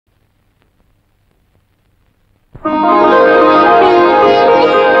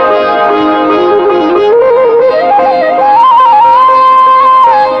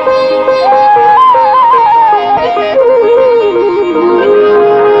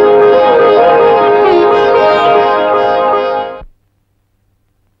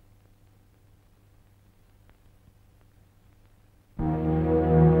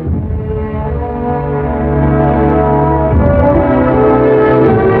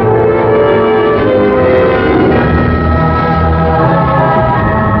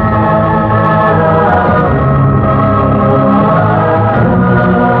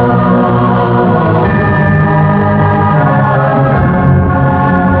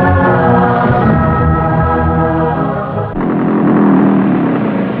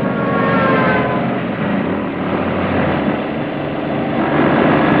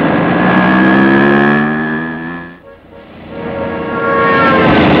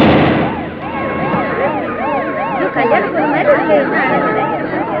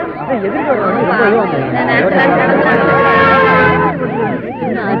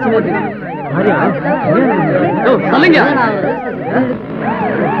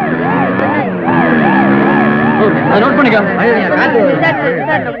Note பண்ணிக்க.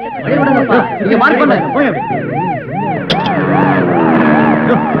 நீங்க mark பண்ண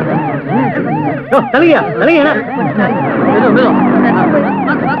தலையா தலையா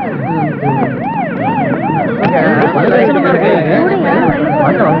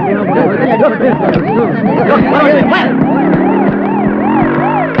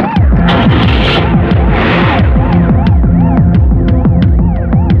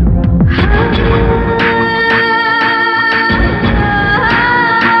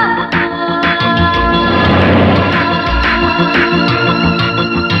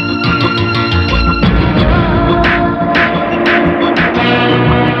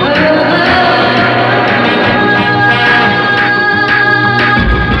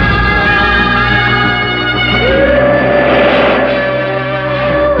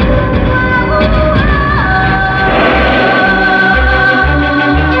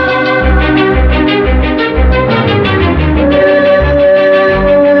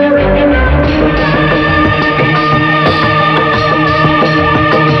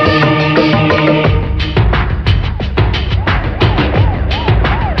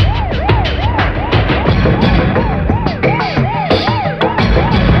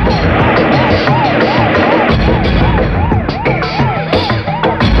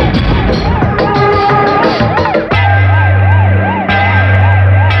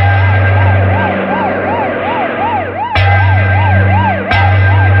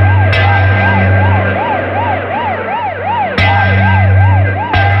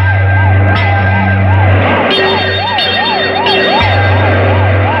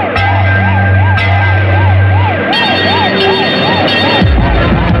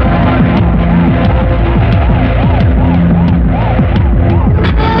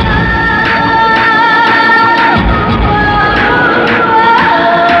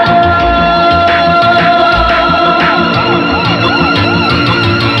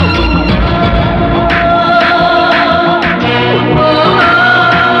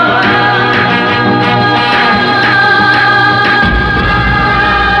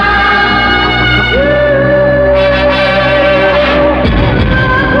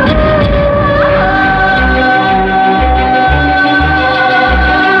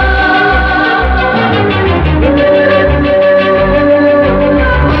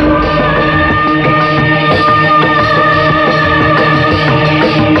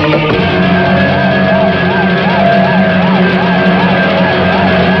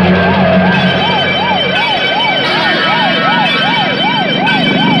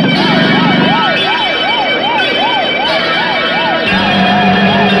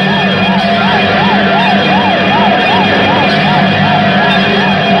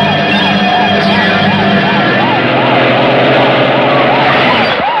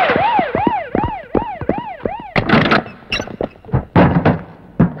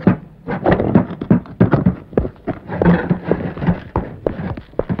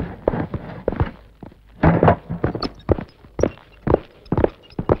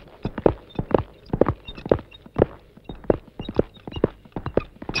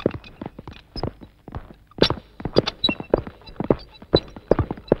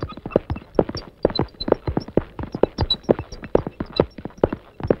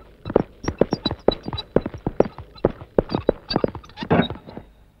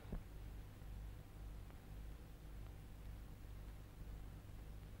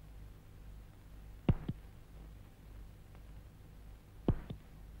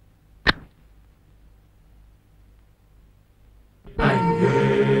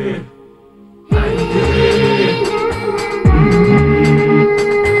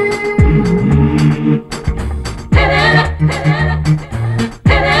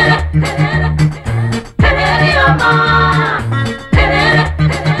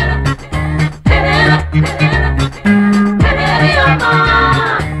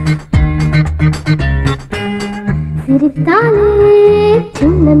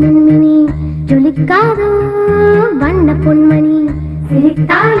மின்மினி ஜொலிக்காதோ வண்ண பொன்மணி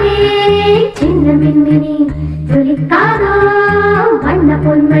சிரித்தாலே சின்ன மின்மினி ஜொலிக்காதோ வண்ண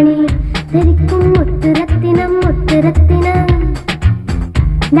பொன்மணி தெரிக்கும் முத்து ரத்தினம்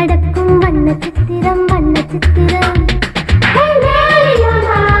நடக்கும் வண்ண சித்திரம்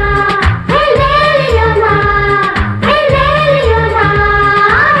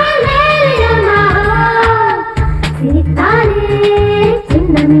சிரித்தாலே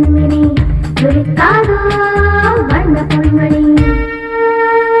சின்ன மின்மினி ஜொலிக்காதோ வண்ண பொன்மணி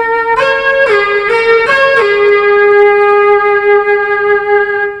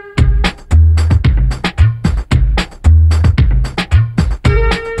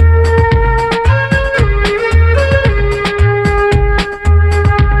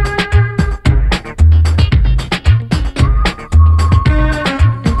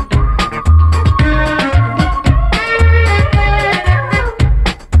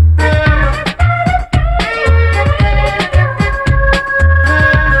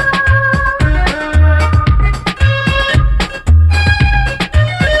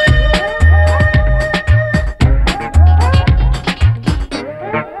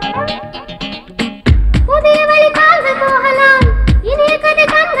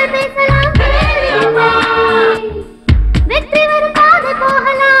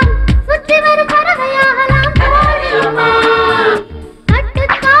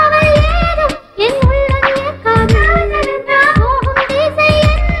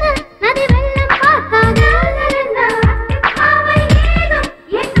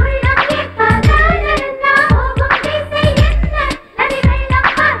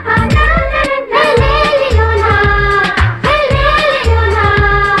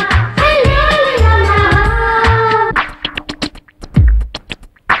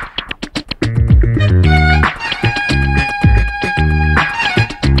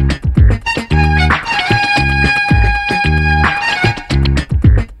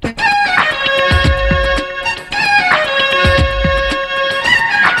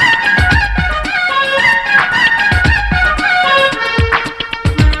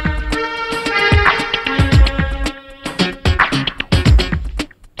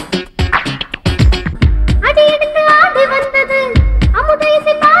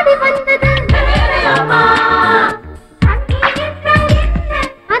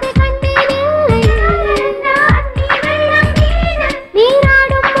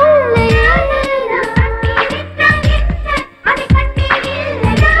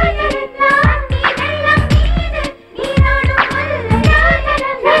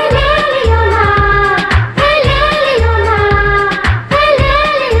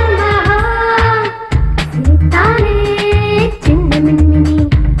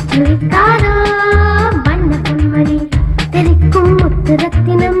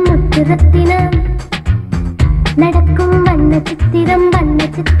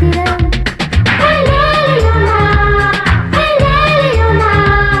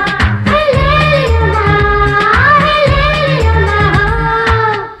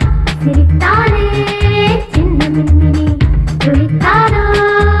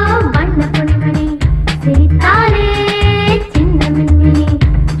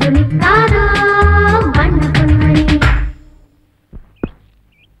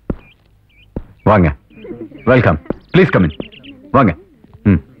வாங்க. வெல்கம். Please come in. வாங்க.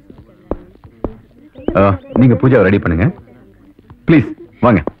 நீங்க பூஜாவை ரெடி பண்ணுங்க. ப்ளீஸ்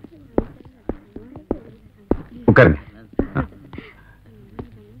வாங்க. உட்காருங்க.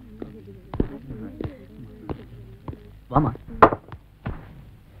 வாமா.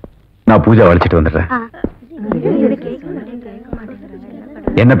 நான் பூஜா அழைச்சிட்டு வந்துடுறேன்.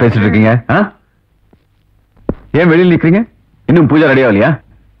 என்ன பேசிட்டு இருக்கீங்க? ஏன் வெளியில் நிக்கிறீங்க? இன்னும் பூஜா ரெடி ஆகலையா?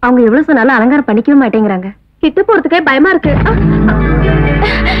 அவங்க எவ்வளவு சொன்னாலும் அலங்காரம் பண்ணிக்கவே மாட்டேங்கிறாங்க. கிட்ட போறதுக்கே பயமா இருக்கு.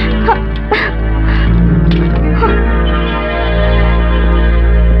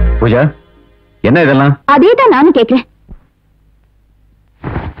 பூஜா, என்ன இதெல்லாம்? அதேதான் நானும் கேட்கிறேன்.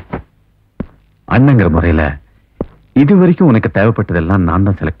 அண்ணங்கிற முறையில இது வரைக்கும் உனக்கு தேவைப்பட்டதெல்லாம் நான்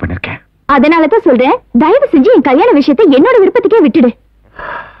தான் செலக்ட் பண்ணிருக்கேன். அதனாலதான் சொல்றேன், தயவு செஞ்சு என் கல்யாண விஷயத்தை என்னோட விருப்பத்துக்கே விட்டுடு.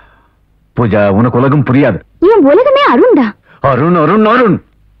 பூஜா, உனக்கு உலகம் புரியாது. என் உலகமே அருண் தான். அருண் அருண் அருண்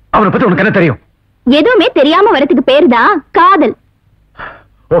அவனை பத்தி உனக்கு என்ன தெரியும்? எதுவுமே தெரியாம வரதுக்கு பேருதான் காதல்.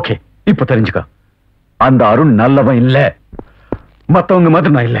 ஓகே, இப்ப தெரிஞ்சுக்க. அந்த அருண் நல்லவன் இல்ல, மத்தவங்க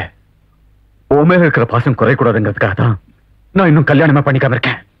மாதிரி நான் இல்ல. உன் மேல இருக்கிற பாசம் குறைக்கூடாதுங்கிறதுக்காக தான் நான் இன்னும் கல்யாணமே பண்ணிக்காம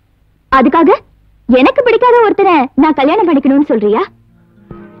இருக்கேன். அதுக்காக எனக்கு பிடிக்காத ஒருத்தரை நான் கல்யாணம் பண்ணிக்கணும்னு சொல்றியா?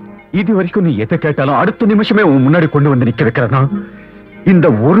 இது வரைக்கும் நீ எதை கேட்டாலும் அடுத்த நிமிஷமே உன் முன்னாடி கொண்டு வந்து நிக்க வைக்கிறனா? இந்த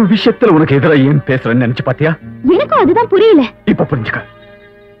ஒரு விஷயத்துல உனக்கு எதிராக ஏன் பேசுறேன்னு நினைச்சு பாத்தியா? எனக்கும் அதுதான் புரியல. இப்ப புரிஞ்சுக்க.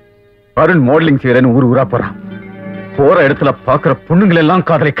 அருண் மாடலிங் செய்யறேன்னு ஊரா போறான். போற இடத்துல பாக்குற பொண்ணுங்களை எல்லாம்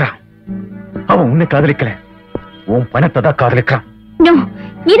காதலிக்கிறான். அவன் உன்னை காதலிக்கல, உன் பணத்தை தான் காதலிக்கிறான்.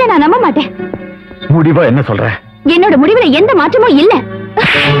 இதை நான் நம்ப மாட்டேன். முடிவா என்ன சொல்ற? என்னோட முடிவுல எந்த மாற்றமும் இல்ல.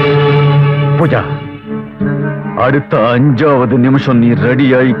 பூஜா, அடுத்த 5வது நிமிஷம் நீ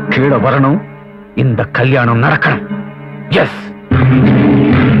ரெடியாய் கீழே வரணும். இந்த கல்யாணம் நடக்கணும். எஸ்.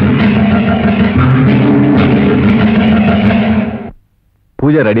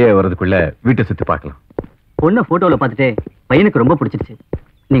 பூஜா ரெடியாய் வர்றதுக்குள்ள வீட்டை சுத்தி பார்க்கலாம். பொண்ணை போட்டோல பார்த்துட்டு பையனுக்கு ரொம்ப பிடிச்சிருச்சு.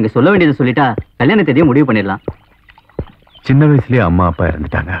 நீங்க சொல்ல வேண்டியதை சொல்லிட்டா கல்யாண தேதியை முடிவு பண்ணிடலாம். சின்ன வயசுலயே அம்மா அப்பா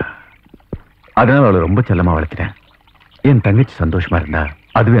இறந்துட்டாங்க. அதனால அவளை ரொம்ப செல்லமா வளர்த்துட்டேன். என் தங்கச்சி சந்தோஷமா இருந்தா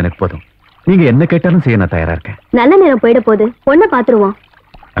அதுவே எனக்கு போதும். நீங்க என்ன கேட்டாலும் செய்ய நான் தயாரா இருக்கேன். நல்ல நேரம் போயிட போது பொண்ணை பாத்துருவோம்.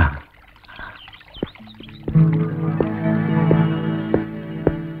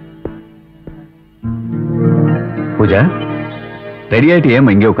 பூஜா, ரெடி ஆயிட்டு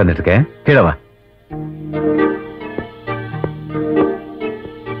ஏன் இங்கே உட்கார்ந்துட்டு இருக்கேன்? கீழே வா.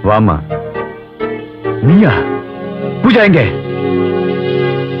 வாமா. நீயா? பூஜா எங்க?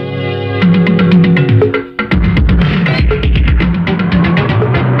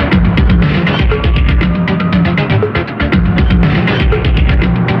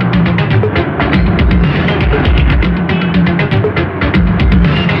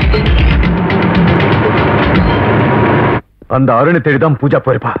 அந்த அருணை தேடிதான் பூஜா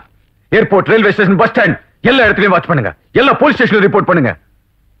போயிருப்பா. Airport, railway station, bus stand எல்லா இடத்துலயும் வாட்ச் பண்ணுங்க. எல்லா போலீஸ் ஸ்டேஷன்ல ரிப்போர்ட் பண்ணுங்க.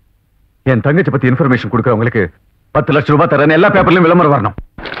 என் தங்கச்சி பத்தி இன்ஃபர்மேஷன் கொடுக்கறவங்களுக்கு 10 லட்சம் ரூபாய் தரேன். எல்லா பேப்பர்லயும் விளம்பரம் வரணும்.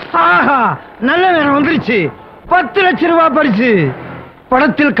 ஆஹா, நல்ல நேரம் வந்துருச்சு. 10 லட்சம் ரூபாய் பரிசு.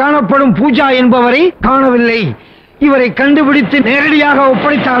 படத்தில் காணப்படும் பூஜா என்பவரை காணவில்லை. இவரை கண்டுபிடித்து நேரடியாக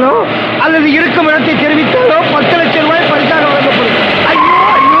ஒப்படைத்தாலோ அல்லது இருக்கும் இடத்தை தெரிவித்தாலோ 10 லட்சம் ரூபாய் பரிசாக வழங்கப்படும். ஐயோ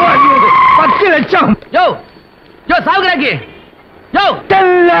ஐயோ ஐயோ, 10 லட்சம். யோ யோ சாவுகிறாக்கி. யோ 10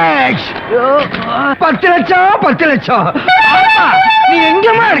 லட்சம். 10 லட்சம் 10 லட்சம். நீ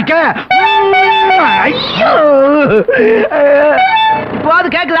எங்கம்மா இருக்க? ஐயோ, இப்போது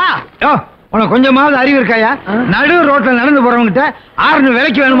கேக்குதா? யோ, உனக்கு கொஞ்சமாவது அறிவு இருக்காயா? நடு ரோட்ல நடந்து போறவங்கிட்ட ஆறுனு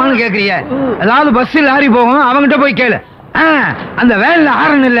விலைக்கு வேணுமான்னு கேக்குறிய? அதாவது பஸ் லாரி போகும், அவங்கிட்ட போய் கேளு. அந்த வேன்ல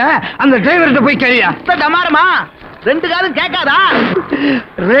ஆறுனு இல்ல, அந்த டிரைவர்கிட்ட போய் கேளியா? டமாரமா 2 காலும் கேட்காதா?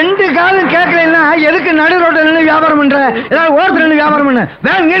 2 காலும் கேட்கலன்னா எதுக்கு நடு ரோட்ல நின்று வியாபாரம் பண்ற? ஏதாவது ஓரத்துல நின்று வியாபாரம் பண்ணு.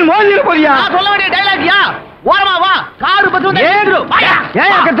 வேன் நீ மோதிர போறியா? சொல்ல வேண்டிய டைலாக்யா? ஓரமா வா, கார் பஸ் வந்து ஏறு.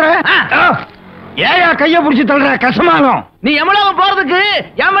 ஏயா கத்துற? ஏயா கைய புடிச்சு தள்ளுற கசமாலம்? நீ எவ்வளவு போறதுக்கு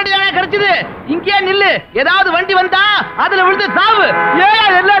என் வண்டி தானே கிடைச்சது. இங்கே நில்லு, ஏதாவது வண்டி வந்தா அதுல விழுந்து சாவு. ஏயா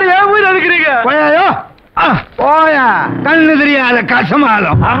எல்லாரும் ஏன் ஊர் இருக்கிறீங்க? போயாயோ போயா, கண்ணு தெரியாத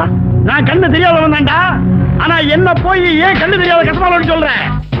கசமாலம். நான் கண்ணு தெரியாதவன் தான்டா. ஆனா என்ன போய் ஏன் கண்ணு தெரியாத கசமாலம் சொல்றேன்?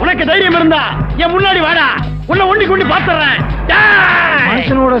 உனக்கு தைரியம் இருந்தா என் முன்னாடி வாடா, உன்னை ஒண்டி கொண்டு பாத்துறேன்.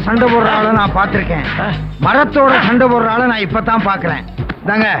 மனுஷனோட சண்டை போடுற ஆளை நான் பாத்திருக்கேன், மரத்தோட சண்டை போடுற ஆளை நான் இப்பதான் பாக்குறேன்.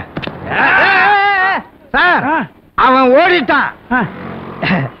 தாங்க சார், அவன் ஓடிட்டான்.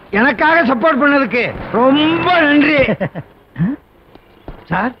 எனக்காக சப்போர்ட் பண்ணதுக்கு ரொம்ப நன்றி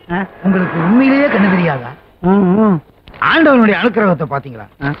சார். உங்களுக்கு உண்மையிலேயே கண்ணு தெரியாதா? ஆண்டவனுடைய அனுக்கிரகத்தை பாத்தீங்களா?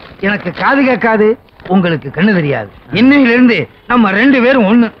 எனக்கு காது கேட்காது, உங்களுக்கு கண்ணு தெரியாது. இன்னையிலிருந்து நம்ம 2 பேரும்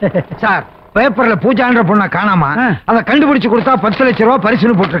ஒண்ணு சார். பேப்பர்ல பூஜான்ற பொண்ண காணாம, அதை கண்டுபிடிச்சு கொடுத்தா 10 லட்சம் ரூபாய்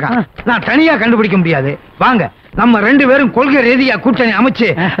பரிசுன்னு போட்டிருக்கான். நான் தனியா கண்டுபிடிக்க முடியாது. வாங்க, நம்ம 2 பேரும் கொள்கை ரீதியா கூட்டணி அமைச்சு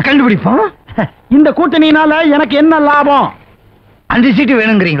கண்டுபிடிப்போம். இந்த கூட்டணினால எனக்கு என்ன லாபம்? 5 சீட்டு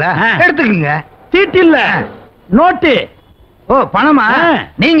வேணுங்கிறீங்களா? எடுத்துக்கீங்க. சீட்டு இல்ல, நோட்டு. ஓ, பணமா?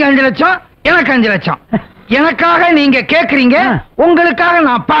 நீங்க 5 லட்சம், எனக்கு 5 லட்சம். எனக்காக நீங்க கேக்குறீங்க, உங்களுக்காக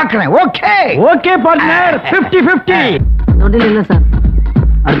நான் பாக்குறேன். Okay okay partner, 50-50. தொண்டில் இல்ல சார்,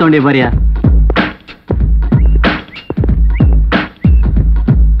 அடுத்த வண்டியை பாரியா.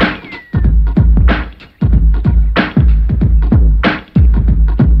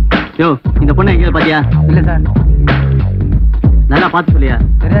 யோ, இந்த பொண்ணை எங்க பாத்தியா? இல்ல சார். நல்லா பாத்து சொல்லியா?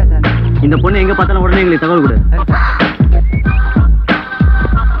 இந்த பொண்ணு எங்க பார்த்தாலும் உடனே எங்களுக்கு தகவல் கொடு.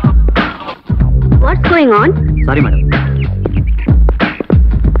 What's going on? Sorry madam.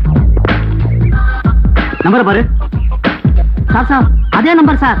 Number பாரு. சார் சார், அதே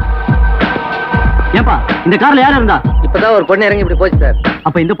நம்பர் சார். ஏன்பா, இந்த கார்ல யார் இருந்தா? இப்பதான் ஒரு பொண்ணு இறங்கி இப்படி போச்சு சார்.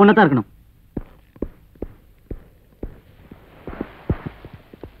 அப்ப இந்த பொண்ணை தான் இருக்கணும்.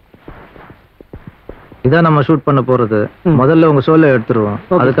 இதான் நம்ம ஷூட் பண்ண போறது. முதல்ல உங்க சோலை எடுத்துருவோம்,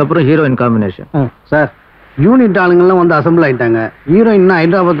 அதுக்கப்புறம் ஹீரோயின் காம்பினேஷன். சார், யூனிட் ஆளுங்கெல்லாம் வந்து அசம்பிள் ஆயிட்டாங்க. ஹீரோயின்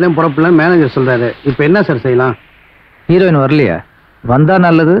ஹைதராபாத்லயும் புறப்படல மேனேஜர் சொல்றாரு. இப்ப என்ன சார் செய்யலாம்? ஹீரோயின் வரலையா? வந்தா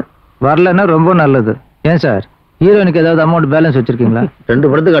நல்லது, வரலன்னா ரொம்ப நல்லது. ஏன் சார், ஹீரோயினுக்கு ஏதாவது அமௌண்ட் பேலன்ஸ் வச்சிருக்கீங்களா?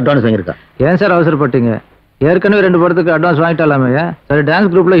 2 படத்துக்கு அட்வான்ஸ் வாங்கியிருக்கா. ஏன் சார் அவசரப்பட்டீங்க? ஏற்கனவே 2 படத்துக்கு அட்வான்ஸ் வாங்கிட்டாலாமே. சரி,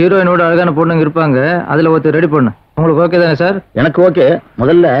 டான்ஸ் குரூப்ல ஹீரோயினோட அழகான பொண்ணுங்க இருப்பாங்க, அதுல ஒருத்தர் ரெடி பண்ணு. உங்களுக்கு ஓகே தானே சார்? எனக்கு ஓகே.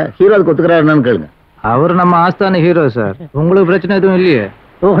 முதல்ல ஹீரோவுக்கு ஒத்துக்கிறாரு என்னன்னு கேளுங்க. அவர் நம்ம ஆஸ்தான ஹீரோ சார். உங்களுக்கு பிரச்சனை எதுவும் இல்லையே?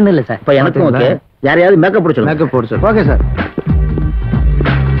 ஒன்றும் இல்லை சார். இப்போ எனக்கும் ஓகே. யாரையாவது மேக்கப் போட சொல்லுங்க. மேக்கப் போடு sir. Okay sir.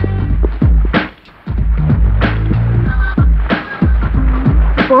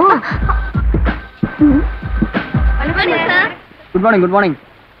 Good morning, good morning.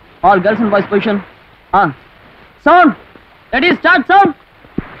 All girls and boys position. Sound. Ready, start sound.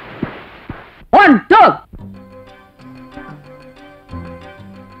 1, 2.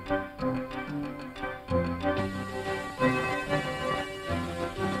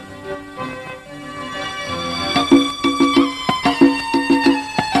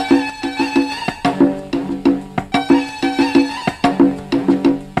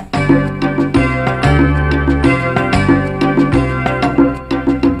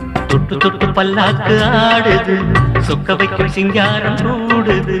 பல்லாக்கு ஆடுது, சொக்க வைக்கும் சிங்காரம்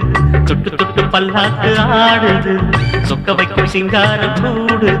கூடுது. தொட்டு தொட்டு பல்லாக்கு ஆடுது, சொக்க வைக்கும் சிங்காரம்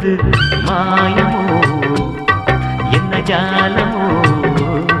கூடுது. மாயமோ என்ன ஜாலமோ,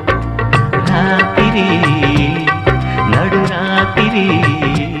 ராத்திரி நடுராத்திரி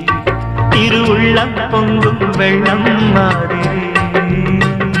திருவுள்ளம் பொங்கும் வெள்ளம் மாதிரி.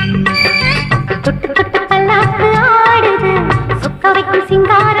 தொட்டு தொட்டு பல்லாக்கு ஆடுது, சொக்க வைக்கும்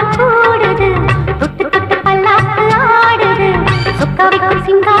சிங்காரம் கூடுது. தொட்டு தொட்டு பல்லாக்கு ஆடுது, சொக்க வைக்கும்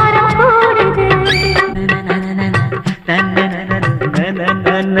சிங்காரம் கூடுது.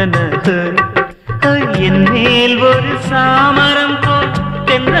 என் மேல் ஒரு சாமரம் போல்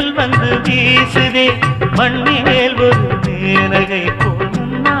தென்றல் வந்து வீசுதே, மண்மேல் ஒரு மேனகை போல்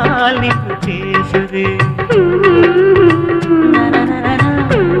முன்னால் நின்று பேசுதே.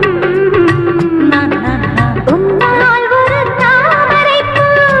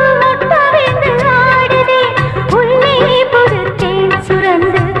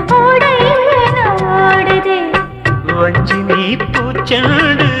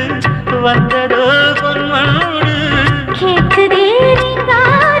 பூச்செண்டு வந்ததோ பொன்மோடு கேட்குதே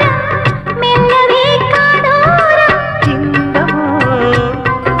ரீங்காரம், மெல்லவே காதோரம். இன்பமோ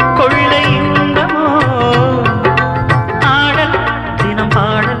கொள்ளை இன்பமோ, ஆடல் தினம்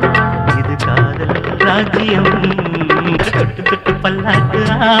பாடல், இது காதல் ராஜ்யம். தொட்டு தொட்டு பல்லாக்கு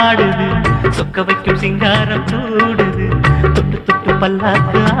ஆடுது, சொக்க வைக்கும் சிங்காரம் கூடுது. தொட்டு தொட்டு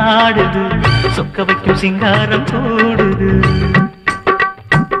பல்லாக்கு ஆடுது, சொக்க வைக்கும் சிங்காரம் கூடுது.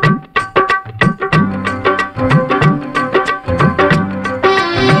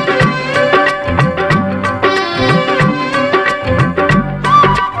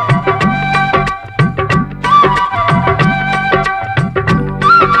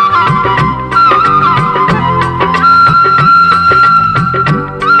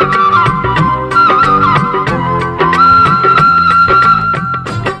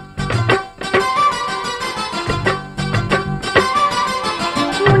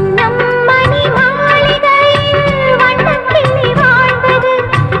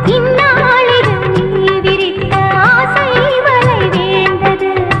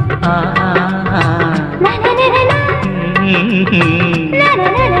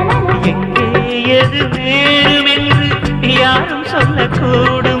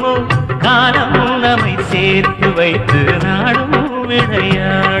 சொல்லக்கூடுமோ, காலம் நம்மை சேர்த்து வைத்து நாடும்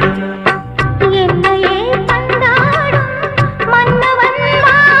விளையாடும். என்னையே வந்தாடும் மன்னவன்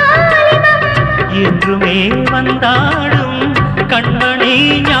வாலிபம், என்றுமே வந்தாடும் கண்மணி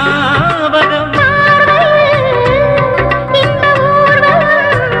ஞாபகம்.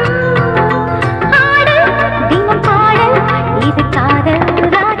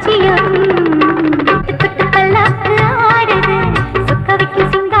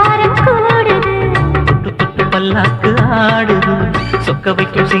 பல்லாக்கு ஆடுது, சொக்க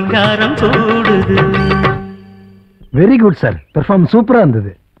வைக்கும் சிங்காரம் கூடுது. வெரி குட் சார், பெர்ஃபார்மன்ஸ் சூப்பரா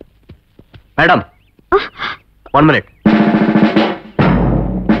இருந்தது. Madam 1 minute.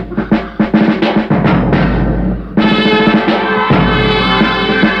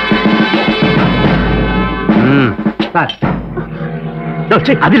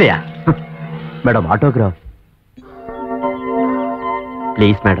 அதுலையா madam autograph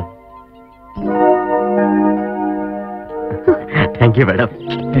please madam. Thank you, madam.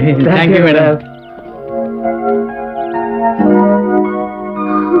 Thank you, madam.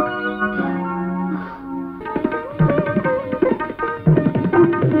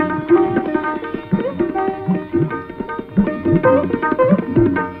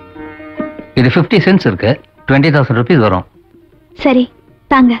 இது 50 cents இருக்கு, 20,000 rupees வரும். சரி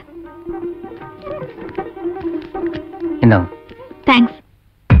தாங்க. இந்தாங்க. தேங்க்ஸ்.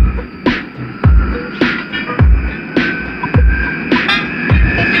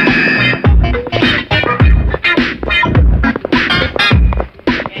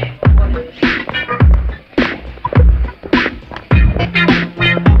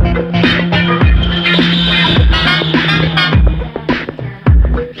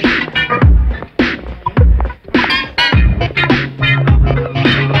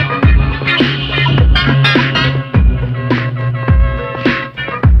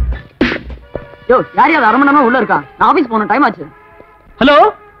 யோ யாரையாவது அரை மணி நேரமா உள்ள இருக்கா? நான் ஆபீஸ் போகணும், டைம் ஆச்சு. ஹலோ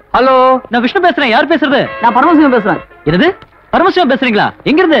ஹலோ, நான் விஷ்ணு பேசுறேன். யார் பேசுறது? நான் பரமசிவம் பேசுறேன். என்னது பரமசிவம் பேசுறீங்களா?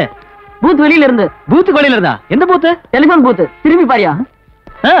 எங்க இருந்து? பூத் வெளியில இருந்து. பூத்து வெளியில இருந்தா? எந்த பூத்து? Telephone booth. திரும்பி பாரியா.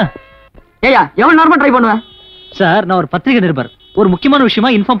 ஏயா எவ்வளவு நேரமா ட்ரை பண்ணுவேன்? சார் நான் ஒரு பத்திரிகை நிருபர். ஒரு முக்கியமான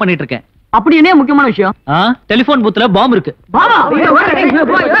விஷயமா இன்ஃபார்ம் பண்ணிட்டு இருக்கேன். அப்படி என்ன முக்கியமான விஷயம்? டெலிபோன் பூத்துல பாம்பு இருக்கு.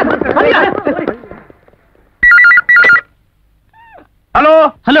 ஹலோ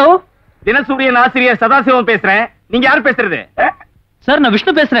ஹலோ, தினசூரியன் ஆசிரியர் சதாசிவம் பேசுறேன். நீங்க யார் பேசுறது? சார் நான்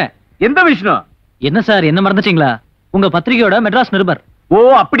விஷ்ணு பேசுறேன். எந்த விஷ்ணு? என்ன சார் என்ன மறந்துட்டீங்களா? உங்க பத்திரிகையோட மெட்ராஸ் நிருபர். ஓ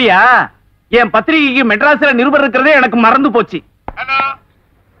அப்படியா? என் பத்திரிகைக்கு மெட்ராஸ்ல நிருபர் இருக்கிறதே எனக்கு மறந்து போச்சு.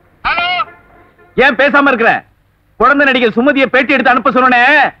 ஏன் பேசாம இருக்கிற? குழந்தை நடிகர் சுமதியை பேட்டி எடுத்து அனுப்ப சொன்னே,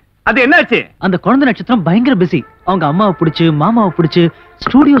 அது என்னாச்சு? அந்த குழந்தை நட்சத்திரம் பயங்கர பிஸி. அவங்க அம்மாவை பிடிச்சு மாமாவை பிடிச்சு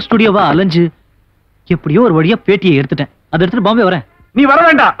ஸ்டூடியோவா அலைஞ்சு எப்படியோ ஒரு வழியா பேட்டியை எடுத்துட்டேன். அதை எடுத்துட்டு பாம்பே வரேன். நீ வர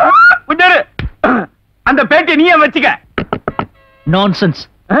வேண்டாம். அந்த பேட்டியை நீயே வச்சுக்க. நான்சென்ஸ்.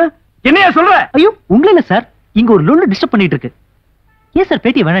 என்னையா சொல்ற? ஐயோ உங்களே இல்ல சார், இங்க ஒரு லொல்லு டிஸ்டர்ப் பண்ணிட்டு இருக்கு. ஏன் சார்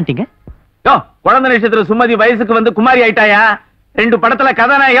பேட்டியை வேணான்ட்டீங்க? குழந்தை நட்சத்திரம் சுமதி வயசுக்கு வந்து குமாரி ஆயிட்டாயா? 2 படத்துல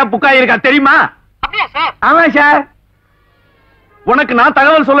கதாநாயகா புக்காய் இருக்கா தெரியுமா? ஆமா சார். உனக்கு நான்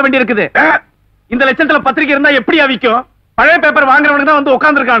தகவல் சொல்ல வேண்டி இருக்குது. இந்த லட்சத்துல பத்திரிக்கை இருந்தா எப்படி அவிக்கும்? பழைய பேப்பர் வாங்குறவனுக்கு தான் வந்து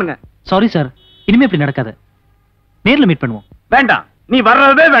உட்கார்ந்து இருக்கானுங்க. சாரி சார், இனிமே இப்படி நடக்காது. நேர்ல மீட் பண்ணுவோம். வேண்டாம், நீ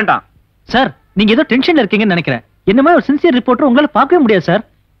வர்றதே வேண்டாம். சார் நீங்க ஏதோ டென்ஷன்ல இருக்கீங்கன்னு நினைக்கிறேன். என்ன மாதிரி ஒரு சின்சியர் ரிப்போர்ட்டர் உங்களால பார்க்கவே முடியாது சார்.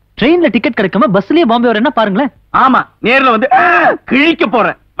 ட்ரெயின்ல டிக்கெட் கிடைக்காம பஸ்லயே பாம்பே வரேன்னா பாருங்களேன். ஆமா, நேர்ல வந்து கிழிக்க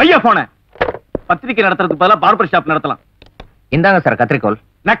போறேன். வையா போன. பத்திரிக்கை நடத்துறதுக்கு பதிலா பார்பர் ஷாப் நடத்தலாம். இந்தாங்க sir கத்திரிக்கோல்.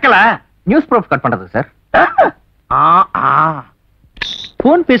 Nakkala news proof cut பண்றது சார்.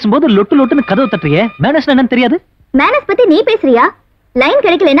 போன் பேசும்போது லொட்டு லொட்டுன்னு கதவு தட்டுறியே, மேனேஜ் என்னன்னு தெரியாது? மேனஸ் பத்தி நீ பேசுறியா? லைன்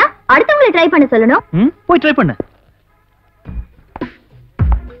கிடைக்கலனா அடுத்தவங்களை ட்ரை பண்ண சொல்லணும். போய் ட்ரை பண்ணு.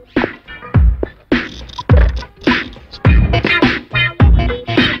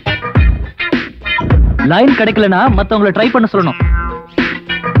 லைன் கிடைக்கலனா மத்தவங்களை ட்ரை பண்ண சொல்லணும்.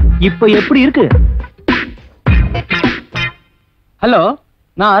 இப்போ எப்படி இருக்கு? ஹலோ,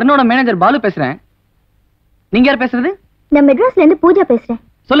 நான் அருணோட மேனேஜர் பாலு பேசுறேன். நீங்க யார் பேசுறது? நான் மெட்ராஸ்ல இருந்து பூஜா பேசுறேன்.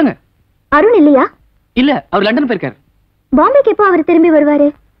 சொல்லுங்க. அருண் இல்லையா? இல்ல, அவர் லண்டன் போயிருக்காரு. பாம்பேக்கு எப்போ அவர் திரும்பி வருவாரு?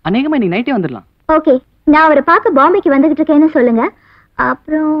 அநேகமா இன்னைக்கு நைட்டே வந்துடலாம். ஓகே, நான் அவரை பார்க்க பாம்பேக்கு வந்துகிட்டு இருக்கேன்னு சொல்லுங்க.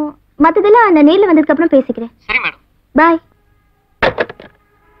 அப்புறம் மத்ததெல்லாம் நான் நேர்ல வந்ததுக்கு அப்புறம் பேசிக்கிறேன். சரி மேடம். பாய்.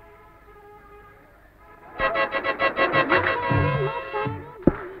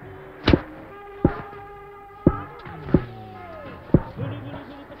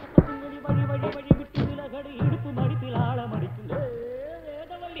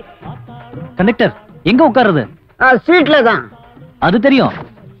 கண்டக்டர் எங்க உட்காருது? சீட்ல தான். அது தெரியும்.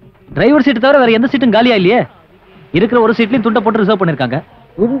 டிரைவர் சீட் தவிர வேற எந்த சீட்டும் காலியா இல்லையே. இருக்கிற ஒரு சீட்லயும் துண்டை போட்டு ரிசர்வ் பண்ணிருக்காங்க.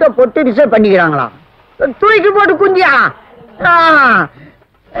 துண்டை போட்டு ரிசர்வ் பண்ணிக்கிறாங்களா? தூக்கி போட்டு குஞ்சியா?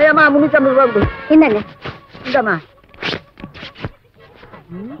 ஏமா 350 ரூபாய் கொடு. என்னங்க? இந்தம்மா.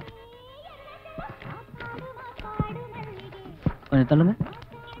 கொஞ்சம் தள்ளுங்க.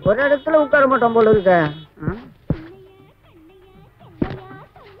 ஒரு இடத்துல உட்கார மாட்டோம் போல இருக்க.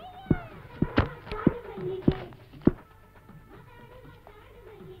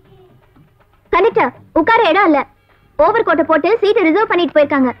 கண்டக்டர் உட்கார இடம் இல்ல. ஓவர் கோட்டை போட்டு சீட்டை ரிசர்வ் பண்ணிட்டு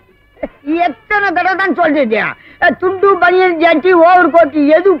போயிருக்காங்க. எத்தனை தடவை தான் சொல்லிட்டியா? துண்டு பனியன் ஜாட்டி ஓவர் கோட்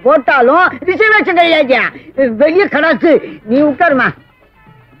எது போட்டாலும் ரிசர்வேஷன் கிடையாது. வெளியே கடாச்சு. நீ உட்காருமா.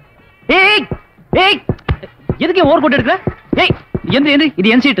 ஏய் ஏய், எதுக்கு ஓவர் கோட் எடுக்கற? ஏய் எந்திரி எந்திரி,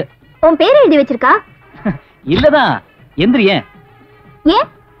 இது என் சீட். உன் பேரை எழுதி வச்சிருக்கா? இல்லதான். எந்திரி. ஏன் ஏன்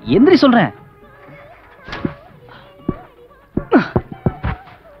எந்திரி சொல்றேன்.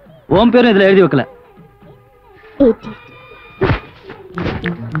 உன் பேரும் இதுல எழுதி வைக்கல.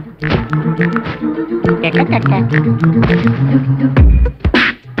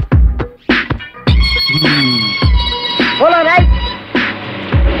 போலாம் ரைட்.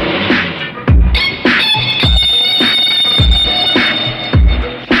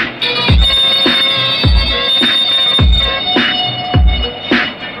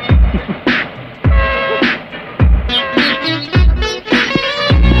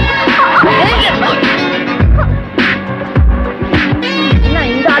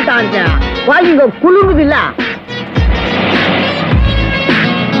 வாங்க குழுங்குது இல்ல?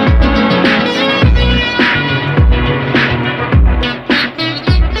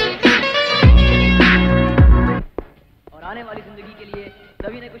 और आने वाली जिंदगी के लिए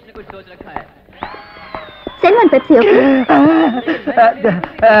सभी ने कुछ न कुछ सोच रखा है. செல்வன் பெப்சி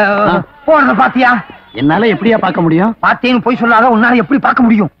போறத பாத்தியா? என்னால எப்படியா பார்க்க முடியும்? பாத்தேன்னு போய் சொல்லாத. உன்னால எப்படி பார்க்க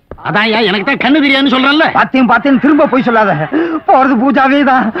முடியும்? அதான் எனக்கு தான் கண்ணு தெரியாதுன்னு சொல்றேன்ல. பாத்தேன் திரும்ப போய் சொல்லாத. போறது பூஜாவே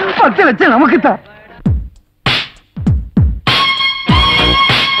தான். 10 லட்சம் நமக்கு தான்.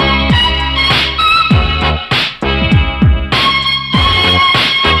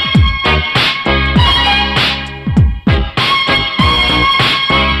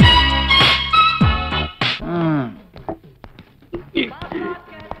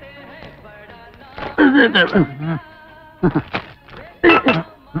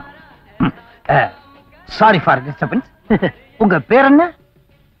 Sorry for disturbance. உங்க பேர் என்ன?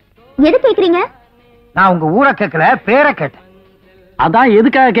 எது கேக்குறீங்க? நான் உங்க ஊரை கேட்கல, பேரை கேட்டேன். அதான்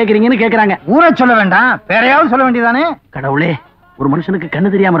எதுக்காக கேக்குறீங்கன்னு கேக்குறாங்க. ஊரை சொல்ல வேண்டாம், பேரையாவது சொல்ல வேண்டியதானே. கடவுளே, ஒரு மனுஷனுக்கு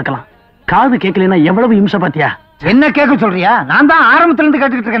கண்ணு தெரியாம இருக்கலாம், காது கேட்கலன்னா எவ்வளவு இம்சை பாத்தியா? என்ன கேட்க சொல்றியா? நான் தான் ஆரம்பத்துல இருந்து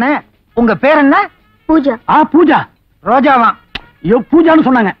கேட்டுக்கிட்டு இருக்கேனே. உங்க பேர் என்ன? பூஜா. பூஜா. ரோஜாவா? ஐயோ பூஜான்னு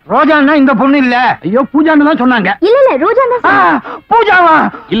சொன்னாங்க. ரோஜான்னா இந்த பொண்ணு இல்ல. ஐயோ பூஜான்னு தான் சொன்னாங்க. இல்ல ரோஜான்னு தான். பூஜாவா?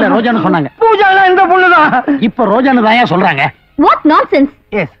 இல்ல ரோஜான்னு சொன்னாங்க. பூஜானா இந்த பொண்ணுதான். இப்ப ரோஜான்னு தான் சொல்றாங்க. What nonsense.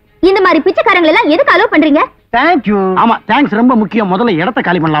 எஸ். இந்த மாதிரி பிச்சைக்காரங்களை எல்லாம் எதுக்கு அலோ பண்றீங்க? Thank you. ஆமா தேங்க்ஸ் ரொம்ப முக்கியம். முதல்ல இடத்த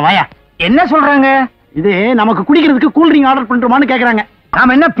காலி பண்ணலாம் வாயா. என்ன சொல்றாங்க? இது நமக்கு குடிக்கிறதுக்கு கூல் ட்ரிங்க் ஆர்டர் பண்றோமான்னு கேக்குறாங்க.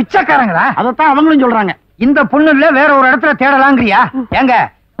 நாம என்ன பிச்சைக்காரங்களா? அதத்தான் அவங்களும் சொல்றாங்க. இந்த பொண்ணு இல்ல வேற ஒரு இடத்துல தேடலாங்கிறியா? ஏங்க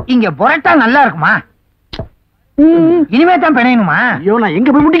இங்க பொரட்டா நல்லா இருக்குமா? இனிமே தான் பிணையணுமா? ஐயோ நான்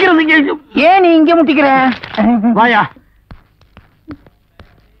எங்க போய் முட்டிக்கிறது? ஏன் நீ இங்க முட்டிக்கிற? வாயா.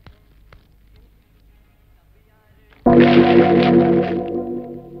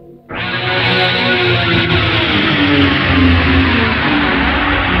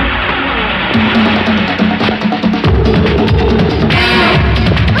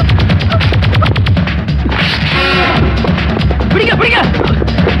 பிடிக்க பிடிக்க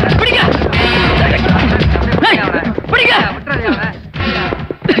பிடிக்க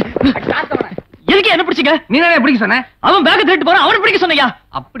எதுக்கு என்ன பிடிச்சிக்க? நீ தானே பிடிக்க சொன்ன. அவன் பேக்க திருட்டு போறான், அவனை பிடிக்க சொன்னையா?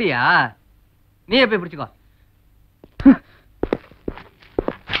 அப்படியா? நீ எப்ப பிடிச்சுக்கோ.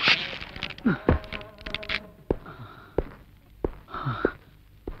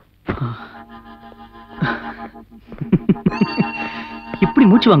 இப்படி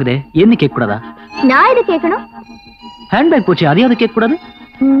மூச்சு வாங்குதே, என்ன கேட்க கூடாதா? நான் எது கேட்கணும்? ஹேண்ட்பேக் போச்சு, அதையாவது கேட்க கூடாது?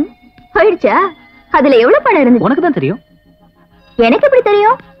 போயிடுச்சா? அதுல எவ்வளவு பணம் இருந்துச்சு? உனக்கு தான் தெரியும். எனக்கு எப்படி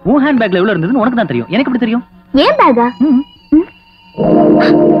தெரியும்? உன் ஹேண்ட்பேக்ல எவ்வளவு இருந்ததுன்னு உனக்கு தான் தெரியும். எனக்கு எப்படி தெரியும்? ஏன் பேக்கா?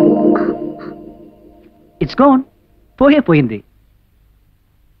 It's gonna. போயிந்தே.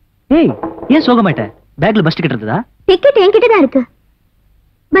 ஏய் ஏன் சோகமாயிட்ட? பேக்ல பஸ் டிக்கெட் இருந்ததா? டிக்கெட் என்கிட்ட தான் இருக்கு.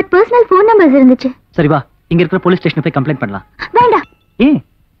 பட் பர்சனல் ஃபோன் நம்பர்ஸ் இருந்துச்சு. சரி வா, இங்க இருக்கிற போலீஸ் ஸ்டேஷன் போய் கம்ப்ளைண்ட் பண்ணலாம். வேண்டாம். ஏன்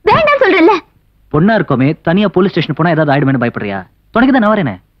வேண்டாம் சொல்றேன்ல. பொண்ணா இருக்கோமே, தனியா போலீஸ் ஸ்டேஷன் போனா ஏதாவது ஆயிடுமேன்னு பயப்படுறியா? துணைக்கு தான் நான்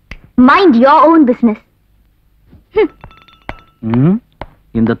வரேனே. Mind your own business.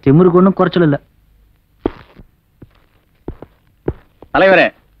 இந்த திமிருக்கு ஒன்றும் குறைச்சல் இல்ல. தலைவரே,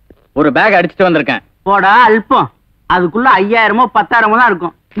 ஒரு பேக் அடிச்சுட்டு வந்திருக்கேன். போடா அல்பம், அதுக்குள்ள 5000மோ 10,000மோ தான்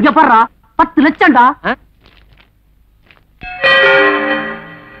இருக்கும். இங்க பாருடா, 10 லட்சம்டா.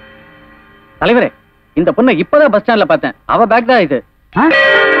 தலைவரே, இந்த பொண்ணை இப்பதான் பஸ் ஸ்டாண்ட்ல பார்த்தேன். அவ பேக் தான் இது.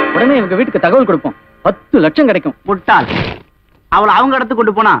 உடனே இவங்க வீட்டுக்கு தகவல் கொடுப்போம். 10 லட்சம் கிடைக்கும். முட்டாள், அவளை அவங்க இடத்துக்கு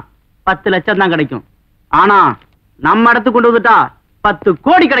கொண்டு போனா 10 லட்சம் தான் கிடைக்கும். ஆனா நம்ம இடத்துக்கு கொண்டு வந்துட்டா 10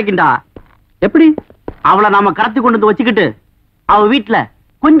 கோடி கிடைக்கும்டா. எப்படி? அவளை நாம கடத்தி கொண்டு வந்து வச்சுக்கிட்டு அவ வீட்டுல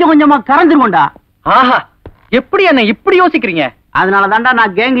கொஞ்சம் கொஞ்சமா கறந்துருவோம்டா. ஆஹா, எப்படி என்ன இப்படி யோசிக்கிறீங்க? அதனால தான்டா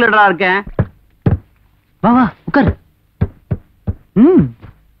நான் கேங் லீடரா இருக்கேன். வா வா உட்காரு.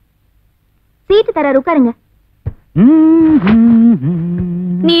 சீட்டு தர உட்காருங்க.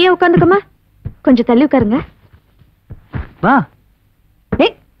 நீயே உட்காந்துக்கமா, கொஞ்சம் தள்ளி உட்காருங்க. வா.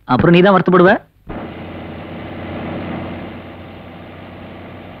 ஏய், அப்புறம் நீதான் வருத்தப்படுவ.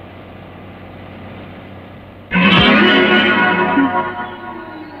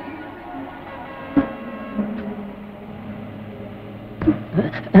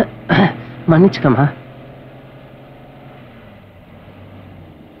 மன்னிச்சுக்கம்மா.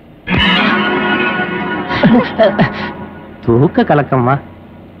 தூக்க கலக்கம்மா.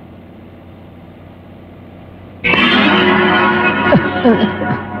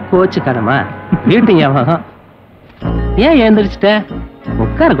 கோச்சுக்காரமா, வீட்டு ஞாபகம். ஏன் எழுந்திரிச்சிட்ட?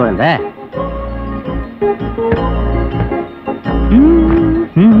 உட்கார குழந்தை.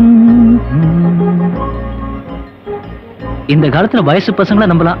 இந்த காலத்துல வயசு பசங்களை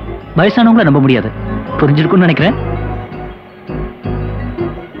நம்பலாம், வயசானவங்களை நம்ப முடியாது. புரிஞ்சிருக்கும்னு நினைக்கிறேன்.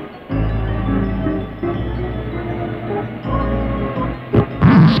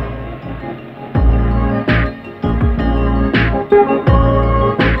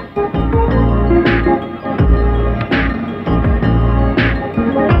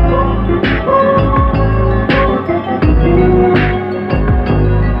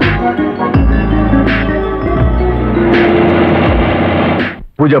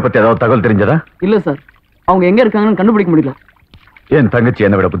 பூஜா பத்தி ஏதாவது தகவல் தெரிஞ்சதா? இல்ல சார், அவங்க எங்க இருக்காங்கன்னு கண்டுபிடிக்க முடியல. என் தங்கச்சி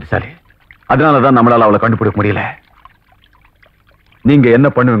என்னை விட புத்திசாலி, அதனாலதான் நம்மளால அவளை கண்டுபிடிக்க முடியல. நீங்க என்ன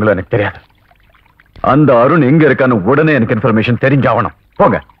பண்ணுவீங்களோ எனக்கு தெரியாது. அந்த அருண் எங்க இருக்கான்னு உடனே எனக்கு இன்ஃபர்மேஷன் தெரிஞ்சாகணும்.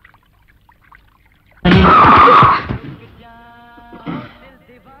 போங்க.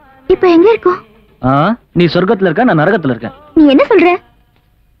 இப்ப எங்க இருக்கோம்? நீ சொர்க்கத்துல இருக்க, நான் நரகத்துல இருக்கேன். நீ என்ன சொல்ற?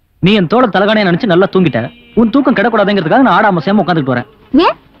 நீ என் தோள தலகாணியை நினைச்சு நல்லா தூங்கிட்ட. உன் தூக்கம் கிடக்கூடாதுங்கிறதுக்காக நான் ஆடாம சேம உட்காந்துட்டு போறேன்.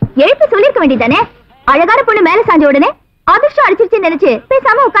 ஏன் எழுப்பி சொல்லிருக்க வேண்டியதானே? அழகான பொண்ணு மேல சாஞ்ச உடனே அதிர்ஷ்டம் அடிச்சிருச்சுன்னு நினைச்சு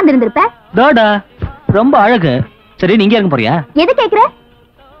பேசாம உட்கார்ந்து இருந்திருப்ப. டாடா ரொம்ப அழகு. சரி, நீ இங்கே இறங்க போறியா? எது கேக்குற?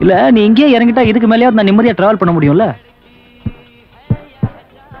 இல்ல, நீ இங்கே இறங்கிட்டா இதுக்கு மேலேயாவது நான் நிம்மதியா டிராவல் பண்ண முடியும்ல.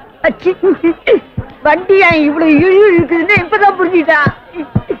 வண்டி இவ்வளவு இருக்குதுன்னு இப்பதான் புரிஞ்சுட்டா.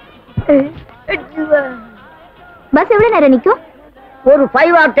 பஸ் எவ்வளவு நேரம் நிக்கும்? ஒரு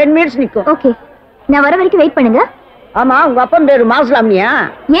 5 or 10 minutes நிக்கும். ஓகே, நான் வர வரைக்கும் வெயிட் பண்ணுங்க. ஆமா, உங்க அப்பன் பேரு மாசுலாமியா?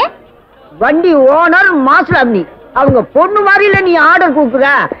 ஏன்? வண்டி ஓனர் மாசுலாமி. அவங்க பொண்ணு மாதிரி இல்ல, நீ ஆர்டர் கூக்குற.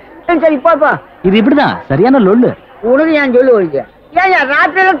 சரி போப்பா. இது இப்படிதான் சரியான லொல்லு. உனக்கு ஏன் சொல்லு ஒழிக்க? ஏன்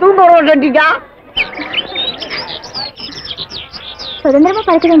ராத்திரியில தூங்க வருவா? சுதந்திரமா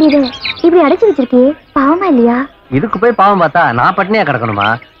பறக்க வேண்டியது இப்படி அடைச்சு வச்சிருக்கே, பாவமா இல்லையா? இதுக்கு போய் பாவம் பார்த்தா நான் பட்டினியா கிடக்கணுமா?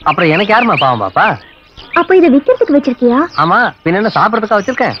 அப்புறம் எனக்கு யாருமா பாவம் பாப்பா? அப்ப இதை விக்கிறதுக்கு வச்சிருக்கியா? ஆமா, பின்ன என்ன சாப்பிடறதுக்கா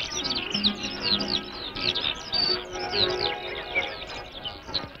வச்சிருக்கேன்?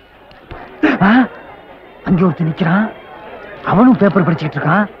 அங்கே ஒருத்தர் நிக்கிறான். அவனும் பேப்பர் படிச்சுக்கிட்டு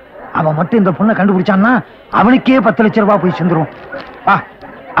இருக்கான். அவன் மட்டும் இந்த பொண்ணை கண்டுபிடிச்சான்னா அவனுக்கே 10 லட்சம் ரூபாய் போய் சேர்ந்துரும்.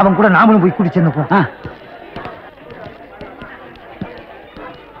 அவன் கூட நாமளும் போய் கூட்டி சேர்ந்துப்போம்.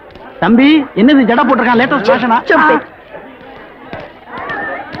 தம்பி, என்னது ஜடா போட்டிருக்கான்? லேட்டஸ்ட் ஃபேஷனா?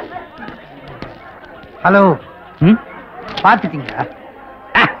 ஹலோ, பாத்துட்டீங்களா?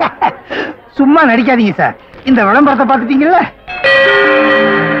 சும்மா நடிக்காதீங்க சார். இந்த விளம்பரத்தை பாத்துட்டீங்கல்ல?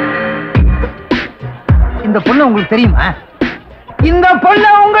 இந்த பொண்ணு உங்களுக்கு தெரியுமா? இந்த பொண்ணு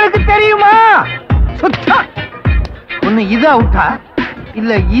உங்களுக்கு தெரியுமா? சுத்தா ஒண்ணு இது அவுட்டா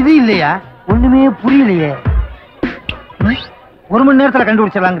இல்ல இது இல்லையா? ஒண்ணுமே புரியலையே. 1 மணி நேரத்துல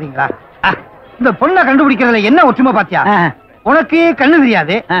கண்டுபிடிச்சிடலாங்கிறீங்களா? இந்த பொண்ணை கண்டுபிடிக்கிறதுல என்ன ஒற்றுமை பாத்தியா? உனக்கு கண்ணு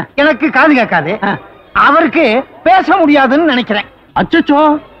தெரியாது, எனக்கு காது கேட்காது, அவருக்கு பேச முடியாதுன்னு நினைக்கிறேன். அச்சச்சோ,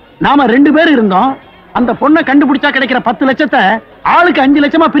 நாம 2 பேர் இருந்தோம். அந்த பொண்ணை கண்டுபிடிச்சா கிடைக்கிற 10 லட்சத்தை ஆளுக்கு 5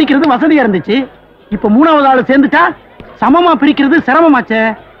 லட்சமா பிரிக்கிறது வசதியா இருந்துச்சு. இப்ப 3வது ஆளு சேர்ந்துட்டா சமமா பிரிக்கிறது சிரமமாச்சே.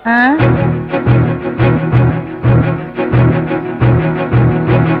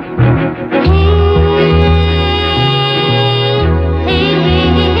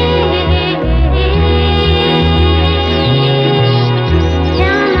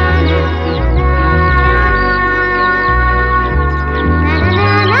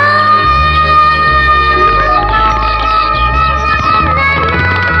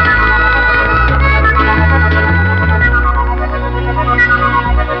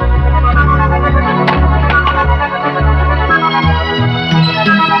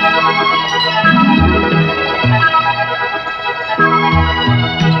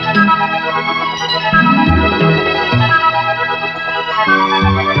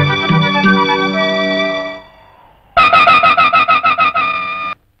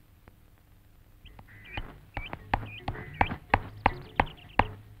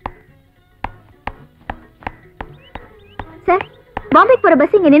 சார், பாம்பேக்கு போற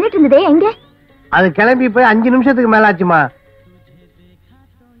பஸ் இங்க நின்னுட்டு இருந்ததே, எங்க? அது கிளம்பி போய் 5 நிமிஷத்துக்கு மேல ஆச்சுமா.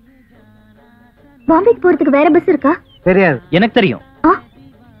 பாம்பேக்கு போறதுக்கு வேற பஸ் இருக்கா? தெரியாது. எனக்கு தெரியும்.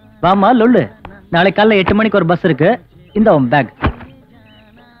 வாமா லொல்லு, நாளை காலைல 8 மணிக்கு ஒரு பஸ் இருக்கு. இந்த உன் பேக்.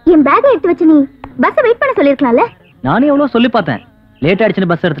 என் பேக் எடுத்து வச்சு நீ பஸ் வெயிட் பண்ண சொல்லிருக்கலாம்ல? நானே எவ்வளவு சொல்லி பார்த்தேன். லேட்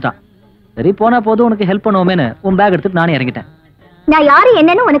ஆயிடுச்சுன்னு பஸ் எடுத்துட்டான். சரி, போனா போதும், உனக்கு ஹெல்ப் பண்ணுவோமேன்னு உன் பேக் எடுத்துட்டு நானே இறங்கிட்டேன். நான் யாரு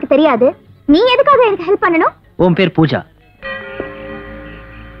என்னன்னு உனக்கு தெரியாது. நீ எதுக்காக எனக்கு ஹெல்ப் பண்ணணும்? உன் பேர் பூஜா.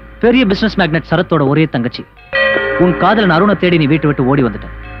 பெரிய பிசினஸ் மேக்னெட் சரத்தோட ஒரே தங்கச்சி. உன் காதலன் அருணை தேடி நீ வீட்டு விட்டு ஓடி வந்துட்ட.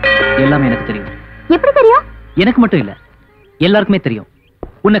 எல்லாமே எனக்கு தெரியும். எப்படி தெரியும்? எனக்கு மட்டும் இல்ல, எல்லாருக்குமே தெரியும்.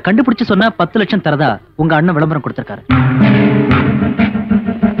 உன்னை கண்டுபிடிச்சு சொன்னா 10 லட்சம் தரதா உங்க அண்ணன் விளம்பரம் கொடுத்திருக்காரு.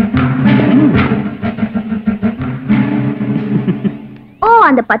 ஓ,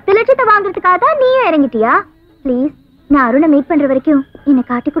 அந்த 10 லட்சத்தை வாங்குறதுக்காக தான் நீயும் இறங்கிட்டியா? ப்ளீஸ், நான் அருணை மீட் பண்ற வரைக்கும் என்ன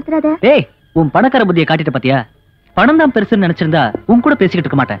காட்டி கொடுத்துறாத. ஏய், உன் பணக்கார புத்தியை காட்டிட்ட பாத்தியா? பணம் தான் பெருசுன்னு நினைச்சிருந்தா உன் கூட பேசிக்கிட்டு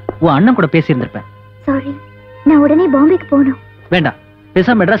இருக்க மாட்டேன். உன் அண்ணன் கூட பேசி இருந்திருப்பேன். சாரி, நான் உடனே பாம்பேக்கு போகணும். வேண்டாம்,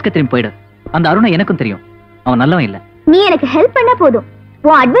 பேசாம மெட்ராஸ்க்கு திரும்பி போயிடு. அந்த அருணை எனக்கும் தெரியும், அவன் நல்லவன் இல்ல. நீ எனக்கு ஹெல்ப் பண்ணா போதும்,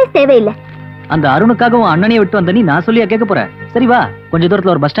 உன் அட்வைஸ் தேவையில்லை. அந்த அருணுக்காக உன் அண்ணனையே விட்டு வந்த நீ நான் சொல்லியா கேட்க போற? சரி வா, கொஞ்ச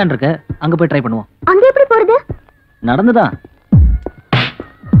தூரத்துல ஒரு பஸ் ஸ்டாண்ட் இருக்கு, அங்க போய் ட்ரை பண்ணுவோம். அங்க எப்படி போறது? நடந்துதான்.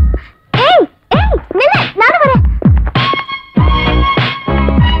 ஏய் ஏய், நில்லு, நானும் வரேன்.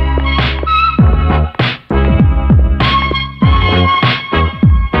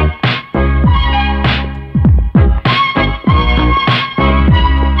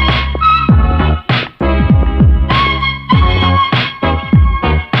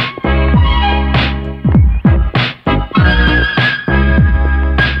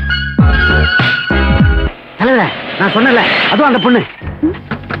 நான் சொன்னல, அதுவும் அந்த பொண்ணு.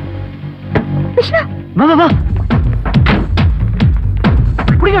 விஷ்ணு வா வா வா.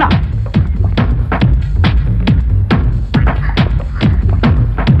 குடிக்கடா.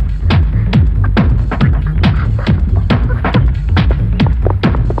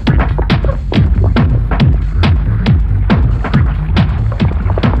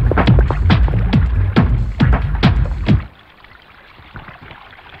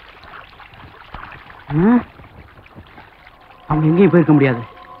 அவங்க எங்கேயும் போயிருக்க முடியாது.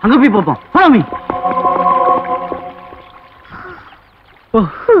 அங்க போய் பார்ப்போம். போலாமே.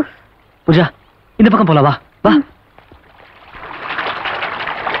 பூஜா, இந்த பக்கம் போல வா வா.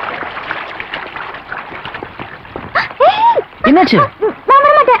 என்னாச்சு? நான்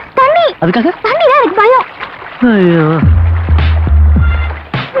வர மாட்டேன். தண்ணி. அதுக்காக? தண்ணி தான் எனக்கு பயம். ஐயோ.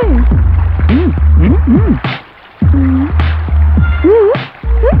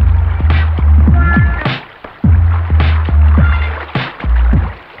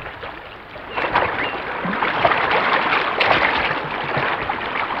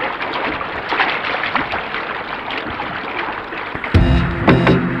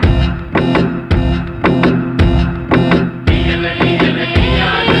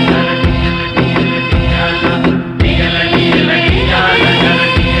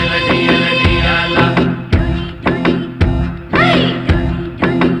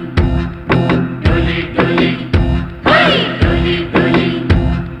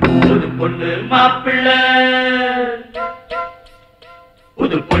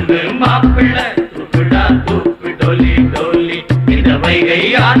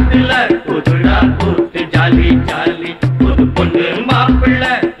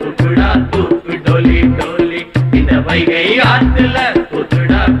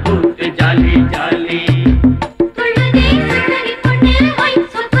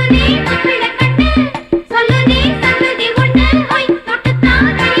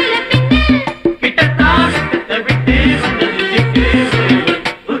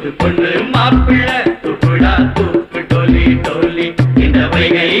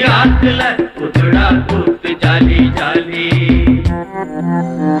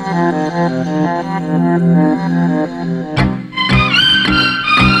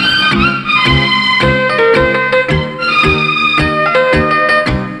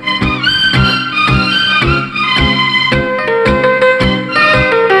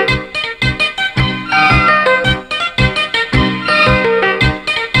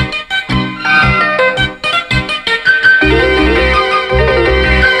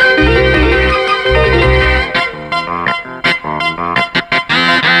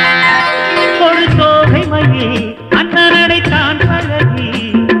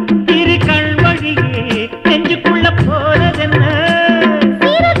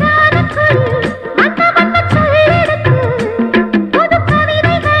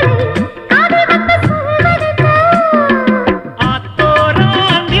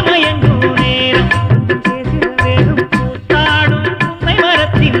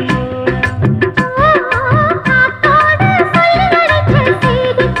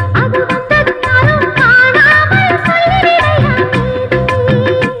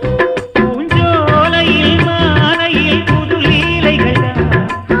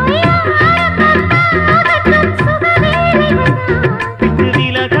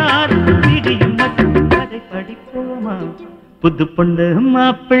 புது பொண்ணு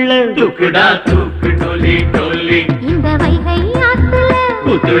மாப்பிள்ளை தூக்குடா தூக்கு டோலி டோலி இந்த வைகை ஆத்துல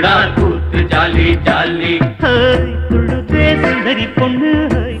கூத்துடா கூத்து ஜாலி ஜாலி துள்ளுதே சுந்தரி பொண்ணு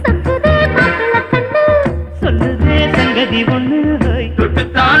சத்துதே மாப்பிள்ள கண்ணு சொல்லுதே சங்கதி ஒண்ணு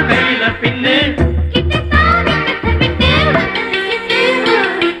தொட்டுத்தான் கையில பின்னு கிட்டத்தான் விட்டு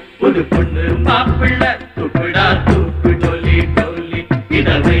புது பொண்ணு மாப்பிள்ளை தூக்குடா தூக்கு டோலி டோலி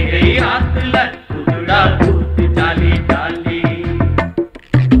இந்த வைகை ஆத்துல கூத்துடா கூத்து ஜாலி ஜாலி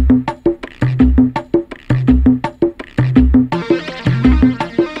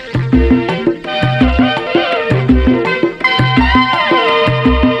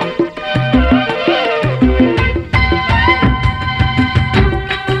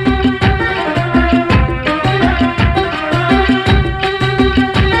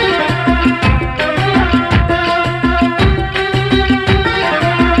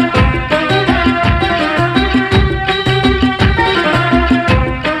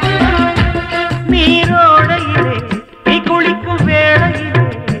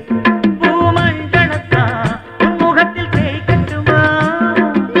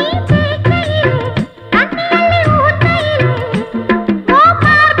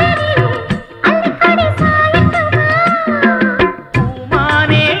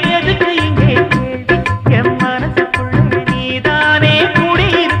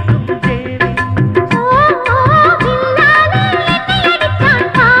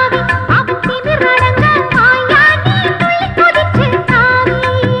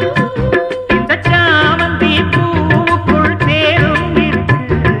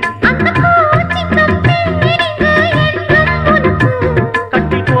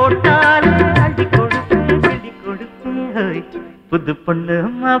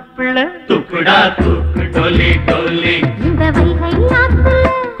மாப்பிள்ளை தூக்குடா தூக்கு டோலி டோலி இந்த வைகை ஆத்துல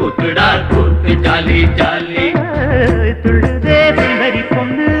கூத்துடா கூத்து ஜாலி ஜாலி துள்ளுதே சுந்தரி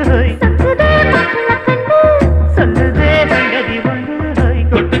பொண்ணு சத்துதே மாப்பிள்ள கண்டு சொல்லுதே சங்கதி ஒன்று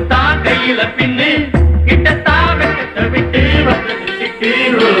தொட்டுத்தான் கையில பின்னு கிட்டத்தான் வெட்டத்தை விட்டு வந்தது சிட்டு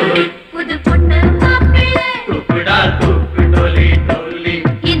புது பொண்ணு மாப்பிள்ளை தூக்குடா தூக்கு டோலி டோலி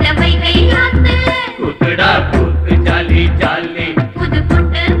இந்த வைகை ஆத்துல கூத்துடா கூத்து ஜாலி ஜாலி புது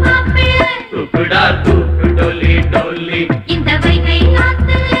பொண்ணு மாப்பிள்ளை தூக்குடா தூக்கு டோலி டோலி இந்த வைகை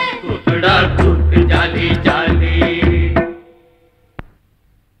ஆத்துல கூத்துடா கூத்து ஜாலி ஜாலி.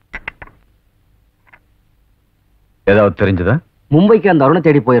 ஏதாவது தெரிஞ்சதா? மும்பைக்கு அந்த அருணை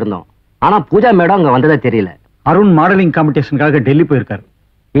தேடி போயிருந்தோம். ஆனா பூஜா மேடம் அங்க வந்ததே தெரியல. அருண் மாடலிங் காம்படிஷனுக்காக டெல்லி போயிருக்காரு.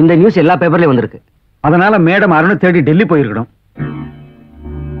 இந்த நியூஸ் எல்லா பேப்பர்லயும் வந்திருக்கு. அதனால மேடம் அருணை தேடி டெல்லி போயிருக்கணும்.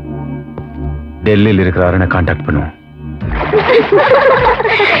 டெல்லியில் இருக்கிற அருணை கான்டாக்ட் பண்ணுவோம்.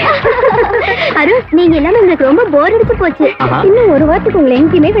 அருண், நீங்க எல்லாமே எங்களுக்கு ரொம்ப போர் அடிச்சு போச்சு. இன்னும் ஒரு வாரத்துக்கு உங்களை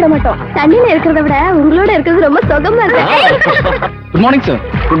எங்கேயுமே விட மாட்டோம். தண்ணியில இருக்கிறத விட உங்களோட இருக்கிறது ரொம்ப சுகமா இருக்கு. Good morning sir.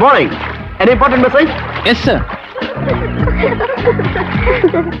 Good morning. Any important message? Yes sir.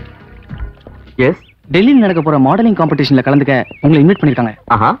 S. டெல்லியில் நடக்க போற மாடலிங் காம்படிஷன்ல கலந்துக்க உங்களை இன்வைட் பண்ணிருக்காங்க.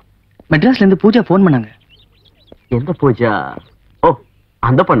 ஆஹா. மெட்ராஸ்ல இருந்து பூஜா போன் பண்ணாங்க. எந்த பூஜா? ஓ,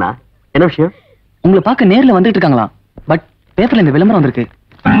 அந்த பொண்ணா? என்ன விஷயம்? உங்களை பார்க்க நேர்ல வந்துட்டு இருக்காங்களாம். பட் பேப்பர்ல இந்த விளம்பரம் வந்திருக்கு.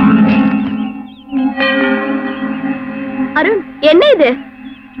 அருண், என்ன இது?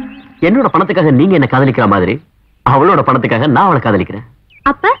 என்னோட பணத்துக்காக நீங்க என்ன காதலிக்கிற மாதிரி அவளோட பணத்துக்காக நான் அவளை காதலிக்கிறேன்.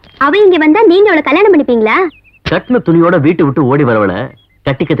 அப்ப அவ இங்க வந்தா நீங்க அவளை கல்யாணம் பண்ணிப்பீங்களா? கட்டின துணியோட வீட்டு விட்டு ஓடி வரவளை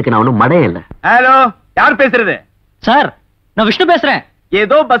கட்டிக்கிறதுக்கு நான் ஒன்னும் மடையே இல்ல. ஹலோ, யார் பேசுறது? சார், நான் விஷ்ணு பேசுறேன்.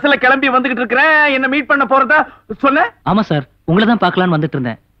 ஏதோ பஸ்ல கிளம்பி வந்துகிட்டு இருக்கிறேன். என்ன மீட் பண்ண போறதா சொன்ன? ஆமா சார், உங்களை தான் பார்க்கலான்னு வந்துட்டு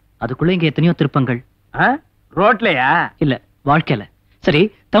இருந்தேன். அதுக்குள்ள இங்க எத்தனையோ திருப்பங்கள். ரோட்லயா? இல்ல, வாழ்க்கையில. சரி,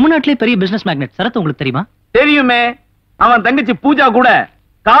 தமிழ்நாட்டிலே பெரிய பிசினஸ் மேக்னெட் சரத் உங்களுக்கு தெரியுமா? தெரியுமே. அவன் தங்கச்சி பூஜா கூட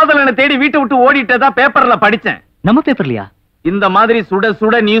காதலனை தேடி வீட்டை விட்டு ஓடிட்டதா பேப்பர்ல படிச்சேன். நம்ம பேப்பர்லயா? இந்த மாதிரி சுட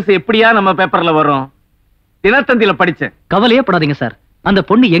சுட நியூஸ் எப்படியா நம்ம பேப்பர்ல வரும்? தினத்தந்தியில படிச்சேன். கவலையே படாதீங்க சார். அந்த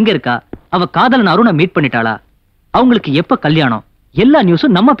பொண்ணு எங்க இருக்கா? அவ காதலன் அருணை மீட் பண்ணிட்டாளா? அவங்களுக்கு எப்ப கல்யாணம்? எல்லா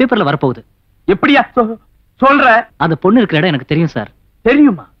நியூஸும் நம்ம பேப்பர்ல வரப்போகுது. எப்படியா சொல்ற? அந்த பொண்ணு இருக்கிற இடம் எனக்கு தெரியும் சார்.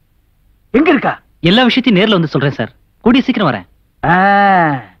 தெரியுமா? எங்க இருக்கா? எல்லா விஷயத்தையும் நேர்ல வந்து சொல்றேன் சார். கூடிய சீக்கிரம் வரேன்.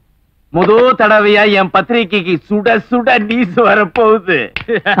 முதோ தடவையா என் பத்திரிகைக்கு சுட சுட நியூஸ் வரப்போகுது.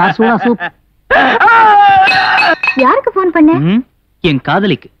 யாருக்கு போன் பண்ண? என்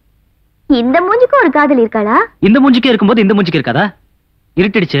காதலிக்கு. இந்த மூஞ்சிக்கு ஒரு காதலி இருக்காளா? இந்த மூஞ்சிக்கே இருக்கும்போது இந்த மூஞ்சிக்கு இருக்காதா?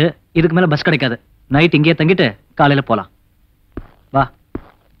 இருட்டிடுச்சு, இதுக்கு மேல பஸ் கிடைக்காது. நைட் இங்கேயே தங்கிட்டு காலையில போலாம். வா.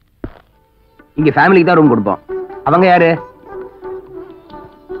 இங்க ஃபேமிலிக்கு தான் ரூம் கொடுப்போம். அவங்க யாரு?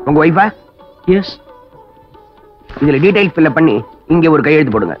 உங்க ஒய்ஃபா? எஸ். இதுல டீடைல்ஸ் ஃபில் பண்ணி இங்க ஒரு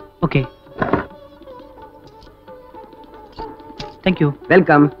கையெழுத்து போடுங்க. ஓகே. Thank you.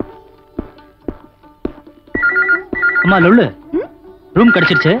 வெல்கம். அம்மா லொல்லு, ரூம்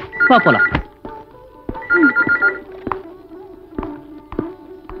கிடைச்சிருச்சு, வா போலாம்.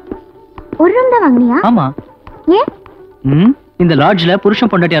 ஒரு ரூம் தான் வாங்குனியா? ஆமா. ஏன்? இந்த லாட்ஜ்ல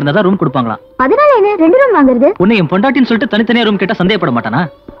புருஷன் பொண்டாட்டியா இருந்தா தான் ரூம் கொடுப்பாங்களாம். அதனால என்ன ரெண்டு ரூம் வாங்குறது? உன்னை என் பொண்டாட்டின்னு சொல்லிட்டு தனித்தனியா ரூம் கேட்டா சந்தேகப்பட மாட்டானா?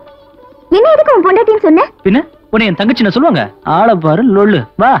 என்ன எதுக்கு உன் பொண்டாட்டின்னு சொன்ன? பின்ன உன்னை என் தங்கச்சின்னு சொல்லுவாங்க. ஆள பாரு லொல்லு,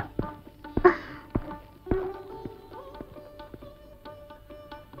 வா.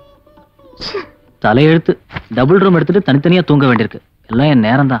 தலையெழுத்து. டபுள் ரூம் எடுத்துட்டு தனித்தனியா தூங்க வேண்டியிருக்கு. எல்லாம் என்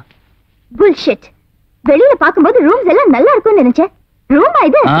நேரம் தான். புல்ஷிட். வெளியில பாக்கும்போது ரூம்ஸ் எல்லாம் நல்லா இருக்கும்னு நினைச்சேன். ரூமா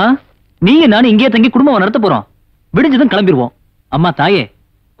இது? நீங்க நானும் இங்கேயே தங்கி குடும்பம் நடத்த போறோம். விடிஞ்சதும் கிளம்பிடுவோம். அம்மா தாயே,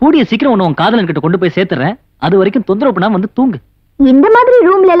 கூடிய சீக்கிரம் உன் காதலன் கிட்ட கொண்டு போய் சேர்த்துறேன். அது வரைக்கும் தொந்தரவு பண்ணாம வந்து தூங்கு. இந்த மாதிரி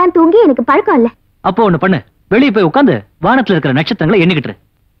ரூம்ல எல்லாம் தூங்கி எனக்கு பழக்கம் இல்ல. அப்போ ஒண்ணு பண்ணு, வெளியே போய் உட்காந்து வானத்துல இருக்கிற நட்சத்திரங்களை எண்ணிக்கிட்டு.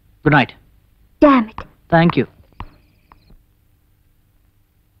 Good night. Damn it. Thank you.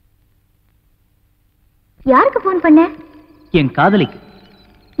 யாருக்கு போன் பண்ண? என் காதலிக்கு.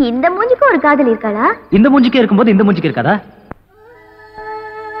 இந்த மூஞ்சிக்கு ஒரு காதலி இருக்காளா? இந்த மூஞ்சிக்கே இருக்கும்போது இந்த மூஞ்சிக்கு இருக்காதா?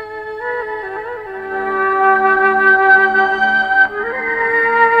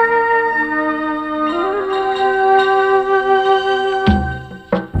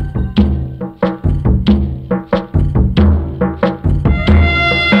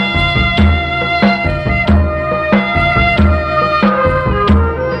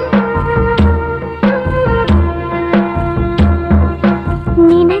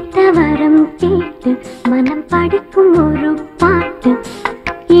 மனம் படிக்கும் ஒரு பாட்டு,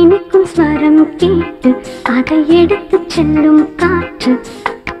 இனிக்கும் ஸ்வரம் கேட்டு அதை எடுத்து செல்லும் காற்று.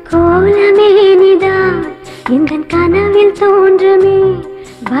 கோலமே நிதான் எந்த கனவில் தோன்றுமே,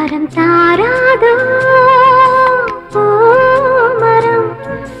 வரம் தாராதோ மரம்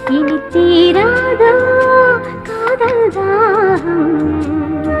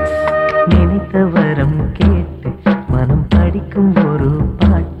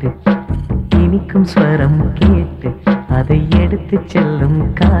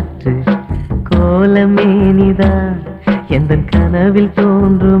காற்று கோலமேனிதான் எந்த கனவில்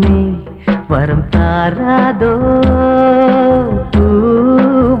தோன்றுமே வரம் தாராதோ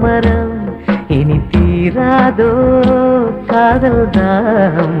பூமரம் இனி தீராதோ காதல்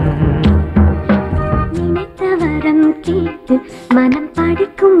தான் நினைத்த வரம் கேட்டு மனம்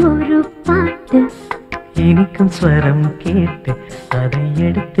படிக்கும் ஒரு பாட்டு இனிக்கும் ஸ்வரம் கேட்டு அதை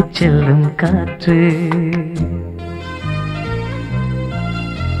எடுத்து செல்லும் காற்று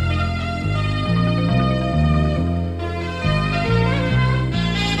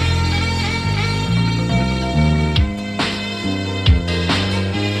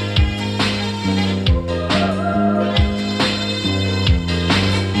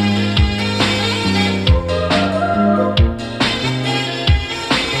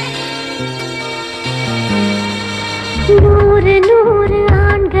நூறு நூறு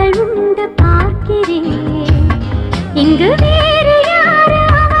ஆண்கள் உண்டு பார்க்கிறேன் இங்கு வேறு யாரு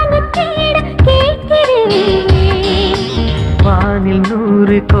அவனை தேட கேட்கிறேன் வானில்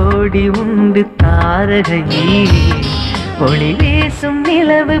 100 கோடி உண்டு தாரகை ஒளி வீசும்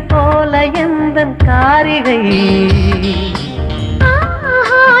நிலவு போல எந்த காரிகை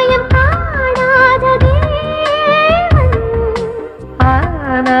ஆகாயம் பாடாத தேவன்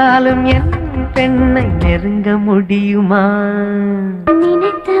ஆனாலும் என் பெண்ணை நெருங்க முடியுமா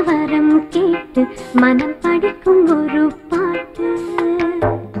நினைத்த வரம் கேட்டு மனம் படிக்கும் ஒரு பாட்டு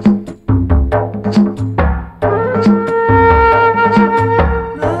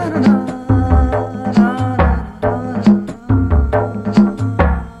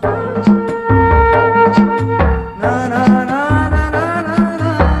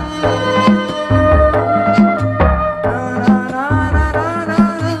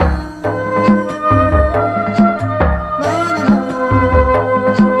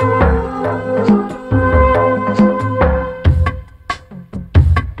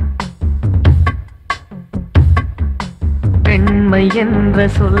என்ற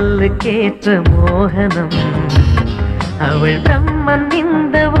சொல்லுக்கேற்ற மோகனம் அவள் பிரம்மன்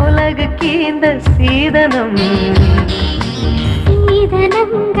இந்த உலகுக்கு இந்த சீதனம்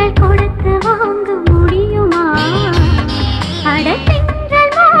சீதனங்கள் கொடுத்து வாங்க முடியுமா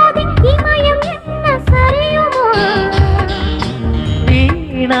அடத்தென்றல் மோதி இமயம் என்ன சரியுமா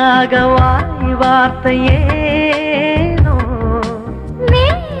வீணாக வாய் வார்த்தையேனோ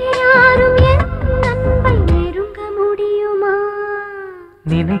வேறாரும் என் அன்பை நெருங்க முடியுமா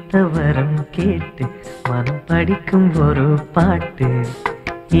நினைத்த வரம் கேட்டு மனம் படிக்கும் ஒரு பாட்டு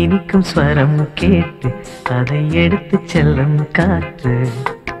இனிக்கும் ஸ்வரம் கேட்டு அதை எடுத்து செல்லும் காற்று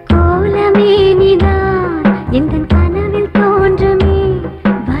கோலமேனிதான் எந்த கனவில் தோன்றுமே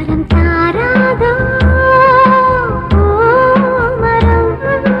வரம் தாராதோ மரம்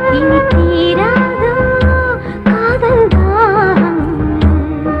இனி தீராதோ காதல் தான்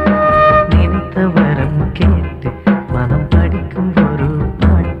நினைத்த வரம் கேட்டு மனம் படிக்கும் ஒரு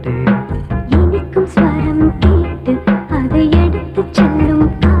பாட்டு இனிக்கும் ஸ்வரம் கேட்டு அதை எடுத்து செல்லும்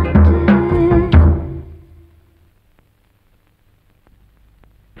காற்று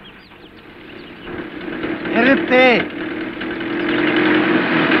நிறுத்து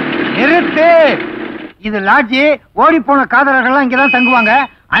நிறுத்து இது லாட்ஜி ஓடி போன காதலர்கள்லாம் இங்கதான் தங்குவாங்க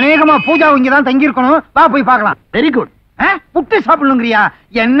அநேகமா பூஜாவும் இங்கதான் தங்கி இருக்கணும் வா போய் பார்க்கலாம் வெரி குட் புட்டு சாப்பிடணுங்கிறியா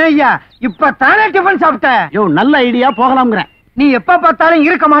என்ன ஐயா இப்ப தானே டிஃபன் சாப்பிட்ட யோ நல்ல ஐடியா போகலாம்ங்கறேன் நீ எப்ப பார்த்தாலும்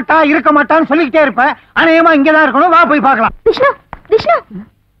இருக்க மாட்டான்னு சொல்லிக்கிட்டே இருப்ப அநேகமா இங்கதான் இருக்கணும் வா போய் பார்க்கலாம் விஷ்ணு விஷ்ணு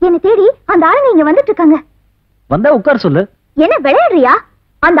என்ன தேடி அந்த ஆளுங்க இங்க வந்துட்டு இருக்காங்க வந்தா உட்கார் சொல்லு. என்ன விளையாடுறியா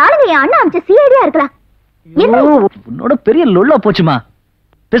அந்த ஆளுங்க என் அண்ணா அமைச்ச சிஐடியா இருக்கலாம் என்ன உன்னோட பெரிய லொல்லா போச்சுமா.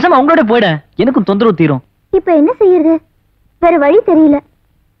 பேசாம அவங்களோட போயிட, எனக்கும் தொந்தரவு தீரும். இப்ப என்ன செய்யறது, வேற வழி தெரியல.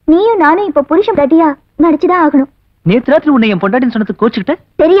 நீயும் நானும் இப்ப புருஷன் தட்டியா நடிச்சுதான் ஆகணும். நேத்து ராத்திரி உன்னை என் பொண்டாட்டின்னு சொன்னது கோச்சுக்கிட்ட,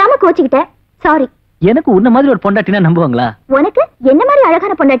 தெரியாம கோச்சுக்கிட்டேன், சாரி. எனக்கு உன்ன மாதிரி ஒரு பொண்டாட்டினா நம்புவாங்களா? உனக்கு என்ன மாதிரி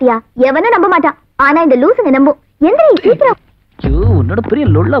அழகான பொண்டாட்டியா எவனும் நம்ப மாட்டான். ஆனா இந்த லூசுங்க நம்பும். எந்திரி சீக்கிரம். ஐயோ உன்னோட பெரிய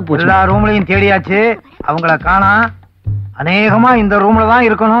லொல்லா போச்சு. எல்லா ரூம்லயும் தேடியாச்சு, அவங்கள காணா. அநேகமா இந்த ரூம்ல தான்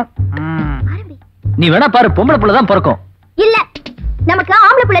இருக்கணும். நீ வேணா பாரு, பொம்பளை புள்ள தான் பிறக்கும். இல்ல, நமக்கு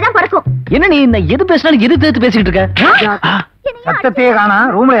ஆம்பளை புள்ள தான் பிறக்கும். என்ன நீ எது பேசினாலும் எது தேத்து பேசிக்கிட்டு இருக்க? சத்தத்தையே காணா.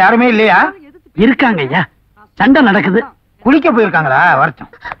 ரூம்ல யாருமே இல்லையா? இருக்காங்க ஐயா, சண்டை நடக்குது. குளிக்க போயிருக்காங்களா? வரட்டும்.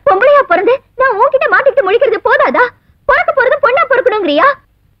 பொம்பளையா பிறந்து நான் உன்கிட்ட மாட்டிக்கிட்டு முழிக்கிறது போதாதா? பிறக்க போறது பொண்ணா பிறக்கணுங்கிறியா?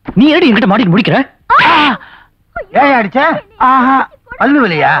 நீ ஏடி என்கிட்ட மாட்டிட்டு முடிக்கிற? ஏன் அடிச்ச? ஆஹா, பல்லு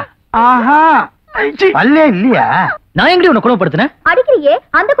வலியா? ஆஹா, பல்லே இல்லையா? நான் எங்கடி உன்னை குணப்படுத்தினேன்? அடிக்கிறியே,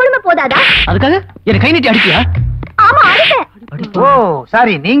 அந்த கொடுமை போதாதா? அதுக்காக என்ன கை நீட்டி அடிக்கியா? ஆமா அடிப்பேன். ஓ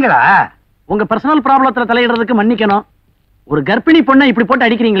சாரி, நீங்களா? உங்க பர்சனல் ப்ராப்ளத்துல தலையிடுறதுக்கு மன்னிக்கணும். ஒரு கர்ப்பிணி பொண்ணை இப்படி போட்டு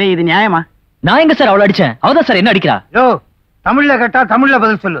அடிக்கிறீங்களே, இது நியாயமா? நான் எங்க சார் அவளை அடிச்சேன்? அவதான் சார் என்ன அடிக்கிறா. யோ, தமிழ்ல கேட்டா தமிழ்ல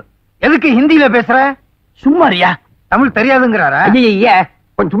பதில் சொல்லு. எதுக்கு ஹிந்தியில பேசுற? சும்மாரியா? தமிழ் தெரியாதுங்கிறாரா? ஐயா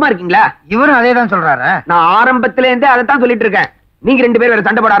கொஞ்சம் சும்மா இருக்கீங்களா? இவரும் அதே தான் சொல்றாரு. நான் ஆரம்பத்துல இருந்தே அதை தான் சொல்லிட்டு இருக்கேன். நீங்க 2 பேரும் வேற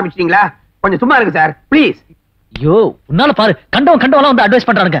சண்டை போட ஆரம்பிச்சிட்டீங்களா? கொஞ்சம் சும்மா இருக்கு சார் ப்ளீஸ். ஐயோ உன்னால பாரு, கண்டவெல்லாம் வந்து அட்வைஸ்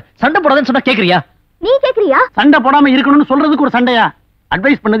பண்றானுங்க. சண்டை போடாதேன்னு சொன்னா கேக்குறியா? நீ கேக்குறியா? சண்டை போடாம இருக்கணும்னு சொல்றதுக்கு ஒரு சண்டையா?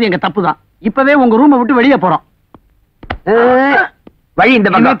 அட்வைஸ் பண்ணது எங்க தப்பு தான். இப்பவே உங்க ரூமை விட்டு வெளியே போறோம். வழி இந்த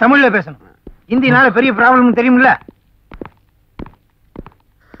பக்கம். தமிழ்ல பேசணும். ஹிந்தினால பெரிய ப்ராப்ளம் தெரியும்ல.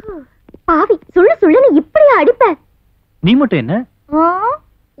 பாவி, சுள்ளுன்னு இப்படியா அடிப்ப? நீ மட்டும் என்ன?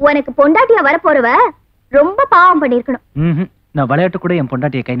 உனக்கு பொண்டாட்டியா வரப்போறவ ரொம்ப பாவம் பண்ணிருக்கணும். நான் விளையாட்டு கூட என்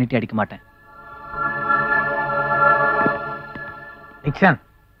பொண்டாட்டியை கை நீட்டி அடிக்க மாட்டேன். நிக்சன்,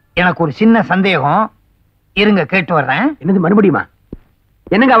 எனக்கு ஒரு சின்ன சந்தேகம். இருங்க கேட்டு வர்றேன். என்னது மறுபடியுமா?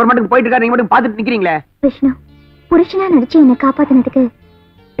 என்னங்க அவர் மட்டும் போயிட்டு இருக்காரு, நீங்க மட்டும் பாத்துட்டு நிக்கிறீங்களே? விஷ்ணு, புருஷனா நடிச்சு என்னை காப்பாத்தினதுக்கு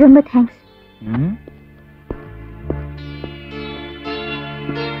ரொம்ப தேங்க்ஸ்.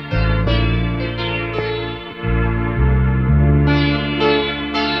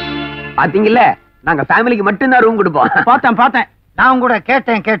 பாத்தீங்கல்ல, நாங்க ஃபேமிலிக்கு மட்டும் தான் ரூம் கொடுப்போம். பார்த்தேன். நான் கூட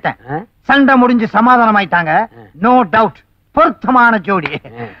கேட்டேன். சண்டை முடிஞ்சு சமாதானம் ஆயிட்டாங்க. நோ டவுட் பொருத்தமான ஜோடி.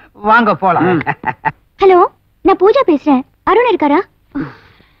 வாங்க போலாம். ஹலோ, நான் பூஜா பேசுறேன். அருண் இருக்காரா?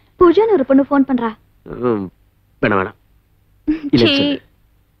 பூஜான்னு ஒரு பொண்ணு போன் பண்றா. வேணாம்.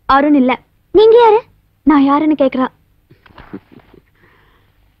 அருண் இல்ல. நீங்க யாரு? நான் யாருன்னு கேக்குறா.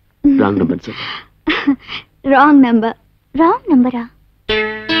 ராங் நம்பரா?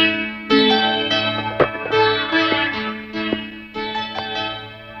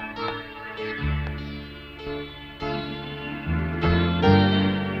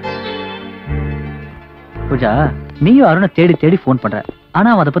 பூஜா, நீயும் அருணை தேடி தேடி போன் பண்ற. ஆனா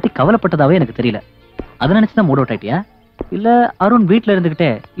அவன் அதை பத்தி கவலைப்பட்டதாவே எனக்கு தெரியல. அதை நினைச்சுதான் மூட் அவுட் ஆயிட்டியா? இல்ல அருண் வீட்டுல இருந்துகிட்டே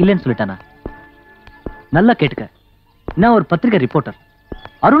இல்லைன்னு சொல்லிட்டானா? நல்லா கேட்டுக்க, நான் ஒரு பத்திரிகை ரிப்போர்ட்டர்.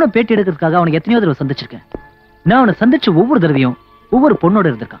 அருணை பேட்டி எடுக்கிறதுக்காக அவனை எத்தனையோ தடவை சந்திச்சிருக்கேன். நான் அவனை சந்திச்சு ஒவ்வொரு தடவையும் ஒவ்வொரு பொண்ணோட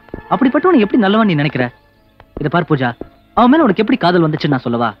இருந்திருக்கான். அப்படிப்பட்டவனை எப்படி நல்லவன் நீ நினைக்கிற? இதை பார் பூஜா, அவன் மேல உனக்கு எப்படி காதல் வந்துச்சுன்னு நான்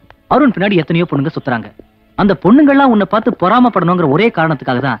சொல்லவா? அருண் பின்னாடி எத்தனையோ பொண்ணுங்க சுத்துறாங்க. அந்த பொண்ணுங்கள்லாம் உன்னை பார்த்து பொறாமப்படணுங்கிற ஒரே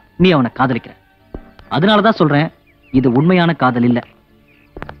காரணத்துக்காக தான் நீ அவனை காதலிக்கிற. அதனாலதான் சொல்றேன், இது உண்மையான காதல் இல்ல.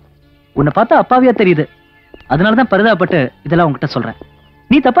 உன்னை பார்த்தா அப்பாவியா தெரியுது. அதனாலதான் பரிதாபப்பட்டு இதெல்லாம் உன்கிட்ட சொல்றேன்.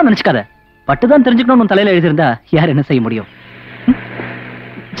 நீ தப்பா நினைச்சுக்காத. பட்டுதான் தெரிஞ்சுக்கணும்னு உன் தலையில எழுதியிருந்தா யார் என்ன செய்ய முடியும்?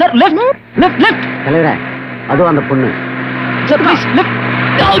 Sir, left left left. தலைவரே, அதுவும் அந்த பொண்ணு. Sir please left.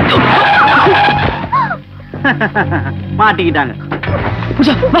 மாட்டிக்கிட்டாங்க.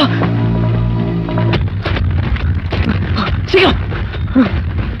 பூஜா வா சீக்கிரம்.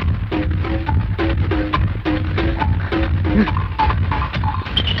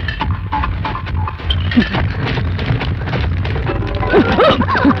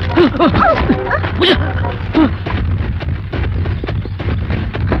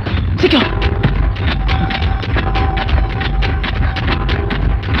 சீக்கிரம்.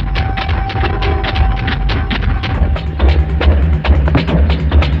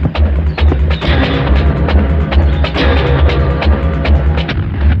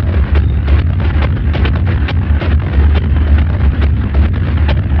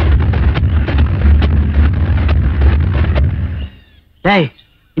 டேய்,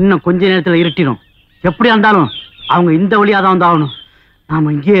 இன்னும் கொஞ்ச நேரத்துல இருட்டிடும். எப்படியா இருந்தாலும் அவங்க இந்த வழியா தான் வந்தாகணும்.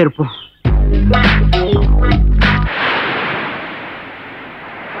 நாம இங்கேயே இருப்போம்.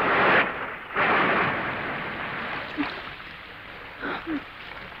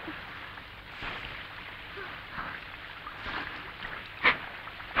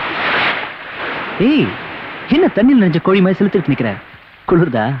 ஏய், என்ன தண்ணியில் நினைச்ச கோழி மாதிரி செலுத்திட்டு நிக்கிற?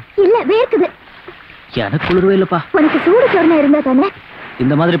 குளிர்தா? இல்ல, வேர்க்குது. எனக்கு குளிர்வே இல்லப்பா. உனக்கு சூடு சொரணை இருந்தா தானே?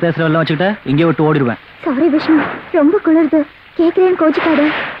 இந்த மாதிரி பேசுறவெல்லாம் வச்சுக்கிட்ட இங்கே விட்டு ஓடிடுவேன். சாரி விஷ்ணு, ரொம்ப குளிருது. கேக்குறேன் கோச்சிக்காத.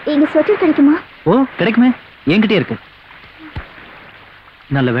 இங்க ஸ்வெட்டர் கிடைக்குமா? ஓ, கிடைக்குமே, என்கிட்டே இருக்கு.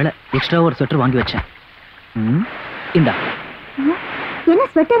 நல்ல வேளை எக்ஸ்ட்ரா ஒரு ஸ்வெட்டர் வாங்கி வச்சேன். இந்தா. என்ன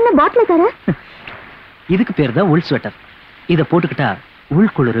ஸ்வெட்டர்னு பாட்டில தர? இதுக்கு பேர் தான் உள் ஸ்வெட்டர். இதை போட்டுக்கிட்டா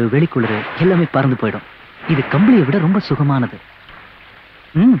உள் குளிரு வெளிக்குளிரு எல்லாமே பறந்து போயிடும். இது கம்பளியை விட ரொம்ப சுகமானது.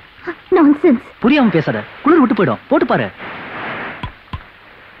 நான்சென்ஸ். புரியாம பேசாத, குளிர் விட்டு போயிடும். போட்டு பாரு.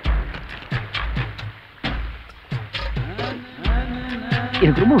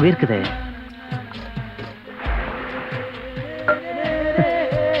 எனக்கு ரொம்ப வேர்க்குதே.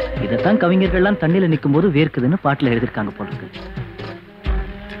 இதைத்தான் கவிஞர்கள்லாம் தண்ணியில நிற்கும் போது வேர்க்குதுன்னு பாட்டுல எழுதியிருக்காங்க போல இருக்கு.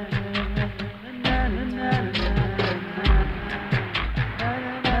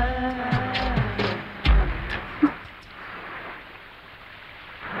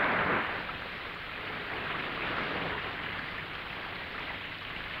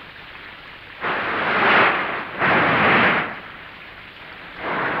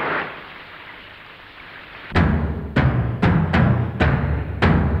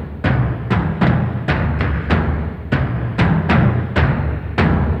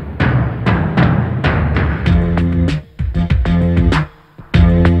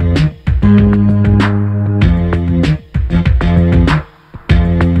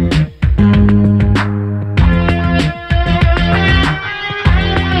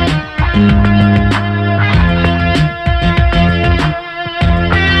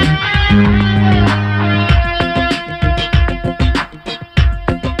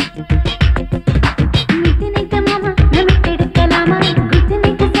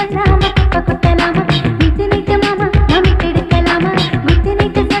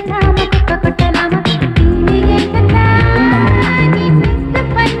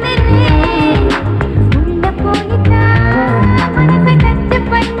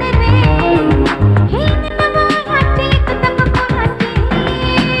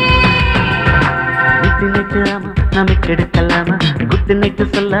 நைட்டு ஆமா நமக்கு எடுக்கலாமா குட்டு நைட்டு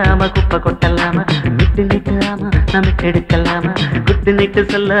சொல்லாம குப்பை கொட்டலாமா மிட்டு நைட்டு ஆமா நமக்கு எடுக்கலாமா குட்டு நைட்டு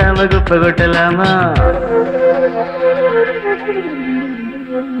சொல்லாம குப்பை கொட்டலாமா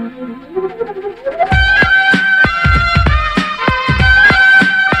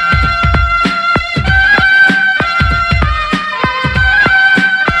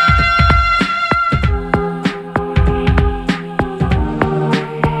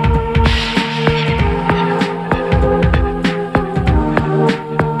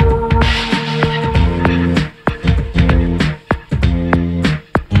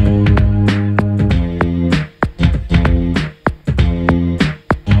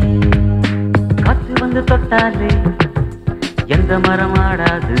தொட்டாலே எந்த மரம்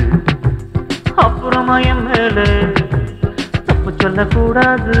ஆடாது அப்புறமா என் மேல தப்பு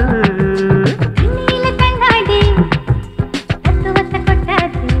சொல்லக்கூடாது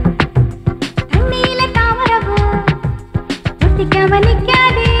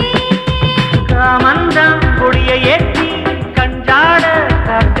காமந்தம் கொடிய ஏற்றி கஞ்சாட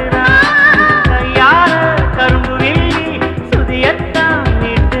காட்டுறான் கையால கரும்பு வெள்ளி சுதியத்தான்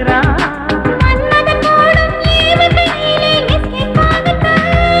நீட்டுறான்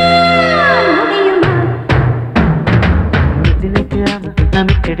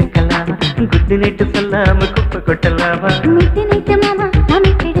நமக்கு எடுக்கலாமா குட்டு நைட்டு சொல்லாம குப்பை கொட்டலாமா மிட்டு நைட்டு மாமா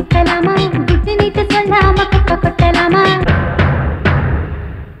நமக்கு எடுக்கலாமா குட்டு நைட்டு சொல்லாம குப்பை கொட்டலாமா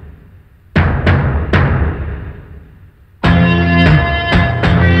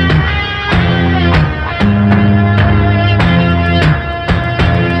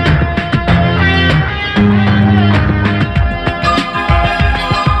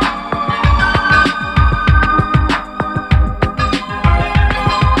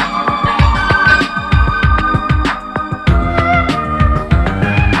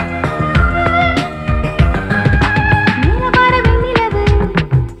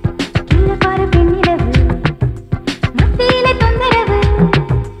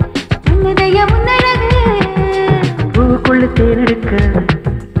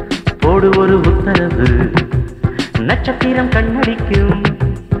போடு ஒரு உத்தரவு நட்சத்திரம் கண்ணடிக்கும்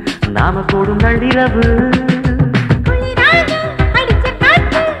நாம போடும் நள்ளிரவு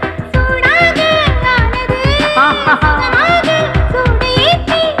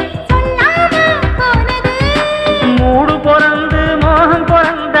மூடு பிறந்து மோகம்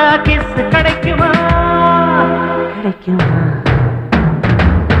பிறந்தா கிஸ் கிடைக்குமா கிடைக்குமா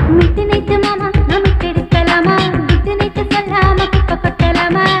மிட்டு நைட்டு மாமா நமக்கு எடுக்கலாமா குட்டு நைட்டு சொல்லாம குப்பை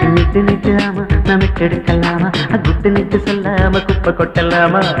கொட்டலாமா மிட்டு நைட்டு ஆமா நமக்கு எடுக்கலாமா குட்டு நைட்டு சொல்லாம குப்பை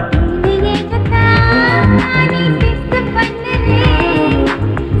கொட்டலாமா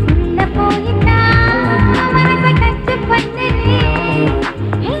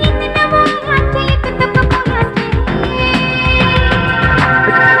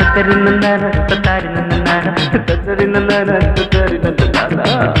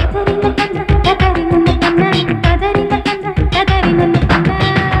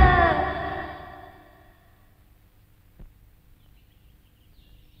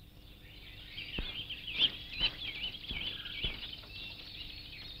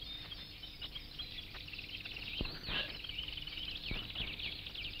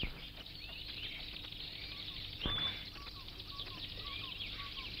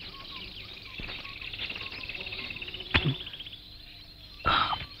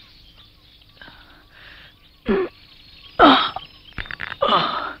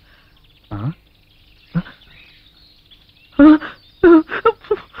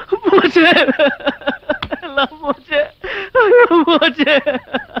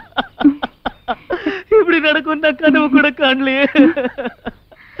இப்படி நடக்கும் நான் கனவு கூட காணலையே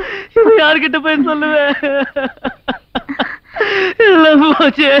இது யார்கிட்ட போய் சொல்லுவேன் எல்லாம்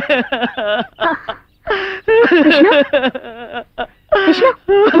போச்சு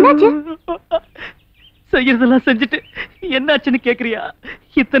செய்யறதெல்லாம் செஞ்சுட்டு என்னாச்சுன்னு கேக்குறியா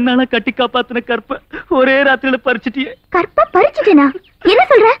இத்தனை நாளா கட்டி காப்பாத்தின கற்ப ஒரே ராத்திரியில பறிச்சுட்டியே கற்ப பறிச்சுட்டேனா என்ன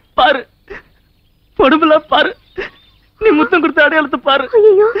சொல்ற பாரு உடம்புலாம் பாரு நீ முத்தம் கொடுத்த அடையாளத்தை பாரு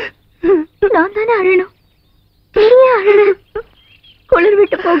ஐயோ நான் தானே அழணும் பெரிய அழகு குளிர்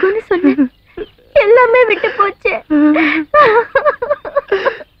விட்டு போகும்னு சொன்னேன் எல்லாமே விட்டு போச்சு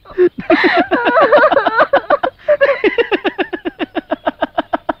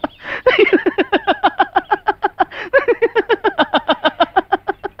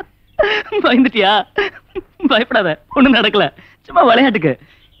பயந்துட்டியா? பயப்படாத, ஒண்ணும் நடக்கல, சும்மா விளையாட்டுக்கு.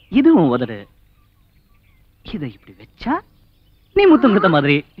 இதுவும் உதடு. இதை இப்படி வச்சா நீ முத்தம் கொடுத்த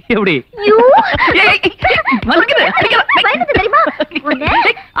மாதிரி எப்படி?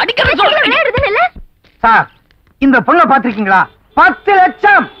 சார் இந்த பொண்ணை பாத்திருக்கீங்களா? 10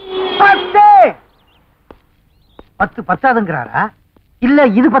 லட்சம். 10 பத்தாதுங்கிறாரா இல்ல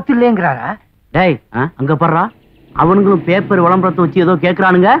இது 10 இல்லையங்கிறாரா? டேய் அங்க பாருடா, அவனுங்களும் பேப்பர் விளம்பரத்தை வச்சு ஏதோ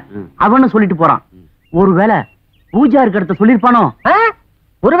கேக்குறானுங்க. அவனு சொல்லிட்டு போறான். ஒருவேளை பூஜா இருக்கிறத சொல்லிருப்பானோ?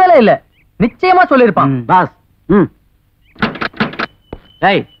 ஒருவேளை இல்ல, நிச்சயமா சொல்லிருப்பான். பாஸ்.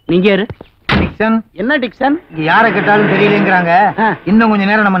 டேய் நீங்க யாரு? டிக்சன். என்ன டிக்சன்? இங்க யாரை கேட்டாலும் தெரியலங்கிறாங்க. இன்னும் கொஞ்ச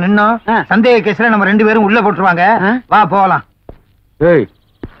நேரம் நம்ம நின்னோம், சந்தேக கேஸ்ல நம்ம 2 பேரும் உள்ள போட்டுருவாங்க. வா போகலாம். ஏய்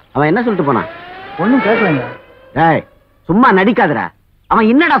அவன் என்ன சொல்லிட்டு போனான்? ஒண்ணும் கேட்கலங்க. டேய் சும்மா நடிக்காதடா. அவன்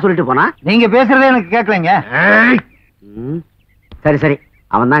என்னடா சொல்லிட்டு போனா? நீங்க பேசுறதே எனக்கு கேட்கலங்க. சரி சரி,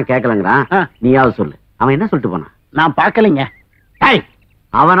 அவன் தான் கேட்கலங்கிறான். நீயாவது சொல்லு, அவன் என்ன சொல்லிட்டு போனான்? நான் பார்க்கலைங்க. டேய்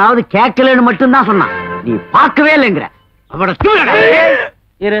அவனாவது கேட்கலன்னு மட்டும் தான் சொன்னான், நீ பார்க்கவே இல்லைங்கிற. அவனோட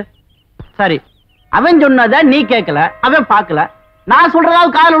இரு. சரி, அவன் சொன்னத நீ கேட்கல, அவன் பார்க்கல, நான்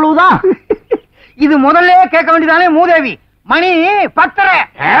சொல்றதாவது கால் உழுவுதான். இது முதல்ல கேட்க வேண்டியதானே மூதேவி. மணி 10:30.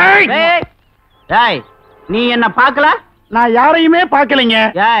 டேய் நீ என்ன பார்க்கல? நான் யாரையுமே பார்க்கலைங்க.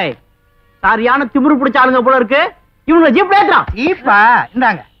 ஏய் சரியான திமிரு பிடிச்ச ஆளுங்க போல இருக்கு. இவங்க ஜீப்ல ஏத்துறான். ஜீப்பா?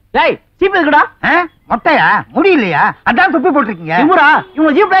 இந்தாங்க. டேய் ஜீப் எதுக்குடா? மொட்டையா? முடியலையா? அதான் தொப்பி போட்டுருக்கீங்க. திமிரா?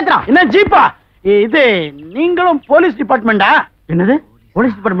 இவங்க ஜீப்ல ஏத்துறான். என்ன ஜீப்பா இது? நீங்களும் போலீஸ் டிபார்ட்மெண்டா? என்னது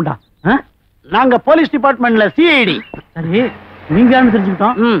போலீஸ் டிபார்ட்மெண்டா? நாங்க போலீஸ் டிபார்ட்மெண்ட்ல சிஐடி. சரி நீங்க யாருன்னு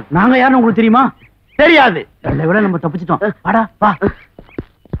தெரிஞ்சுக்கிட்டோம். நாங்க யாருன்னு உங்களுக்கு தெரியுமா? தெரியாது. நல்ல விட நம்ம தப்பிச்சிட்டோம். வாடா வா.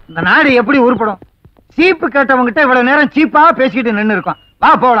 இந்த நாடு எப்படி உருப்படும்? சீப்பு கேட்டவங்கிட்ட இவ்வளவு நேரம் சீப்பா பேசிக்கிட்டு நின்னு இருக்கோம். வா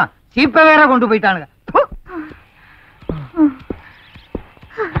போலாம். சீப்பை வேற கொண்டு போயிட்டானுங்க.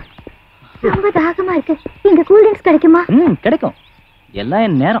 ரொம்ப தாகமா இருக்கு. இங்க கூல் ட்ரிங்க்ஸ் கிடைக்குமா? கிடைக்கும். எல்லாம்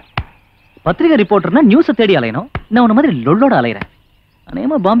என் நேரம். பத்திரிகை ரிப்போர்ட்டர்னா நியூஸை தேடி அலையணும். நான் உன்ன மாதிரி லொல்லோட அலையிறேன்.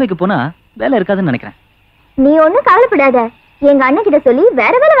 அநேகமா பாம்பேக்கு போனா வேலை இருக்காதுன்னு நினைக்கிறேன். நீ ஒண்ணும் கவலைப்படாத, எங்க அண்ணன் கிட்ட சொல்லி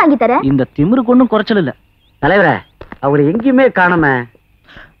வேற வேலை வாங்கி தரேன். இந்த திமிருக்கு ஒண்ணும் குறைச்சல் இல்ல. தலைவரே அவளை எங்கேயுமே காணாம.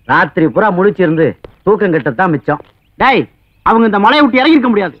 ராத்திரி பூரா முழிச்சிருந்து தூக்கம் கட்டத்தான் மிச்சம். டேய் அவங்க இந்த மலையை விட்டு இறங்கி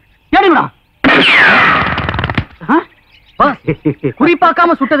இருக்க முடியாது. கேடுங்கடா.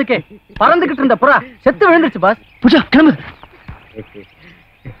 குறிப்பாக்காம சுட்டதுக்கே பறந்துகிட்டு இருந்த புறா செத்து விழுந்துருச்சு பாஸ். பூஜா கிளம்பு.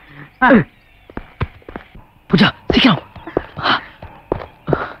 பூஜா சீக்கிரம்.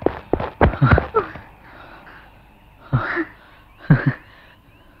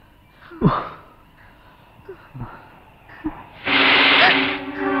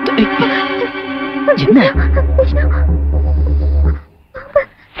 என்ன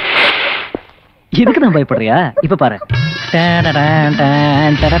இதுக்கு நான் பயப்படுறியா? இப்ப பாரு.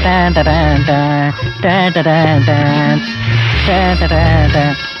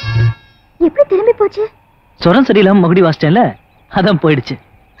 எப்படி திரும்பி போச்சு? சொரம் சரியில்லாம மகுடி வாசிட்டேன்ல, அதான் போயிடுச்சு.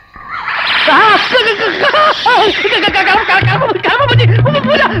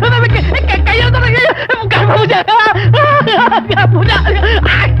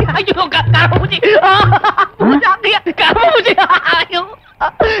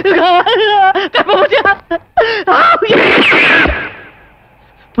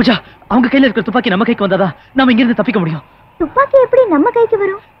 பூஜா அவங்க கையில இருக்கிற துப்பாக்கி நம்ம கைக்கு வந்தாதான் நாம இங்கிருந்து தப்பிக்க முடியும். துப்பாக்கி எப்படி நம்ம கைக்கு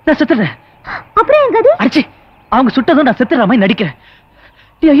வரும்? நான் செத்துறேன். அப்புறம் என் கதி? அடிச்சு அவங்க சுட்டதும் நான் செத்துற மாதிரி நடிக்கிறேன்.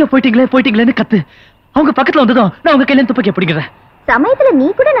 நீ ஐயோ போயிட்டீங்களேன்னு கத்து. அவங்க பக்கத்துல வந்ததும் நான் உங்க கையில துப்பாக்கி பிடிக்கிறேன். சமயத்துல நீ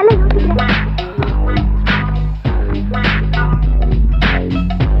கூட நல்லா யோசிக்கிற.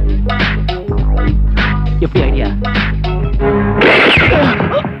 எப்படி ஐடியா?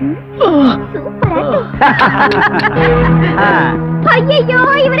 ஐயோ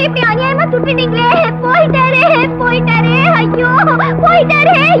இவரை இப்படி அநியாயமா சுட்டுட்டீங்களே. போயிட்டாரே ஐயோ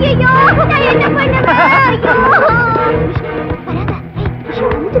போயிட்டாரே. ஐயோ நான் என்ன பண்ணுவேன்? ஐயோ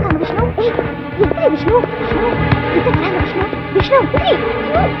விஷ்ணு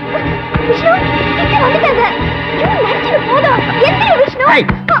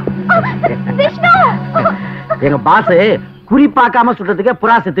எங்க பாஸ் குறிப்பாக்காம சுட்டதுக்கு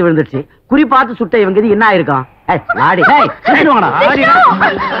புறா செத்து விழுந்துருச்சு. குறிப்பாத்து சுட்ட இவங்க என்ன ஆயிருக்கும்?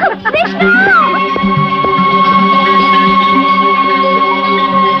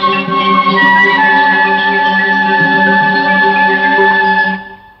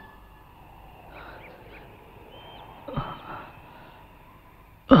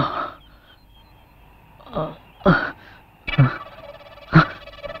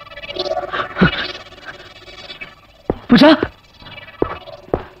 பூஜா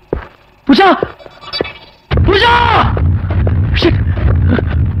பூஜா பூஜா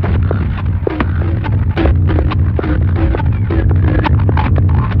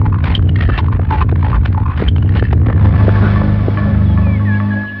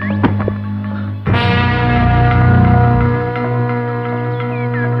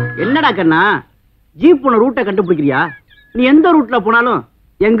என்னடா கண்ணா ஜீப் போன ரூட்டை கண்டுபிடிக்கிறியா? நீ எந்த ரூட்ல போனாலும்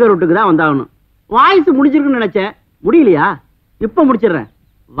எங்க ரூட்டுக்கு தான் வந்தாகணும். வாய்ஸ் முடிஞ்சிருக்குன்னு நினைச்சேன், முடியலையா? இப்ப முடிச்சிடுறேன்.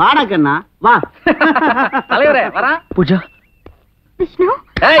 வாடா கண்ணா வா. தலைவரே வரா. பூஜா. விஷ்ணு.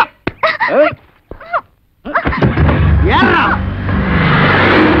 ஏய் ஏய் ஏறா.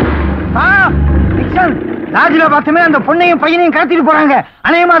 லாஜில பார்த்தமே அந்த பொண்ணையும் பையனையும் கடத்திட்டு போறாங்க.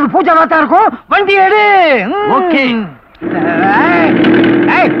 அநேகமா அது பூஜா பார்த்தா இருக்கும். வண்டி எடு. ஓகே.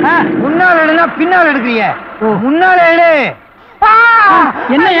 முன்னால எடுனா பின்னால எடுக்கிறீங்க. முன்னால எடு.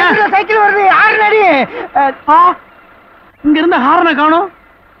 என்னையா சைக்கிள் வருது. ஹார்ன் அடி. இங்க இருந்து ஹார்னை காணோம்.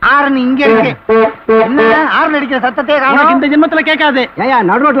 ஹார்ன் இங்க இருக்கு. என்ன ஹார்ன் அடிக்கிற சத்தத்தையே காணோம். இந்த ஜென்மத்துல கேட்காது. ஏயா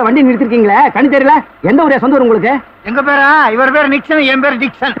நடு ரோட்ல வண்டி நிறுத்திருக்கீங்களே, கண்ணு தெரியல? எந்த ஊரே சொந்த ஊர் உங்களுக்கு? எங்க பேரா? இவர் பேர் நிக்சன், என் பேர்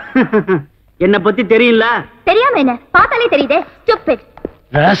டிக்சன். என்ன பத்தி தெரியல? தெரியாம என்ன? பார்த்தாலே தெரியுதே. ஸ்டூபிட்.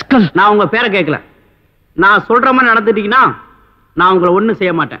 ராஸ்கல். நான் உங்க பேரை கேட்கல. நான் சொல்ற மாதிரி நடந்துட்டீங்கன்னா நான் உங்களை ஒண்ணும்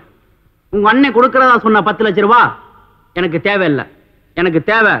செய்ய மாட்டேன். உங்க அண்ணன் கொடுக்கறதா சொன்ன 10 லட்சம் ரூபாய் எனக்கு தேவையில்லை. எனக்கு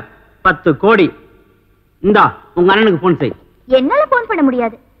தேவை 10 கோடி. இந்தா உங்க அண்ணனுக்கு போன் செய். என்னால போன் பண்ண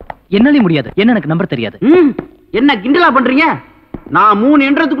முடியாது. என்னாலே முடியாது. என்ன எனக்கு நம்பர் தெரியாது. என்ன கிண்டலா பண்றீங்க? நான் 3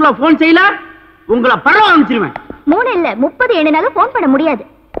 எண்றதுக்குள்ள போன் செய்யல உங்களை பரவ அனுப்பிச்சிருவேன். 3 இல்ல 30 எண்ணினாலும் போன் பண்ண முடியாது.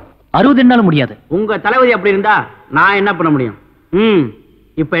 60 எண்ணாலும் முடியாது. உங்க தளபதி அப்படி இருந்தா நான் என்ன பண்ண முடியும்?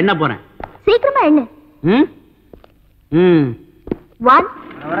 இப்ப என்ன போறேன்? சீக்கிரமா எண்ணு. 1.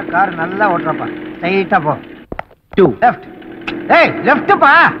 கார் நல்லா ஓட்டுறப்பா. ஸ்ட்ரைட்டா போ. 2. லெஃப்ட். ஏய் லெஃப்ட்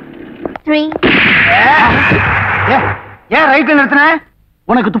பா. 3. ஏன் ரைட்ல நிறுத்துன?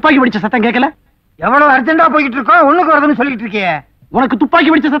 உனக்கு துப்பாக்கி வெடிச்ச சத்தம் கேட்கல? எவ்வளவு அர்ஜென்டா போயிட்டு இருக்கோம். ஒண்ணுக்கு வருதுன்னு சொல்லிட்டு இருக்கியே. உனக்கு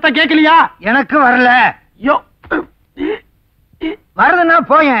துப்பாக்கி வெடிச்ச சத்தம் கேட்கலையா? எனக்கு வரல. யோ வருதுன்னா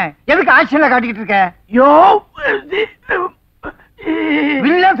போயேன். எதுக்கு ஆக்ஷன்ல காட்டிக்கிட்டு இருக்க? யோ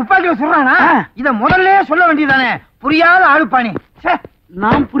வில்ல துப்பாக்கியில சுடுறானா? இத முதல்ல சொல்ல வேண்டியதானே. புரியாத ஆளுப்பானி.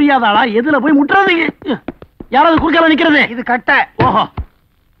 நான் புரியாத ஆளா? எதுல போய் முட்டுறது? யாராவது குறுக்கால நிக்கிறது? இது கட்ட. ஓஹோ.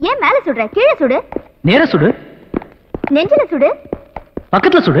 ஏன் மேல சுடுற? கீழே சுடு. நேரா சுடு. நெஞ்சில சுடு.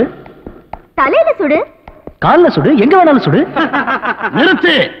 பக்கத்துல சுடு. தலையில சுடு. கால்ல சுடு. எங்க வேணாலும் சுடு.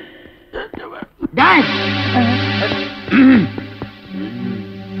 நிறுத்து.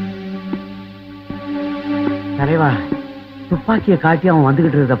 தலைவா, துப்பாக்கியை காட்டி அவன்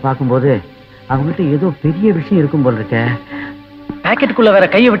வந்துகிட்டு இருந்த பார்க்கும்போது அவங்ககிட்ட ஏதோ பெரிய விஷயம் இருக்கும் போல இருக்க. பாக்கெட்டுக்குள்ள வேற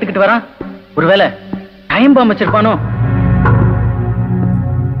கையை விட்டுக்கிட்டு வரான். ஒருவேளை டைம் பாம் வச்சிருப்பானோ?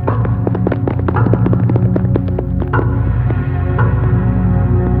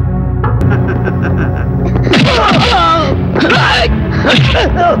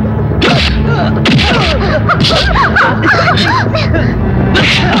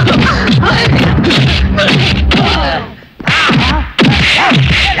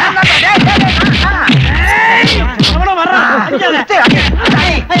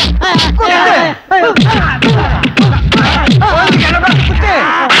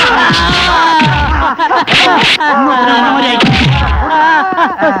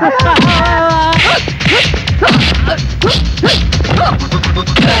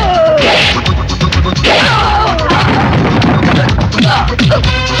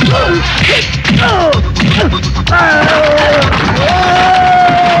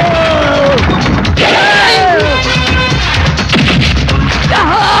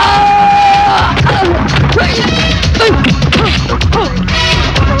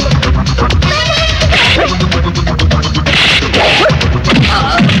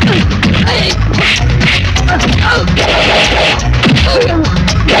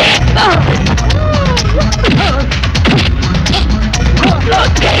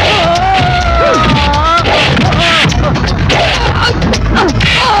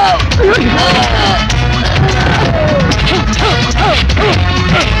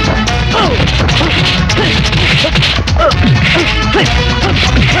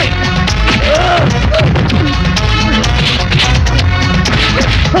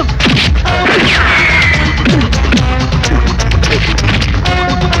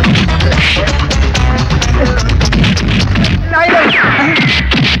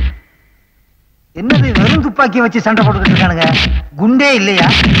 என்னது வெறும் துப்பாக்கி வச்சு சண்டை போட்டுக்கிட்டு இருக்கானுங்க? குண்டே இல்லையா?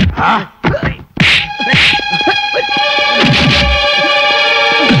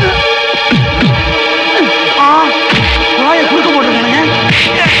 குறுக்க போட்டுருக்கானுங்க.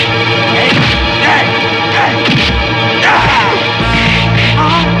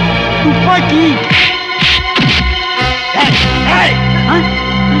 துப்பாக்கி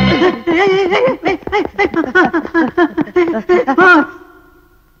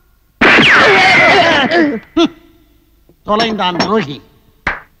தொலைந்தான் ரோகி.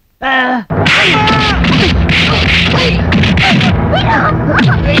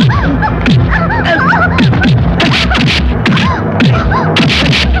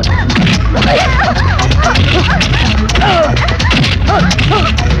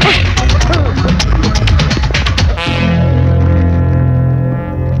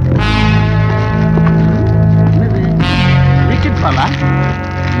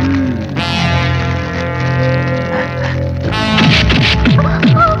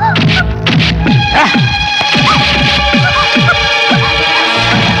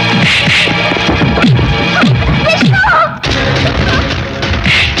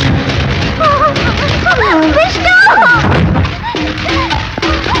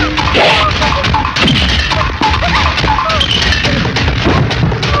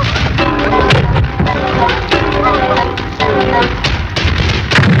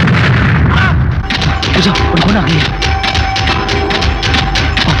 அவனா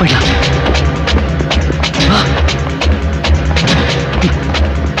அப்படியா?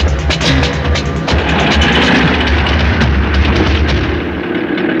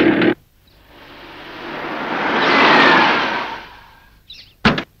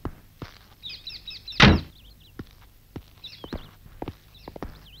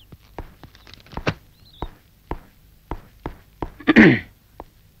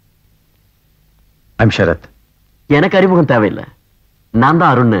 ஐம் ஷரத். எனக்கு அறிமுகம் தேவையில்லை. நான்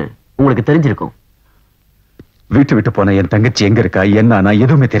தான் அருண், உங்களுக்கு தெரிஞ்சிருக்கும். வீட்டு விட்டு போன என் தங்கச்சி எங்க இருக்கா என்ன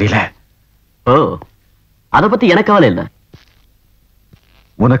எதுவுமே தெரியல. ஓ, அத பத்தி எனக்கு கவலை இல்ல.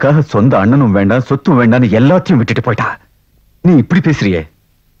 உனக்காக சொந்த அண்ணனும் வேண்டாம் சொத்தும் வேண்டாம்னு எல்லாத்தையும் விட்டுட்டு போயிட்டா. நீ இப்படி பேசுறியே,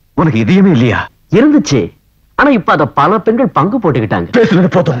 உனக்கு இதயமே இல்லையா? இருந்துச்சு, ஆனா இப்ப அத பல பெண்கள் பங்கு போட்டுக்கிட்டாங்க.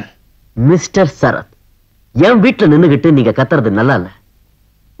 பேசுறது போதும். மிஸ்டர் சரத், என் வீட்டுல நின்னுகிட்டு நீங்க கத்துறது நல்லா இல்ல.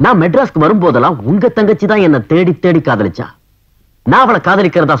 நான் மெட்ராஸ்க்கு வரும்போதெல்லாம் உங்க தங்கச்சி தான் என்ன தேடி தேடி காதலிச்சா. நான் அவளை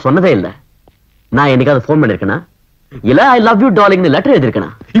காதலிக்கிறதா சொன்னதே இல்ல. நான் என்னைக்காவது போன் பண்ணிருக்கேனா? இல்ல ஐ லவ் யூ டார்லிங்னு லெட்டர் எழுதிருக்கேனா?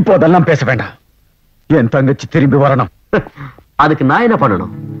 இப்போ அதெல்லாம் பேச வேண்டாம். என் தங்கச்சி திரும்பி வரணும். அதுக்கு நான் என்ன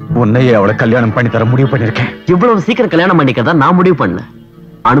பண்ணணும்? உன்னையே அவளை கல்யாணம் பண்ணி தர முடிவு பண்ணிருக்கேன். இவ்வளவு சீக்கிரம் கல்யாணம் பண்ணிக்கிறதா நான் முடிவு பண்ணல.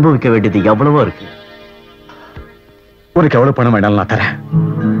 அனுபவிக்க வேண்டியது எவ்வளவோ இருக்கு. உனக்கு எவ்வளவு பணம் வேணாலும் நான் தரேன்.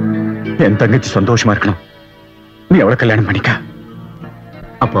 என் தங்கச்சி சந்தோஷமா இருக்கணும். நீ அவளை கல்யாணம் பண்ணிக்க.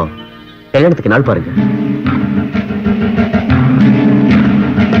 அப்போ கல்யாணத்துக்கு நாள் பாருங்க.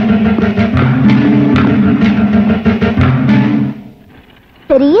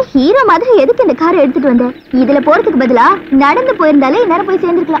 பெரிய ஹீரோ மாதிரி எதுக்கு இந்த காரை எடுத்துட்டு வந்த? இதுல போறதுக்கு பதிலா நடந்து போயிருந்தாலே இந்நேரம் போய்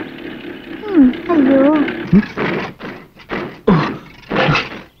சேர்ந்துருக்கலாம். ஐயோ,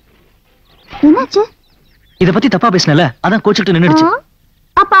 என்னாச்சு? இத பத்தி தப்பா பேசினல, அதான் கோச்சுக்கிட்டு நின்னுடுச்சு.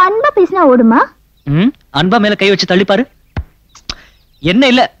 அப்ப அன்பா பேசினா ஓடுமா? அன்பா மேல கை வச்சு தள்ளி பாரு. என்ன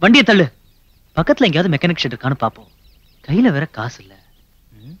இல்ல, வண்டியை தள்ளு. பக்கத்துல எங்கயாவது மெக்கானிக் ஷெட் இருக்கான்னு பாப்போம். கையில வேற காசு இல்ல.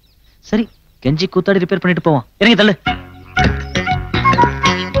 சரி, கெஞ்சி கூத்தாடி ரிப்பேர் பண்ணிட்டு போவோம். இறங்கி தள்ளு.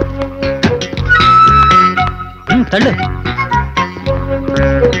 தள்ளு.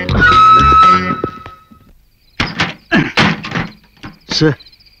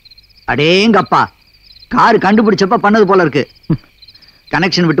 அடேங்கப்பா, காரு கண்டுபிடிச்சப்ப பண்ணது போல இருக்கு.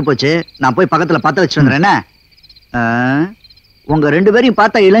 கனெக்ஷன் விட்டு போச்சு. நான் போய் பக்கத்துல பத்த வச்சு வந்துடுறேன். உங்க ரெண்டு பேரையும்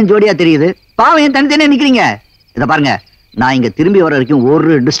பார்த்தா இளஞ்சோடியா தெரியுது. பாவம், ஏன் தனித்தனியா நிக்கிறீங்க? இத பாருங்க, நான் இங்க திரும்பி வர வரைக்கும்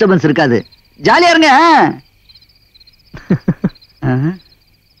ஒரு டிஸ்டர்பன்ஸ் இருக்காது. ஜாலியா இருங்க.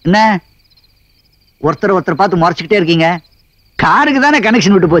 என்ன ஒருத்தர் பார்த்து முறைச்சுக்கிட்டே இருக்கீங்க? காருக்கு தானே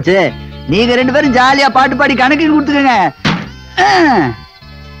கனெக்ஷன் விட்டு போச்சு. நீங்க ரெண்டு பேரும் ஜாலியா பாட்டு பாடி கனெக்ஷன் கொடுத்துக்கங்க.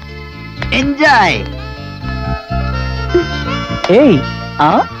 என்ஜாய். ஏய்,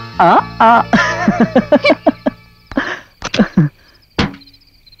 ஆ ஆ ஆ.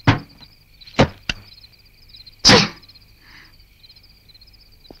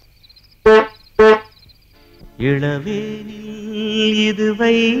 இளவேனில் இது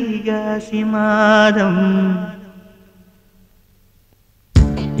வைகாசி மாதம்,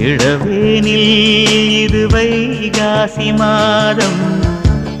 இளவேனில் இது வைகாசி மாதம்,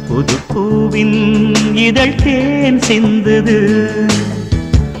 புதுப்பூவின் இதழ் தேன் சிந்துது,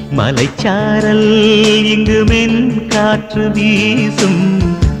 மலைச்சாரல் இங்கு மென் காற்று வீசும்,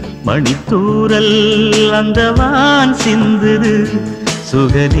 மணித்தூரல் அந்த வான் சிந்துது,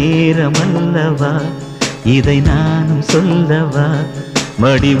 சுகநேரமல்லவா இதை நானும் சொல்லவா,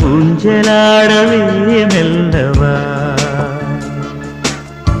 மடி ஊஞ்சலாடவே மெல்லவா,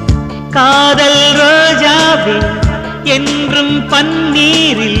 காதல் ரோஜாவே என்றும்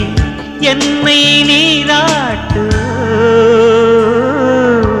பன்னீரில் என்னை நீராட்டு,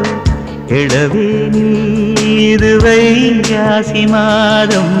 இளவேனில் இது வைகாசி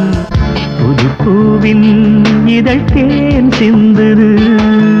மாதம், புதுப்பூவின் இதழ் தேன் சிந்துது.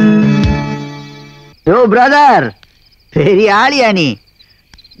 யோ பிரதர், பெரிய ஆளியா நீ?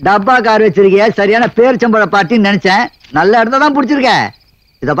 டப்பா கார் வச்சிருக்கிய, சரியான பேர்ச்சம்பழ பார்ட்டின்னு நினைச்சேன். நல்ல இடத்த தான் பிடிச்சிருக்க.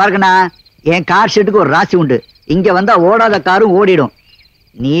 இத பாருங்கண்ணா, என் கார் ஷெட்டுக்கு ஒரு ராசி உண்டு. இங்க வந்தா ஓடாத காரும் ஓடிடும்.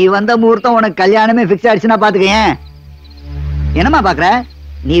 நீ வந்த முகூர்த்தம் உனக்கு கல்யாணமே பிக்ஸ் ஆயிடுச்சுன்னா பாத்துக்கேன். என்னமா பாக்குற?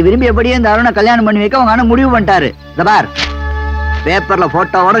 நீ விரும்பியபடியே இந்த அருணை கல்யாணம் பண்ணி வைக்க உங்க அண்ணன் முடிவு பண்ணிட்டாரு. இந்த பார், பேப்பர்ல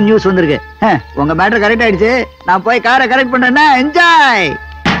போட்டோவோட நியூஸ் வந்திருக்கு. உங்க மேட்டர் கரெக்ட் ஆயிடுச்சு. நான் போய் காரை கரெக்ட் பண்றேன்னா என்ஜாய்.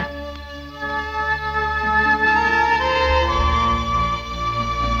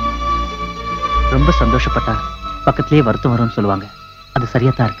 ரொம்ப சந்தோஷப்பட்டா பக்கத்திலேயே வருத்தம் வரும்னு சொல்லுவாங்க. அது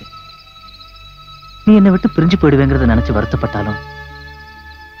சரியா தான் இருக்கு. நீ என்னை விட்டு பிரிஞ்சு போயிடுவேங்கிறத நினைச்சு வருத்தப்பட்டாலும்,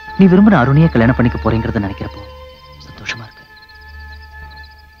 நீ விரும்புற அருணையே கல்யாணம் பண்ணிக்க போறேங்கிறத நினைக்கிறப்போ சந்தோஷமா இருக்கு.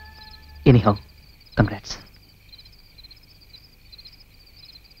 Anyhow, congrats.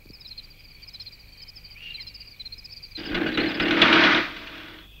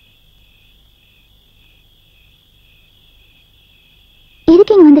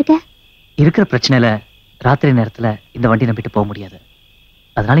 வந்திருக்க? இருக்கிற பிரச்சனையில ராத்திரி நேரத்துல இந்த வண்டி நம்பிட்டு போக முடியாது.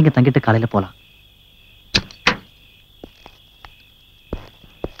 அதனால இங்க தங்கிட்டு காலையில போலாம்.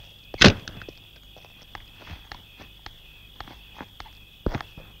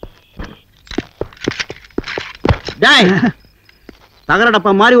 தகர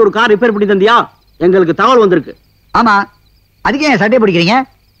டப்பா மாதிரி ஒரு கார் ரிப்பேர் பண்ணி தந்தியா? எங்களுக்கு தகவல் வந்திருக்கு. ஆமா, அதுக்கு ஏன் சட்டையை பிடிக்கிறீங்க?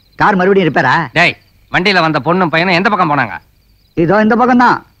 கார் மறுபடியும் ரிப்பேரா? டேய், வண்டியில வந்த பொண்ணும் பையனும் எந்த பக்கம் போனாங்க? இதோ இந்த பக்கம்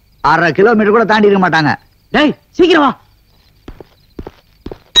தான். 1/2 கிலோமீட்டர் கூட தாண்டி இருக்க மாட்டாங்க. டேய் சீக்கிரம் வா.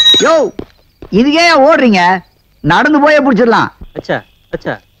 யோ, இதுக்கே ஓடுறீங்க? நடந்து போயே பிடிச்சிடலாம். अच्छा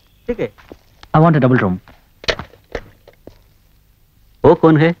अच्छा ठीक है. I want a double room. ஓ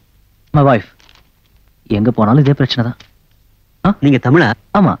कौन है? My wife. எங்க போனாலும் இதே பிரச்சனை தான். நீங்க தமிழா?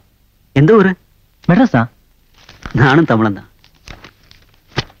 ஆமா. எந்த ஊரு? மெட்ராஸ் தான். நானும் தமிழன் தான்.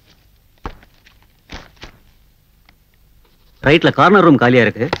 ரைட்ல கார்னர் ரூம் காலியா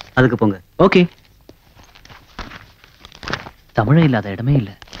இருக்கு, அதுக்கு போங்க. ஓகே. தமிழே இல்லாத இடமே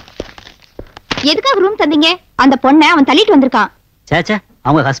இல்ல. எதுக்காக ரூம் தந்தீங்க? அந்த பொண்ணை அவன் தள்ளிட்டு வந்திருக்கான். சேச்சே,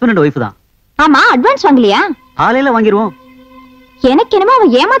 அவங்க ஹஸ்பண்ட் அண்ட் ஒய்ஃப் தான். ஆமா, அட்வான்ஸ் வாங்கலையா? காலையில வாங்கிடுவோம். எனக்கு என்னமோ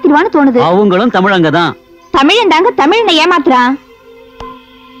அவன் ஏமாத்திடுவான்னு தோணுது. அவங்களும் தமிழங்க தான். தமிழன் தாங்க தமிழனை ஏமாத்துறான்.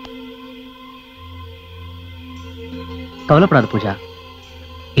 கவலைப்படாத பூஜா,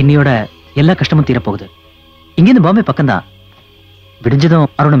 இன்னையோட எல்லா கஷ்டமும் தீரப்போகுது. இங்கிருந்து பாம்பே பக்கம் தான். விடிஞ்சதும்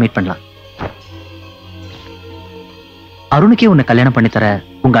அருணை மீட் பண்ணலாம். அருணுக்கே உன்னை கல்யாணம் பண்ணி தர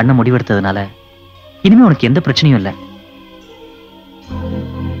உங்க அண்ணன் முடிவெடுத்ததுனால இனிமே உனக்கு எந்த பிரச்சனையும் இல்லை.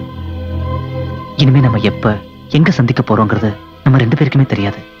 இனிமே நம்ம எப்ப எங்க சந்திக்க போறோங்கிறது நம்ம 2 பேருக்குமே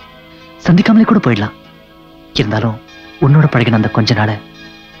தெரியாது. சந்திக்காமலே கூட போயிடலாம். இருந்தாலும் உன்னோட பழகின அந்த கொஞ்ச நாள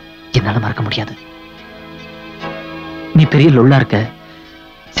என்னால மறக்க முடியாது. நீ பெரிய லொல்லா இருக்க.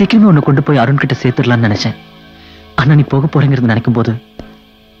 சீக்கிரமே உன்னை கொண்டு போய் அருண் கிட்ட சேர்த்துடலாம்னு நினைச்சேன். ஆனா நீ போக போறேங்கிறது நினைக்கும் போது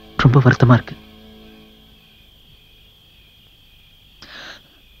ரொம்ப வருத்தமா இருக்கு.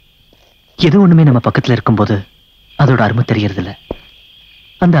 எது ஒண்ணுமே நம்ம பக்கத்துல இருக்கும்போது அதோட அருமை தெரியறது இல்ல.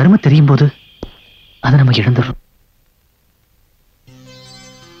 அந்த அருமை தெரியும் போது அதை நம்ம இழந்துடுறோம்.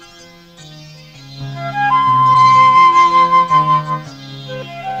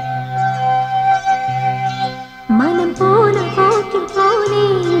 மனம் போன போக்கில்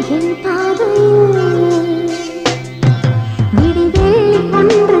போனேன் என் பாதையில். விடிவெள்ளி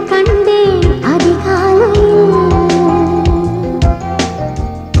ஒன்று கண்டேன் அதிகாலையில்.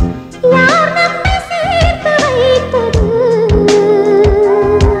 யார் நம்மை சேர்த்து வைத்தது?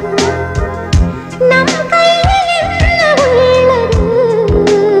 நம் கையில் என்ன உள்ளது?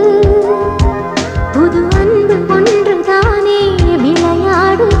 புது அன்பு ஒன்றுதானே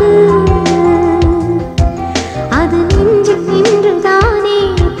விளையாடுது. அது நெஞ்சில் நின்றுதானே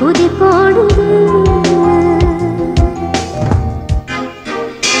புதி போடுது.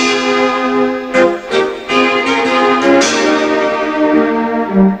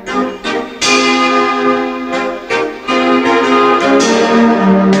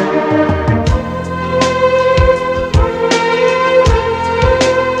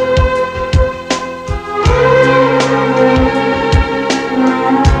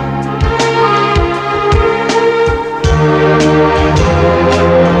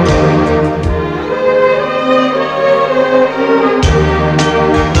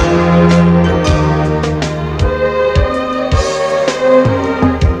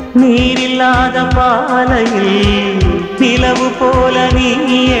 நீரில்லாத பாலையில் நிலவு போல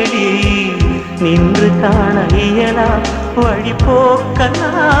நீயடி நின்று காண இயலா வழி போக்க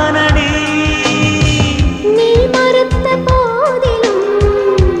நானடி. நீ மறுத்த போதிலும்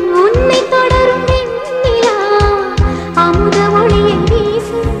உன்னை தொடரும் வெண்ணிலா அமுத ஒளியை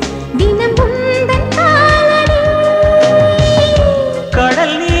வீசு தினம் உந்தன் காலடி.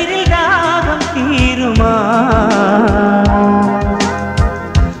 கடல் நீரில் தாகம் தீருமா?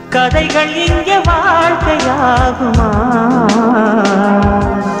 கதைகள் இங்கே வாழ்க்கையாகுமா?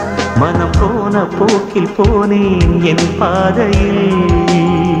 மனம் போன போக்கில் போனேன் என் பாதையில்.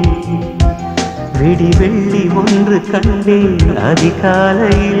 விடி வெள்ளி ஒன்று கண்டேன்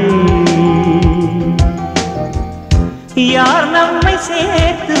அதிகாலையில். யார் நம்மை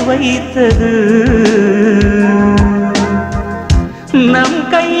சேர்த்து வைத்தது? நம்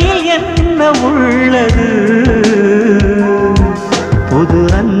கையில் என்ன உள்ளது? புது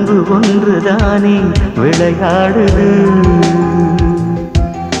அன்பு ஒன்றுதானே விளையாடுது.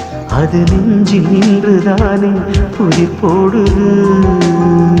 அது நெஞ்சில் நின்றுதானே புதி போடுது.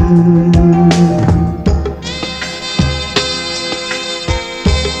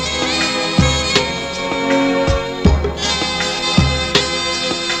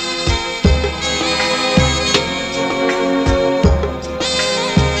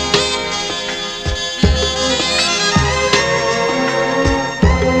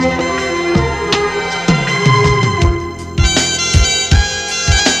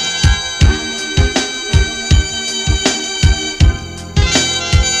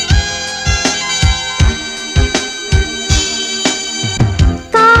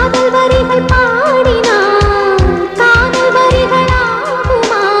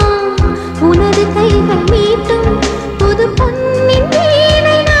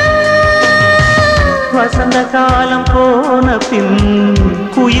 வசந்த காலம் போன பின்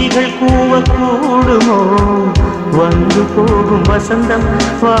குயில்கள் கூவக்கூடுமோ வந்து போகும் வசந்தம்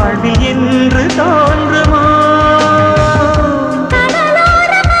வாழ்வில் என்று தோன்றுமோ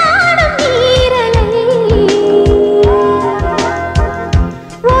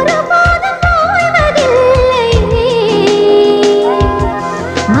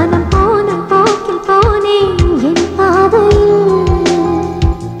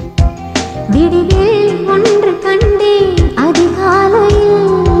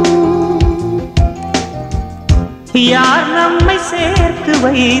யார் நம்மை சேர்த்து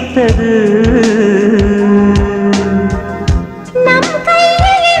வைத்தது நம்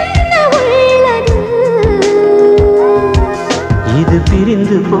கையில் என்ன உள்ளது இது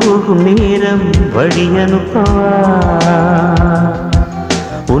பிரிந்து போகும் நேரம் வழி அனுப்பவா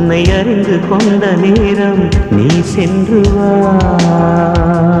உன்னை அறிந்து கொண்ட நேரம் நீ சென்று வா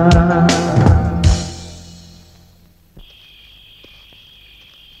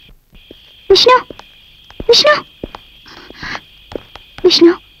விஷ்ணு விஷ்ணு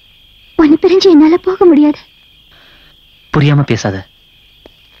விஷ்ணு உன்னை பிரிஞ்சு என்னால போக முடியாது. புரியாம பேசாத.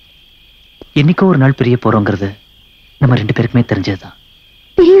 என்னைக்கோ ஒரு நாள் பிரிய போறோங்கிறது நம்ம 2 பேருக்குமே தெரிஞ்சதுதான்.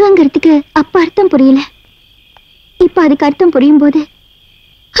 பிரிவாங்கிறதுக்கு அப்ப அர்த்தம் புரியல. இப்ப அதுக்கு அர்த்தம் புரியும் போது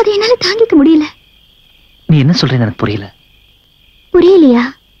அதை என்னால தாங்கிக்க முடியல. நீ என்ன சொல்றேன்னு எனக்கு புரியல. புரியலையா?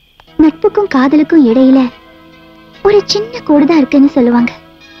 நட்புக்கும் காதலுக்கும் இடையில ஒரு சின்ன கோடுதான் இருக்குன்னு சொல்லுவாங்க.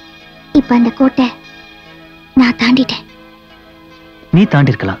 இப்ப அந்த கோட்டை நான் தாண்டிட்டேன். நீ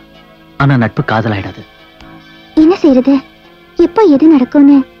தாண்டி இருக்கலாம், ஆனா நட்பு காதலாயிடாது. என்ன செய்யறது? எப்ப எது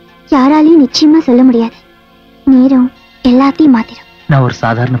நடக்கும்னு யாராலையும் நிச்சயமா சொல்ல முடியாது. நேரம் எல்லாத்தையும் மாத்திடும். நான் ஒரு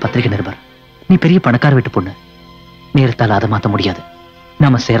சாதாரண பத்திரிகை நிருபர், நீ பெரிய பணக்கார வீட்டு பொண்ணு. நேரத்தால் அதை மாத்த முடியாது.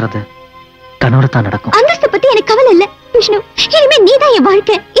 நாம சேர்றது கனவுல தான் நடக்கும். அந்தஸ்தை பத்தி எனக்கு கவலை இல்ல விஷ்ணு. இனிமே நீதான் என்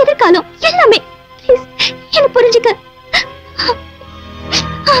வாழ்க்கை, எதிர்காலம் எல்லாமே. என்ன புரிஞ்சுக்க.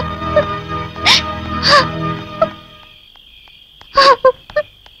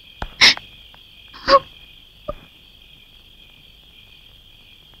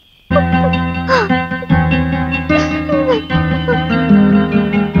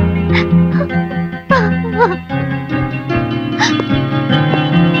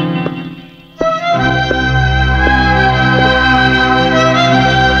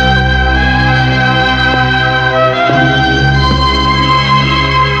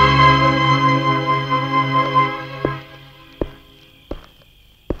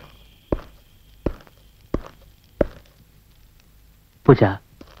 பூஜா,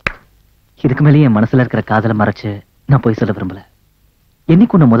 இதுக்கு மேலே என் மனசுல இருக்கிற காதலை மறைச்சு நான் போய் சொல்ல விரும்பல.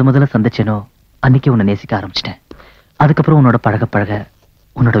 என்னைக்கு உன்னை முதல்ல சந்திச்சேனோ அன்னைக்கு உன்னை நேசிக்க ஆரம்பிச்சிட்டேன். அதுக்கப்புறம் உன்னோட பழக பழக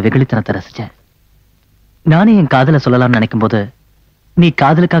உன்னோட வெகுளித்தனத்தை ரசிச்சேன். நானே என் காதலை சொல்லலாம்னு நினைக்கும் போது நீ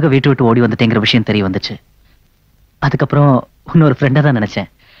காதலுக்காக வீட்டு விட்டு ஓடி வந்துட்டேங்கிற விஷயம் தெரிய வந்துச்சு. அதுக்கப்புறம் உன்னொரு ஃப்ரெண்டா தான் நினைச்சேன்.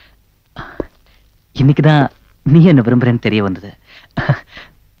 இன்னைக்குதான் நீ என்ன விரும்புறேன்னு தெரிய வந்தது.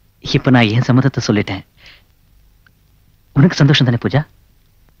 இப்ப நான் என் சம்மதத்தை சொல்லிட்டேன். உனக்கு சந்தோஷம் தானே பூஜா?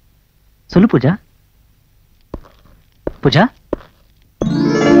 சொல்லு பூஜா. பூஜா,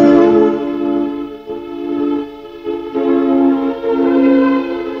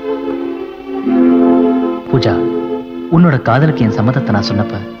 பூஜா, உன்னோட காதலுக்கு என் சம்மதத்தை நான்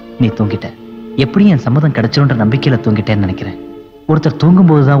சொன்னப்ப நீ தூங்கிட்ட. எப்படியும் என் சம்மதம் கிடைச்சிருன்ற நம்பிக்கையில தூங்கிட்டேன்னு நினைக்கிறேன். ஒருத்தர் தூங்கும்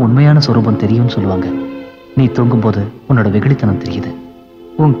போதுதான் உண்மையான சொரூபம் தெரியும்னு சொல்லுவாங்க. நீ தூங்கும் போது உன்னோட வெகுளித்தனம் தெரியுது.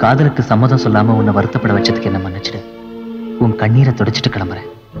 உன் காதலுக்கு சம்மதம் சொல்லாம உன்னை வருத்தப்பட வச்சதுக்கு என்ன மன்னிச்சிடு. உன் கண்ணீரை துடைச்சிட்டு கிளம்புறேன்.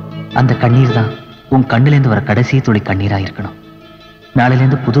 அந்த கண்ணீர் தான் உன் கண்ணிலேருந்து வர கடைசி துளி கண்ணீரா இருக்கணும்.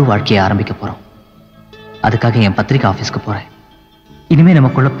 நாளையிலேருந்து புது வாழ்க்கையை ஆரம்பிக்க போறோம். அதுக்காக என் பத்திரிகை ஆபீஸ்க்கு போறேன். இனிமே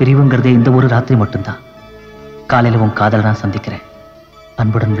நமக்குள்ள பிரிவுங்கிறதே இந்த ஒரு ராத்திரி மட்டும்தான். காலையில உன் காதலை நான் சந்திக்கிறேன்.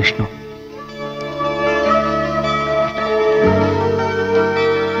 அன்புடன் விஷ்ணு.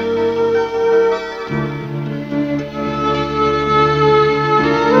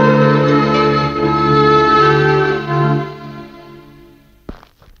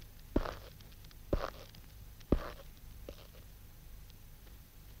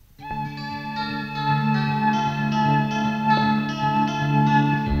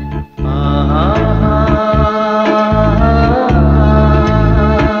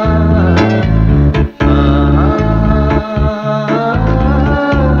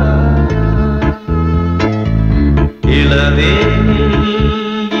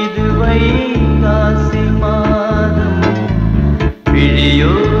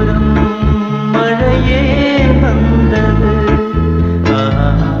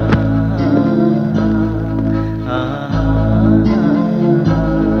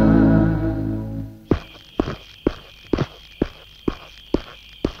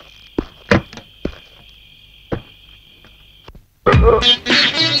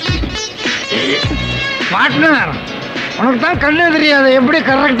 பார்ட்னர், உனக்கு தான் கண்ணு தெரியாது, எப்படி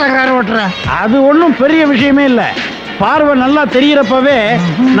கரெக்டா கார் ஓட்டுற? அது ஒண்ணும் பெரிய விஷயமே இல்ல. பார்வை நல்லா தெரியறப்பவே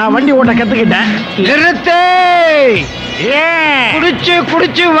நான் வண்டி ஓட்ட கத்துக்கிட்டேன். நிறுத்து! குடிச்சு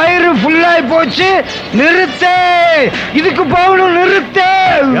குடிச்சு வயிறு ஃபுல்லாய் போச்சு. நிறுத்து! இதுக்கு போகணும், நிறுத்து!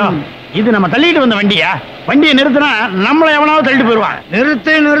 இது நம்ம தள்ளிட்டு வந்த வண்டியா? வண்டியை நிறுத்தினா நம்மள எவனாவது தள்ளிட்டு போயிருவான்.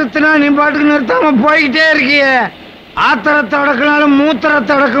 நிறுத்தினா நீ பாட்டுக்கு நிறுத்தாம போய்கிட்டே இருக்கிய. ஆத்திரத்தை அடக்கினாலும்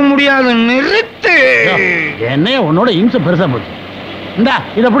மூத்திரத்தை அடக்க முடியாது. நிறுத்து! என்ன உன்னோட இம்சை பெருசா போச்சு. இந்தா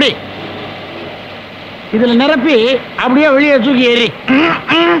இத புடி. இதுல நிரப்பி அப்படியே வெளியே தூக்கி ஏறி.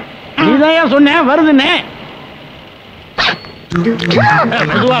 இதையா சொன்னேன் வருதுன்னு.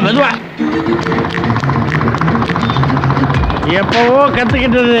 மெதுவா மெதுவா. எப்பவோ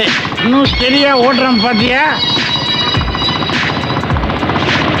கத்துக்கிட்டது இன்னும் சரியா ஓட்டுறேன் பாத்தியா?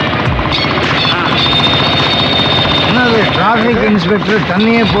 என்னது டிராபிக் இன்ஸ்பெக்டர்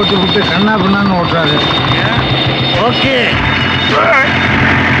தண்ணியே போட்டு விட்டு கண்ணா பின்னான்னு ஓட்டுறாரு. ஓகே.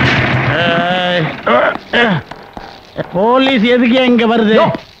 போலீஸ் எதுக்கு இங்க வருது?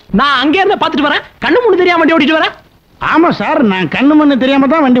 நான் அங்கே இருந்த பாத்துட்டு வரேன். கண்ணு முன்னு தெரியாம வண்டி ஓட்டிட்டு வரேன். ஆமா சார், நான் கண்ணு மண்ணு தெரியாம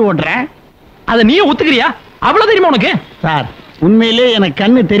தான் வண்டி ஓட்டுறேன். அதை நீயே ஒத்துக்கிறியா? அவ்வளவு தெரியுமா உனக்கு? சார் உண்மையிலே எனக்கு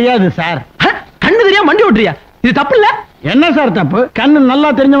கண்ணு தெரியாது சார். கண்ணு தெரியாம வண்டி ஓட்டுறியா? இது தப்பு இல்ல? என்ன சார் தப்பு? கண்ணு நல்லா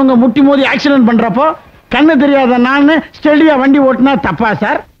தெரிஞ்சவங்க முட்டி மோதி ஆக்சிடென்ட் பண்றப்போ கண்ணு தெரியாத நான் ஸ்டெடியா வண்டி ஓட்டுனா தப்பா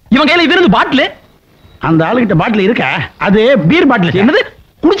சார்? இவன் கையில இது இருந்து பாட்டில். அந்த ஆளுகிட்ட பாட்டில் இருக்க, அது பீர் பாட்டில். என்னது,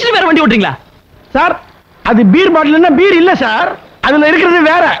 குடிச்சிட்டு வேற வண்டி ஓட்டுறீங்களா சார்? அது பீர் பாட்டில்னா பீர் இல்ல சார், அதுல இருக்கிறது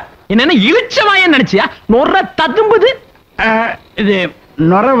வேற. என்ன இழிச்சவாயன்னு நினைச்சியா? நொற ததும்புது. இது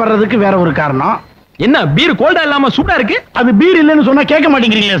நொற வர்றதுக்கு வேற ஒரு காரணம். என்ன பீர் கோல்டா இல்லாம சூடா இருக்கு? அது பீர் இல்லன்னு சொன்னா கேட்க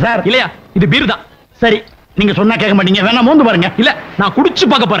மாட்டேங்கிறீங்களா சார்? இல்லையா, இது பீர் தான். சரி, நீங்க சொன்னா கேட்க மாட்டீங்க, வேணா மோந்து பாருங்க. இல்ல, நான் குடிச்சு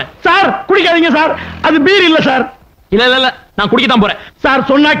பார்க்க போறேன். சார் குடிக்காதீங்க சார், அது பீர் இல்ல சார். இல்ல இல்ல இல்ல, நான் குடிக்க தான் போறேன். சார்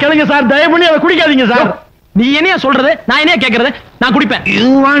சொன்னா கேளுங்க சார், தயவு பண்ணி அதை குடிக்காதீங்க சார். நீ என்னையா சொல்றது, நான் என்னையா கேக்குறது? நான் குடிப்பேன்.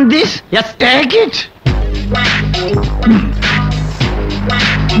 You want this? Yes, take it.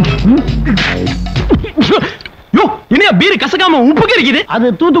 யோ, என்னையா பீர் கசக்காம உப்பு கறிக்குது? அது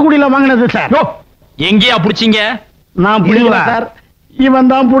தூத்துக்குடியில வாங்கினது சார். யோ, எங்கேயா புடிச்சீங்க? நான் பிடிக்கல சார், இவன்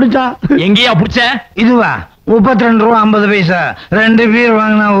தான் புடிச்சான். எங்கேயா புடிச்ச? இதுவா 32 ரூபா 50 பைசா. 2 பீர்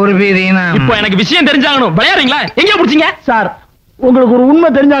வாங்கினா 1 பீர். இப்போ எனக்கு விஷயம் தெரிஞ்சாகணும். விளையாடுறீங்களா? எங்கேயா புடிச்சீங்க? சார் உங்களுக்கு ஒரு உண்மை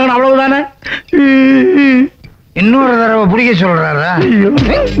தெரிஞ்சாகணும், அவ்வளவுதானே. இன்னொரு தடவை பிடிக்க சொல்றாரா?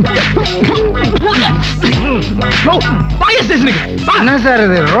 என்ன சார்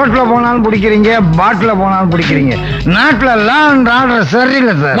இது? ரோட்ல போனாலும் பிடிக்கிறீங்க, பாட்டில போனாலும் பிடிக்கிறீங்க. நாட்டுல லா அண்ட் ஆர்டர்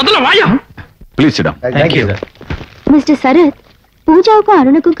சரியில்லை சார். முதல்ல வாயா. Please sit down. Thank you. Mister Sarath, பூஜாவுக்கும்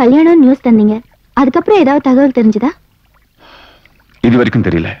அருணுக்கும் கல்யாணம் நியூஸ் தந்தீங்க. அதுக்கப்புறம் ஏதாவது தகவல் தெரிஞ்சுதா? இது வரைக்கும்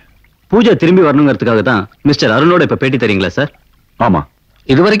தெரியல. பூஜா திரும்பி வரணுங்கிறதுக்காக தான் மிஸ்டர் அருணோட இப்ப பேட்டி தரீங்களா சார்? ஆமா.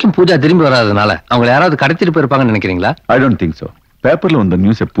 இது வரைக்கும் பூஜா திரும்பி வராதனால அவங்க யாராவது கடத்திட்டு போயிருப்பாங்கன்னு நினைக்கிறீங்களா? I don't think so. பேப்பர்ல வந்த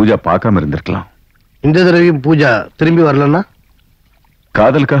நியூஸை பூஜா பார்க்காம இருந்திருக்கலாம். இந்த தடவையும் பூஜா திரும்பி வரலன்னா?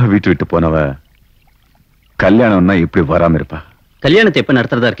 காதலுக்காக வீட்டு விட்டு போனவ கல்யாணம்னா இப்படி வராம இருப்பா. கல்யாணத்தை எப்ப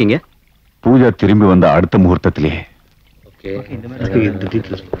நடத்துறதா இருக்கீங்க? பூஜா திரும்பி வந்த அடுத்த முகூர்த்தத்திலேயே.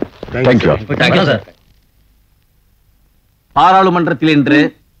 Thank you sir. பாராளுமன்றத்தில் இன்று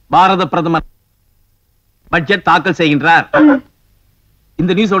பாரத பிரதமர் பட்ஜெட் தாக்கல் செய்கின்றார்.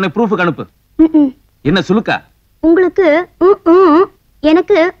 இந்த நியூஸ் உடனே ப்ரூஃப் அனுப்பு. என்ன சுலுக்கா? உங்களுக்கு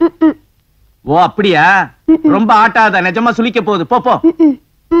எனக்கு ஓ அப்படியா? ரொம்ப ஆட்டாத, நிஜமா சுலிக்க போகுது. போ போ.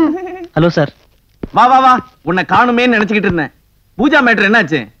 Hello sir. வா வா வா, உன்னை காணுமேன்னு நினைச்சுக்கிட்டு இருந்தேன். பூஜா மேட்டர்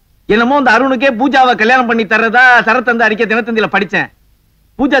என்னாச்சு? என்னமோ இந்த அருணுக்கே பூஜாவை கல்யாணம் பண்ணி தர்றதா சரத்தந்த அறிக்கை தினத்தந்தியில படிச்சேன்.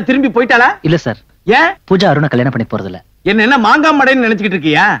 பூஜா திரும்பி போயிட்டாளா? இல்ல சார். ஏன்? பூஜா அருணை கல்யாணம் பண்ணி போறது இல்ல. என்ன மாங்காய் மடைன்னு நினைச்சுக்கிட்டு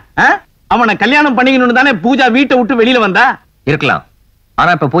இருக்கியா? அவனை கல்யாணம் பண்ணிக்கணும்னு தானே பூஜா வீட்டை விட்டு வெளியில வந்தா? இருக்கலாம்.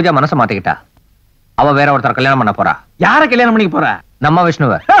 ஆனா இப்ப பூஜா மனசை மாத்திக்கிட்டா. அவ வேற ஒருத்தர் கல்யாணம் பண்ண போறா. யார கல்யாணம் பண்ணிக்க போறா? நம்ம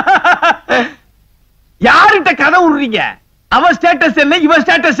விஷ்ணுவ. யார்கிட்ட கதை விடுறீங்க? அவ ஸ்டேட்டஸ் என்ன, இவ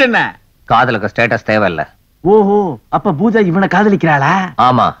ஸ்டேட்டஸ் என்ன? காதலுக்கு ஸ்டேட்டஸ் தேவையில்ல. ஓஹோ, அப்ப பூஜா இவனை காதலிக்கிறாளா?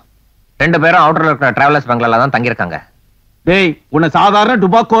 ஆமா, 2 பேரும் அவுட்டர்ல இருக்கிற டிராவலர்ஸ் பங்களால தான் தங்கி இருக்காங்க. டேய், உன்னை சாதாரண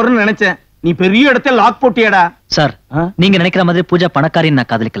டுபாக்கோர்னு நினைச்சேன். நீ பெரிய இடத்துல லாக் போட்டியடா. சார், நீங்க நினைக்கிற மாதிரி பூஜா பணக்காரின்னு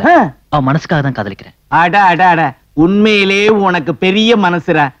நான் காதலிக்கல. அவ மனசுக்காக தான் காதலிக்கிறேன். அட அட அட, உண்மையிலே உனக்கு பெரிய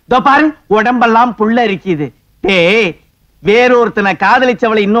மனசுரா. இதோ பாரு, உடம்பெல்லாம் புள்ள இருக்குது. டேய், வேறொருத்தனை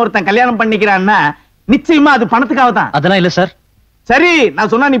காதலிச்சவளை இன்னொருத்தன் கல்யாணம் பண்ணிக்கிறான்னா நிச்சயமா அது பணத்துக்காக தான். அதெல்லாம் இல்ல சார். சரி,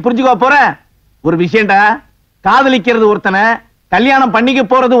 நான் சொன்னா நீ புரிஞ்சுக்கோ போற. ஒரு விஷயம்டா, காதலிக்கிறது ஒருத்தனை, கல்யாணம் பண்ணிக்க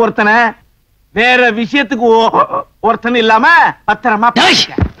போறது ஒருத்தனை, வேற விஷயத்துக்கு ஒருத்தன் இல்லாம பத்திரமா.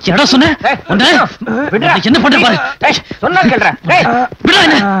 என்ன சொன்ன? என்ன பண்ற பாரு. சொன்னா கேள்ற.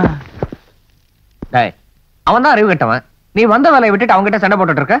 அவன் தான் அறிவு கட்டவன். நீ வந்த வேலையை விட்டுட்டு அவங்க கிட்ட சண்டை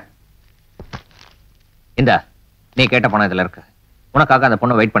போட்டுட்டு இருக்க. இந்த நீ கேட்ட பணம் இதுல இருக்கு. உனக்காக அந்த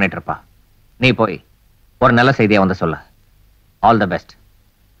பொண்ணு வெயிட் பண்ணிட்டு இருப்பா. நீ போய் ஒரு நல்ல செய்தியா வந்து சொல்ல. All the best.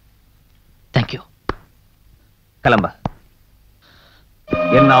 தேங்க்யூ. கிளம்ப.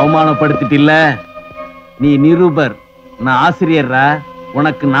 என்ன அவமானப்படுத்திட்டில்ல. நீ நிருபர், நான் ஆசிரியர்ரா.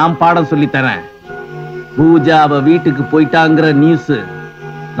 உனக்கு நான் பாடம் சொல்லி தரேன். பூஜா அவ வீட்டுக்கு போயிட்டாங்கிற நியூஸ்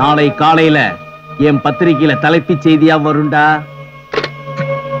நாளை காலையில என் பத்திரிகையில தலைப்பு செய்தியா வரும்டா.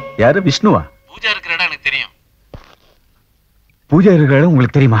 யாரு? விஷ்ணுவா? பூஜா இருக்கிற இடம் எனக்கு தெரியும். பூஜா இருக்கிற இடம்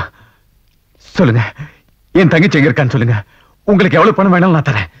உங்களுக்கு தெரியுமா? சொல்லுங்க. என் தங்கச்சி எங்க இருக்கான்னு சொல்லுங்க. உங்களுக்கு எவ்வளவு பணம் வேணாலும் நான்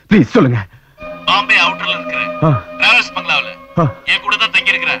தரேன். ப்ளீஸ் சொல்லுங்க. பாம்பே அவுட்டர்ல இருக்கிற டிராவல்ஸ் பங்களாவுல என் கூட தான்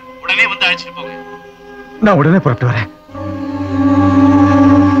தங்கி இருக்கிற. உடனே வந்து அழைச்சிட்டு போங்க. நான் உடனே புறப்பட்டு வரேன்.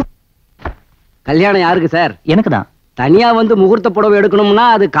 கல்யாணம் யாருக்கு சார்? எனக்கு தான். தனியா வந்து முகூர்த்த புடவை எடுக்கணும்னா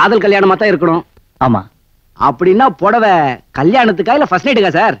அது காதல் கல்யாணமா தான் இருக்கணும். ஆமா. அப்படின்னா புடவை கல்யாணத்துக்கா இல்ல ஃபர்ஸ்ட்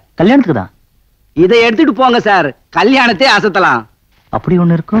நைட்டுக்கா சார்? கல்யாணத்துக்கு தான். இதை எடுத்துட்டு போங்க சார், கல்யாணத்தை அசத்தலாம். அப்படி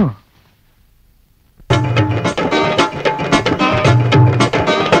ஒண்ணு இருக்கோ?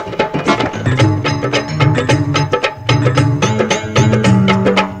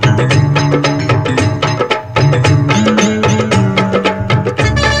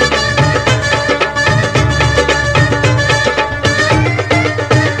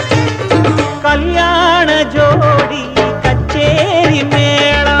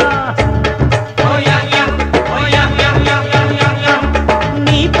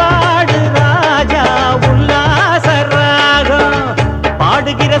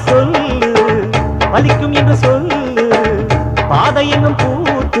 பலிக்கும் என்று சொல்லு, பாதையெங்கும்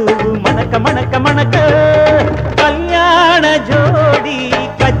பூத்து மணக்க மணக்க மணக்க, கல்யாண ஜோடி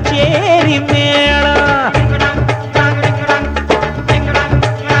கச்சேரி மேளம்.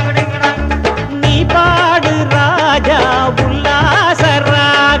 நீ பாடு ராஜா உல்லாச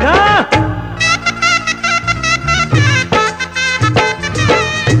ராகம்.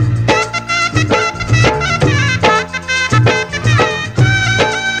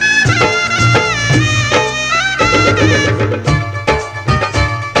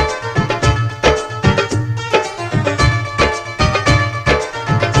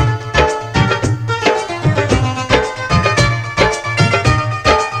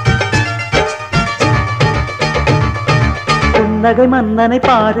 நகை மன்னனை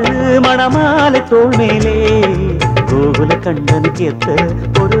பாரு மணமாலை தோள் மேலே, கோகுல கண்ணனுக்கு ஏத்த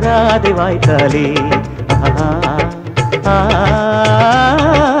ஒரு ராதை வாய்த்தாலே.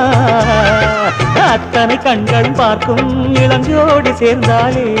 அத்தனை கண்களும் பார்க்கும் இளஞ்சோடி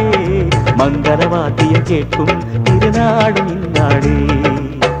சேர்ந்தாலே, மங்கள வாத்தியம் கேட்கும் திருநாடும் இந்நாடே.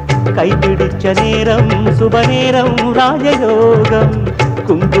 கைப்பிடிச்ச நேரம் சுப நேரம் ராஜயோகம்,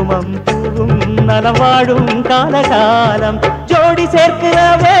 குங்குமம் பூவும் நலம் வாழும் காலகாலம். ஜோடி சேர்க்கிற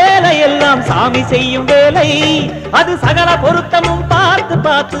வேலை எல்லாம் சாமி செய்யும் வேலை, அது சகல பொருத்தமும் பார்த்து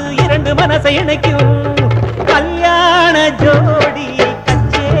பார்த்து இரண்டு மனசை இணைக்கும். கல்யாண ஜோடி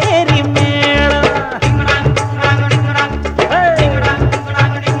கச்சேரி மேளம்.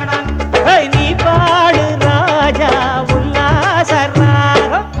 நீ பாடு ராஜா உல்லாச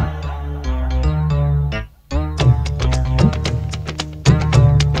ராகம்.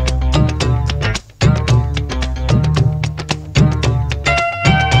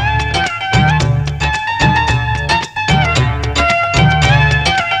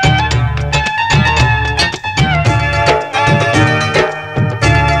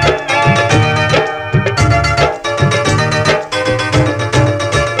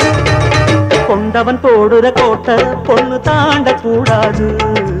 கொண்டவன் போடுற கோட்டை பொண்ணு தாண்ட கூடாது,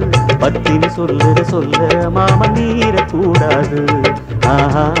 பத்தினி சொல்லுற சொல்ல மாமன் நீர கூடாது.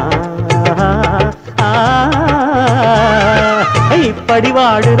 இப்படி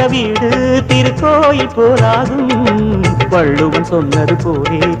வாடுற வீடு திருக்கோயில் போலாகும், வள்ளுவன் சொன்னது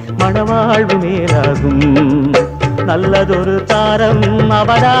போலே மணவாழ்வு மேலாகும். நல்லதொரு தாரம்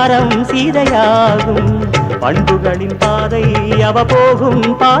அவதாரம் சீதையாகும், பண்புகளின் பாதை அவ போகும்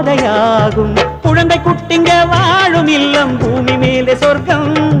பாதையாகும். குழந்தை குட்டிங்க வாழும் இல்லம் பூமி மேலே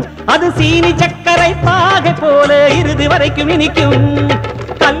சொர்க்கம், அது சீனி சக்கரை பாகை போல இறுதி வரைக்கும் இனிக்கும்.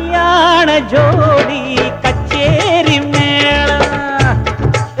 கல்யாண ஜோடி கச்சேரி மேளம்.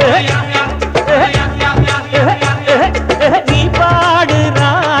 நீ பாடு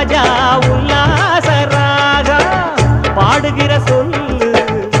ராஜா உல்லாச ராகம். பாடுகிற சொல்லு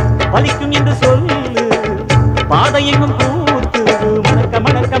பலிக்கும் என்று சொல்லு, பாதையெங்கும் பூத்து மணக்க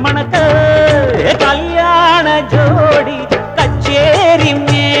மணக்க மணக்க. கல்யாண ஜோடி கச்சேரி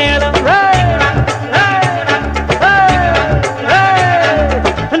மேளம்.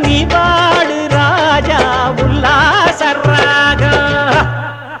 நீ பாடு ராஜா உல்லாச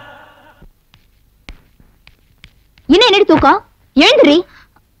தூக்கம்? எழுந்துரி.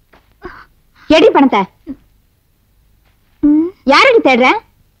 எடி பணத்தை. யாரடி தேடுற?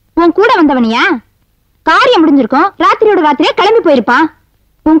 உன் கூட வந்தவனியா? காரியம் முடிஞ்சிருக்கும், ராத்திரியோட ராத்திரியே கிளம்பி போயிருப்பான்.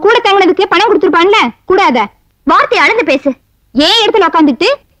 உன் கூட தங்கினதுக்கு பணம் கொடுத்துருப்பான்ல, கூடாத வார்த்தை அளந்து பேசு. ஏன் இடத்துல உட்காந்துட்டு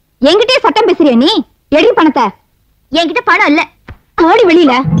என்கிட்டயே சட்டம் பேசுறிய நீ? எடி பணத்தை. என்கிட்ட பணம் இல்ல. ஓடி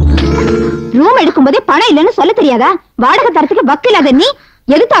வெளியில. ரூம் எடுக்கும் போதே பணம் இல்லன்னு சொல்ல தெரியாதா? வாடகை தரத்துக்கு வக்கில்லாத நீ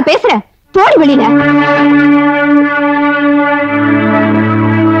எதுத்தா பேசுற? தோடி வெளியில.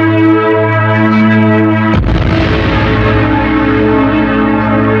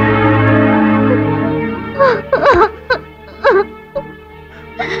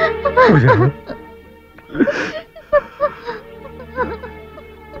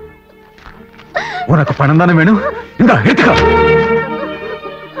 உனக்கு பணம் தானே வேணும்? இந்த எடுத்துக்கா.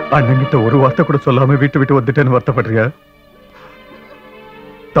 அண்ணங்கிட்ட ஒரு வார்த்தை கூட சொல்லாம வீட்டு விட்டு வந்துட்டேன்னு வருத்தப்படுறியா?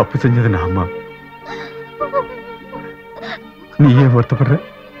 தப்பு செஞ்சது நாமா. நீ ஏன் வருத்தப்படுற?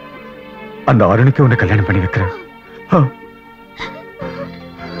 அந்த அருணுக்கு உன்னை கல்யாணம் பண்ணி வைக்கிறேன்.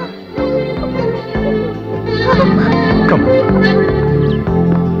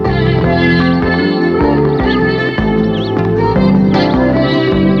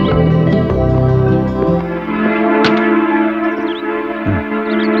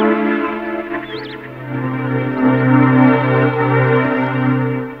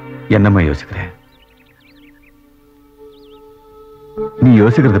 என்னம்மா யோசிக்கிற? நீ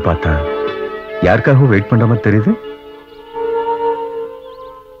யோசிக்கிறத பார்த்தா யாருக்காகவும் வெயிட் பண்ற மாதிரி தெரியுது.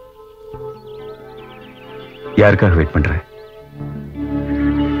 யாருக்காக வெயிட் பண்ற?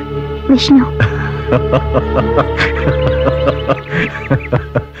 விஷ்ணு.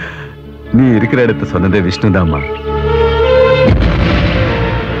 நீ இருக்கிற இடத்த சொன்னதே விஷ்ணுதாம்மா.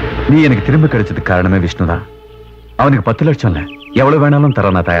 நீ எனக்கு திரும்ப கிடைச்சதுக்கு காரணமே விஷ்ணுதான். அவனுக்கு 10 லட்சம் இல்ல, எவ்வளவு வேணாலும் தர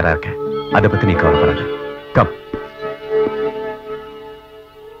நான் தயாரா இருக்கேன். அதை பத்தி நீ கவலைப்படாத. கம்.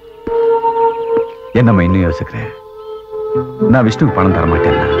 என்னம்மா இன்னும் யோசிக்கிறேன்? நான் விஷ்ணுக்கு பணம் தர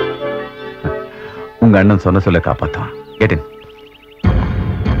மாட்டேன். உங்க அண்ணன் சொன்ன சொல்ல காப்பாத்தான். கேட்டேன்.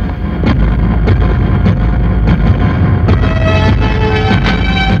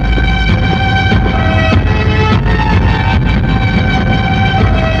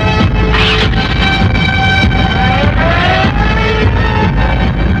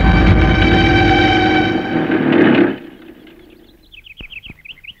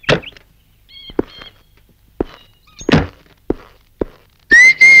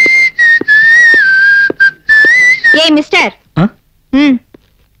 மிஸ்டர்,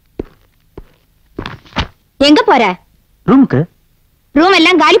 எங்க போற? ரூமுக்கு. ரூம்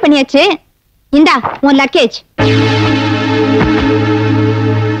எல்லாம் காலி பண்ணியாச்சு. இந்தா உன் லக்கேஜ்.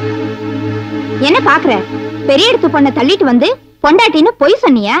 என்ன பாக்குற? பெரிய இடத்து பொண்ணை தள்ளிட்டு வந்து பொண்டாட்டின்னு பொய்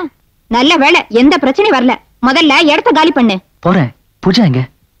சொன்னியா? நல்ல வேலை, எந்த பிரச்சனையும் வரல. முதல்ல இடத்த காலி பண்ணு. போறேன். பூஜா எங்க?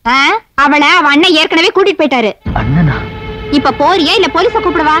 அவளை அவ அண்ணன் ஏற்கனவே கூட்டிட்டு போயிட்டாரு. அண்ணனா? இப்ப போறியா இல்ல போலீஸ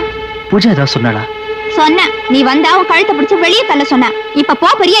கூப்பிடுவா? பூஜா ஏதாவது சொன்னாளா? சொன்ன. நீ வந்தா அவன் கழுத்தை பிடிச்சு வெளியே தள்ள சொன்ன. இப்ப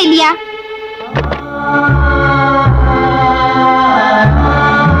போறியா இல்லையா?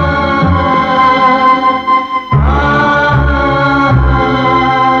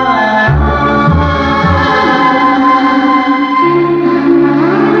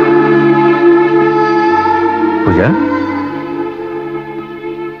 பூஜா,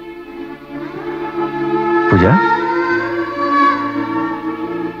 பூஜா,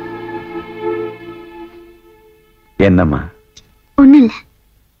 என்னம்மா? ஒண்ணு இல்ல.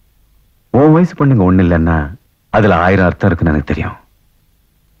 உன் வயசு பொண்ணுங்க ஒண்ணு இல்லைன்னா அதுல 1000 அர்த்தம் இருக்குன்னு எனக்கு தெரியும்.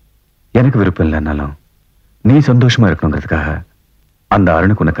 எனக்கு விருப்பம் இல்லைன்னாலும் நீ சந்தோஷமா இருக்கணுங்கிறதுக்காக அந்த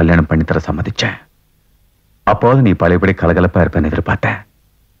அருணுக்கு உன்னை கல்யாணம் பண்ணி தர சம்மதிச்சேன். அப்போது நீ பழையபடி கலகலப்பா இருப்பேன்னு எதிர்பார்த்தேன்.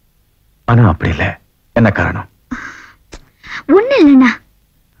 ஆனா அப்படி இல்லை. என்ன காரணம்? ஒண்ணு இல்லைண்ணா.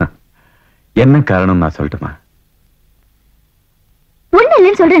 என்ன காரணம் நான் சொல்லட்டுமா? ஒண்ணு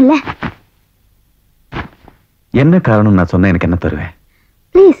இல்லைன்னு சொல்றேன்ல. என்ன காரணம் நான் சொன்ன எனக்கு என்ன தருவேன்?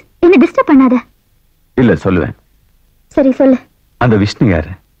 ப்ளீஸ் என்ன டிஸ்டர்ப் பண்ணாத. இல்ல சொல்லுவேன். சரி சொல்லு. அந்த விஷ்ணு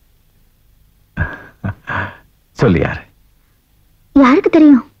யாரு? சொல்லு யாரு? யாருக்கு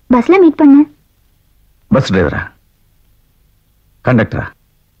தெரியும்? பஸ்ல மீட் பண்ண. பஸ் டிரைவரா? கண்டக்டரா?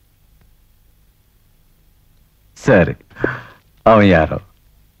 சரி, அவன் யாரோ.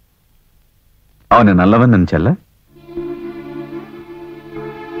 அவனை நல்லவன் நினைச்சல்ல?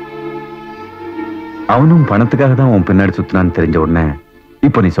 அவனும் பணத்துக்காக தான் உன் பின்னாடி சுத்தினான்னு தெரிஞ்ச உடனே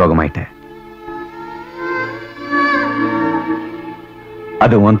இப்போ நீ சோகமாயிட்ட.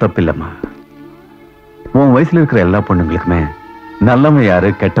 அது உன் தப்பு இல்லம்மா. உன் வயசுல இருக்கிற எல்லா பொண்ணுங்களுக்குமே நல்லவன்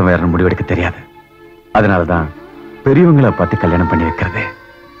யாரு கெட்டவன் யாருன்னு முடிவெடுக்க தெரியாது. அதனாலதான் பெரியவங்களை பார்த்து கல்யாணம் பண்ணி வைக்கிறது.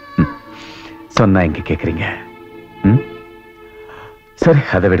 சொன்னா எங்க கேக்குறீங்க? சரி,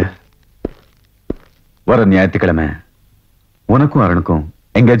 அதை விடு. வர ஞாயிற்றுக்கிழமை உனக்கும் அருணுக்கும்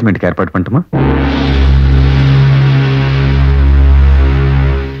என்கேஜ்மெண்ட்டுக்கு ஏற்பாடு பண்ணட்டுமா?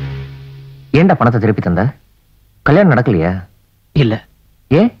 ஏண்டா பணத்தை திருப்பி தந்த? கல்யாணம் நடக்கலையா? இல்ல.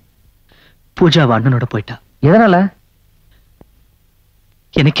 ஏ? பூஜா அண்ணனோட போயிட்டா. எதனால?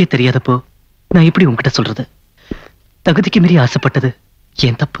 எனக்கே தெரியாதப்போ நான் எப்படி உன்கிட்ட சொல்றது? தகுதிக்கு மீறி ஆசைப்பட்டது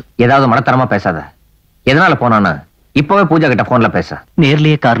ஏன் தப்பு? ஏதாவது மனத்தரமா பேசாத. எதனால போனான்னு இப்பவே பூஜா கிட்ட போன்ல பேச.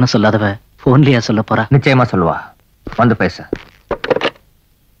 நேர்லயே காரணம் சொல்லாதவ போன்லயா சொல்ல போறா? நிச்சயமா சொல்லுவா. வந்து பேச.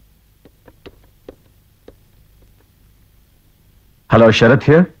 Hello, Sharad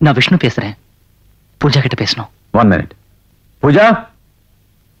here. நான் விஷ்ணு பேசுறேன். பூஜா கிட்ட பேசணும். 1 minute. பூஜா,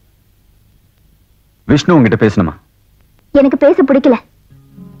 விஷ்ணு உங்ககிட்ட பேசணுமா? எனக்கு பேச பிடிக்கல.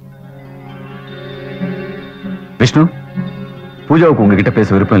 விஷ்ணு, பூஜாவுக்கு உங்ககிட்ட பேச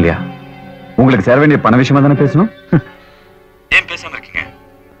விருப்பம் இல்லையா? உங்களுக்கு சேர வேண்டிய பண விஷயமா தானே பேசணும்? ஏன் பேசாம இருக்கீங்க?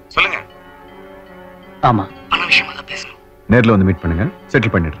 சொல்லுங்க. ஆமா, பண விஷயமா தான் பேசணும். நேர்ல வந்து மீட் பண்ணுங்க,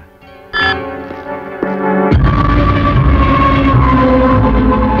 செட்டில் பண்ணிடுறேன்.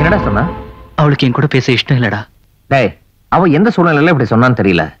 என்னடா சொன்னா? அவளுக்கு என் கூட பேச இஷ்டம் இல்லடா. டேய், அவ எந்த சூழ்நிலையில இப்படி சொன்னான்னு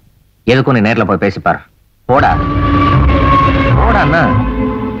தெரியல. எதுக்கும் நீ நேர்ல போய் பேசிப்பார். போடா போடா.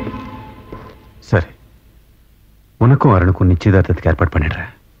 சரி, உனக்கும் அருணுக்கும் நிச்சயதார்த்தத்துக்கு ஏற்பாடு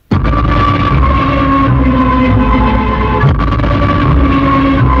பண்ணிடுறேன்.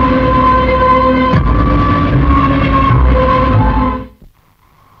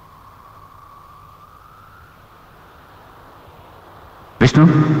 விஷ்ணு,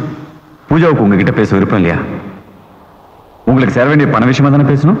 பூஜாவுக்கு உங்ககிட்ட பேச விருப்பம் இல்லையா? உங்களுக்கு சேர வேண்டிய பண விஷயமா தானே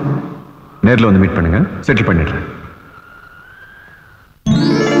பேசணும்? நேர்ல வந்து மீட் பண்ணுங்க, செட்டில் பண்ணிடுறேன்.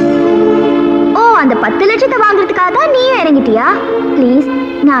 ஓ, அந்த 10 லட்சத்தை வாங்குறதுக்காக தான் நீயும் இறங்கிட்டியா? ப்ளீஸ்,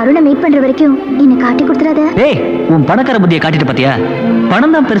 நான் அருணை மீட் பண்ற வரைக்கும் என்ன காட்டி கொடுத்துறாத. ஏய், உன் பணக்கார புத்தியை காட்டிட்டு பாத்தியா?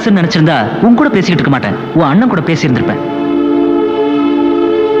 பணம் தான் பெருசுன்னு நினைச்சிருந்தா உன் கூட பேசிக்கிட்டு இருக்க மாட்டேன். உன் அண்ணன் கூட பேசி இருந்திருப்பேன்.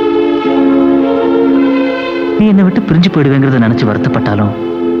 நீ என்னை விட்டு பிரிஞ்சு போயிடுவேங்கிறத நினைச்சு வருத்தப்பட்டாலும்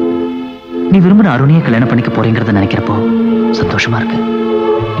நீ விரும்பின அருணையை கல்யாணம் பண்ணிக்க போறீங்கிறத நினைக்கிறப்போ சந்தோஷமா இருக்கு.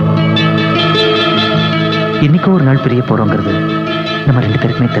 இன்னைக்கோ ஒரு நாள் பிரிய போறோங்கிறது நம்ம 2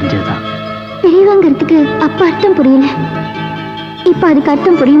 பேருக்குமே தெரிஞ்சதுதான். பிரிவாங்கிறதுக்கு அப்ப அர்த்தம் புரியல. இப்ப அதுக்கு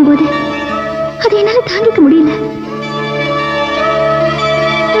அர்த்தம் புரியும் போது அதை என்னால தாங்கிக்க முடியல.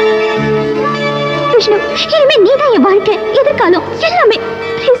 விஷ்ணு, இனிமே நீதான் என் வாழ்க்கை, எதிர்காலம் எல்லாமே.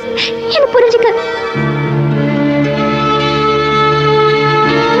 ப்ளீஸ் என்ன புரிஞ்சுக்க.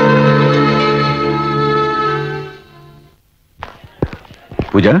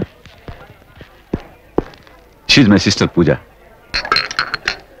 Pooja, she is my sister Pooja.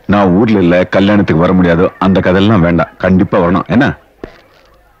 நான் ஊர்ல இல்ல, கல்யாணத்துக்கு வர முடியாதோ அந்த கதையெல்லாம் வேண்டாம். கண்டிப்பா வரணும். என்ன?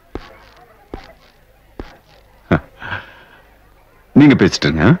 நீங்க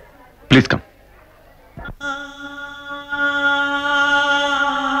பேசிட்டுங்க. Please come.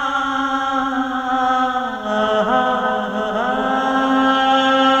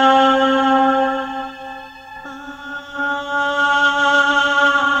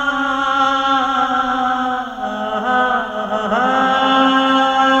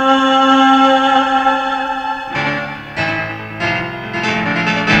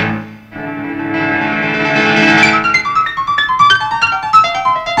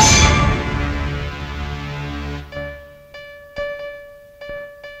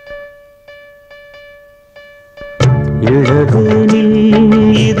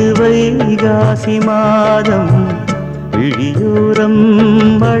 வைகாசி மாதம் விழியோரம்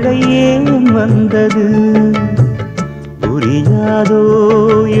மழையேன் வந்தது. புரியாதோ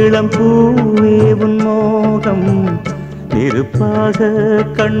இளம் பூவே உன் மோகம், நெருப்பாக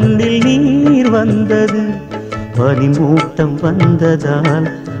கண்ணில் நீர் வந்தது. பனிமூட்டம் வந்ததால்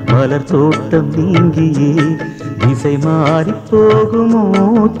மலர் தோட்டம் நீங்கியே திசை மாறி போகுமோ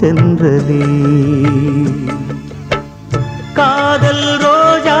தென்றலே. காதல்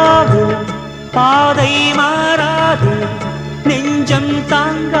ரோஜாவே பாதை மாறாது, நெஞ்சம்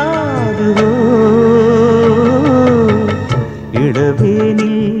தாங்காதுவோ.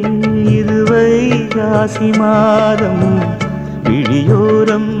 இளவேனில் இது வைகாசி மாதம்,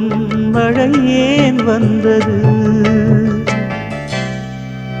 விழியோரம் மழை ஏன் வந்தது.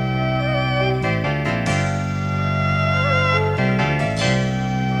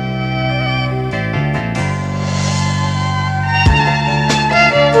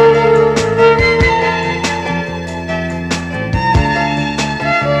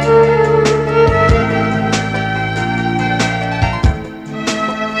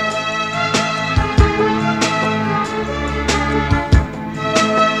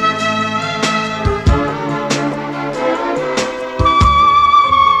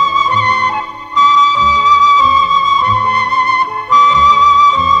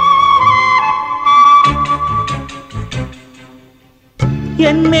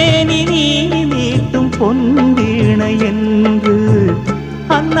 என்னேனி நீ மீட்டும் பொன்வீணை என்று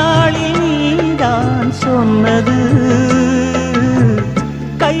அந்நாளில் நீதான் சொன்னது.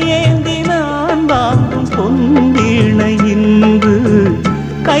 கையேந்தி நான் வாங்கும் பொன்வீணை இன்று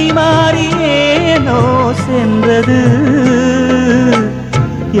கைமாறியேனோ சென்றது.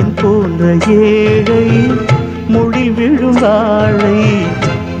 என் போன்ற ஏழை முழில் விழும் வாழை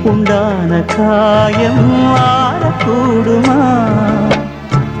உண்டான காயம் ஆறக்கூடுமா?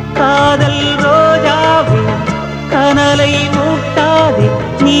 காதல் ரோஜாவே கனலை மூட்டாதே,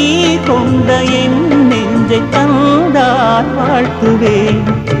 நீ கொண்ட என் நெஞ்சை தந்தால் வாழ்த்துவேன்.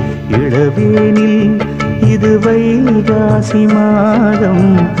 இளவேனில் இது வைகாசி மாதம்,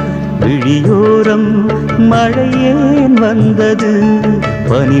 விழியோரம் மழையேன் வந்தது.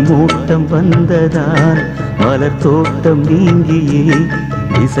 பனிமூட்டம் வந்ததால் மலர் தோட்டம் நீங்கியே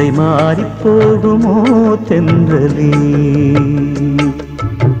திசை மாறி போகுமோ தென்றலே.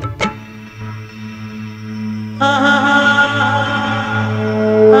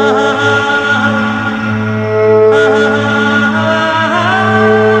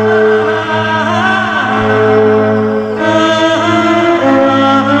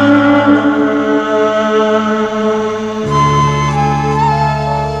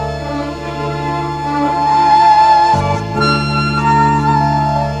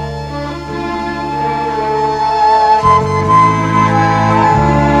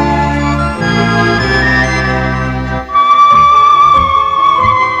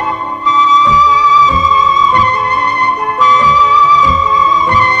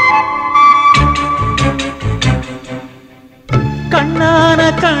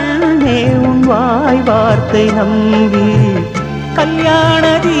 வார்த்தை நம்பி கல்யாண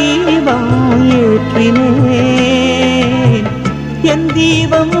தீபம் ஏற்றினேன். என்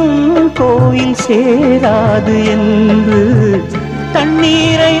தீபமும் கோயில் சேராது என்று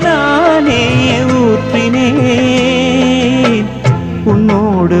தண்ணீரை நானே ஊற்றினேன்.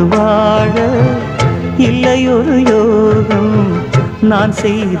 உன்னோடு வாழ இல்லையொரு யோகம், நான்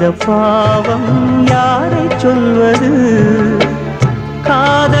செய்த பாவம் யாரை சொல்வது?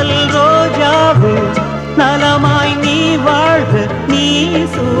 காதல் ரோஜாவே நலமாய் நீ வாழ்க, நீ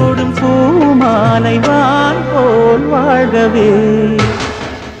சூடும் பூமாலை வான் போல் வாழ்கவே.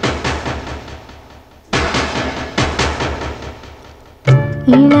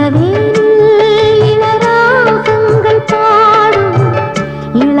 இளராகங்கள் பாடும்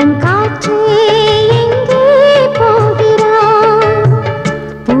இளங்காற்றே எங்கே போகிறாய்?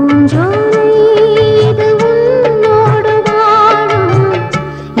 பூஞ்சோலை இது உன்னோடு வாழும்,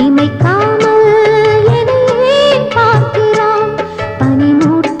 இமைக்காமல் என்னையே பார்க்கிறாய்.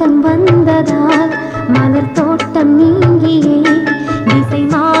 பனிமூட்டம் வந்ததால் மலர் தோட்டம் நீங்கியே திசை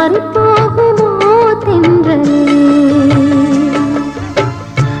மாறி போகுமோ தென்றலே.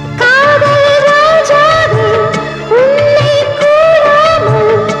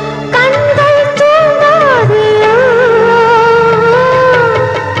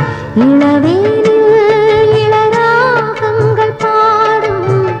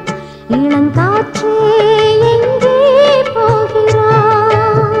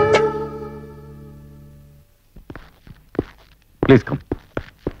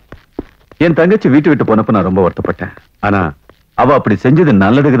 என் தங்கச்சி வீட்டு விட்டு போனப்ப நான் ரொம்ப வருத்தப்பட்டேன். ஆனா அவ அப்படி செஞ்சது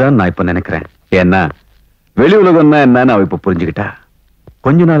நல்லதுக்குதான் நான் இப்ப நினைக்கிறேன். ஏன்னா வெளி உலகம்னா என்னன்னு அவ இப்ப புரிஞ்சுக்கிட்டா.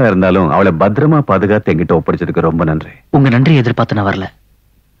 கொஞ்ச நாளா இருந்தாலும் அவளை பத்திரமா பாதுகாத்து என்கிட்ட ஒப்படைச்சதுக்கு ரொம்ப நன்றி. உங்க நன்றி எதிர்பார்த்து நான் வரல.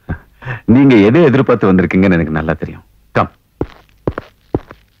 நீங்க எதை எதிர்பார்த்து வந்திருக்கீங்கன்னு எனக்கு நல்லா தெரியும். கம்.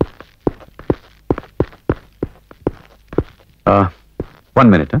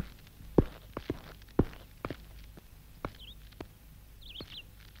 One minute.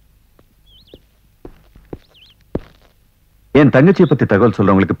 என் தங்கச்சியை பத்தி தகவல்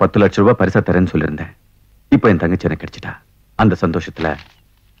சொல்றவங்களுக்கு 10 லட்சம் ரூபாய் பரிசா தரேன்னு சொல்லியிருந்தேன். இப்ப என் தங்கச்சி எனக்கு கிடைச்சிட்டா. அந்த சந்தோஷத்துல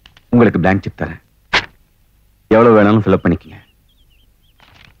உங்களுக்கு பிளாங்க் செக் தரேன். எவ்வளவு வேணாலும் ஃபில்அப் பண்ணிக்கங்க.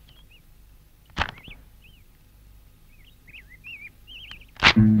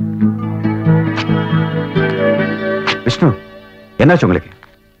 விஷ்ணு, என்னாச்சு உங்களுக்கு?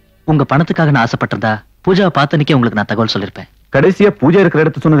 உங்க பணத்துக்காக நான் ஆசைப்பட்டிருந்தா பூஜாவை பார்த்தனிக்கே உங்களுக்கு நான் தகவல் சொல்லிருப்பேன். கடைசியா பூஜா இருக்கிற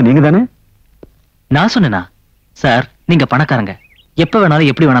இடத்து சொன்னது நீங்க தானே? நான் சொன்னேனா? சார், நீங்க பணக்காரங்க, எப்ப வேணாலும்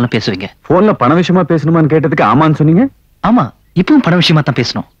எப்படி வேணாலும் பேசுவீங்க. போன்ல பண விஷயமா பேசணுமான்னு கேட்டதுக்கு ஆமான்னு சொன்னீங்க. ஆமா, இப்பவும் பண விஷயமா தான்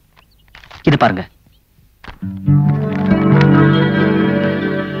பேசணும். இது பாருங்க.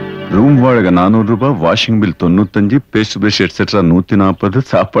 ரூம் வாடகை 400 ரூபாய், washing bill 95, paste brush etcetera 140,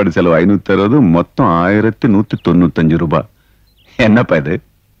 சாப்பாடு செலவு 560, மொத்தம் 1195 ரூபாய். என்னப்பா இது?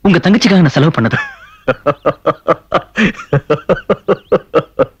 உங்க தங்கச்சிக்காக நான் செலவு பண்ணது.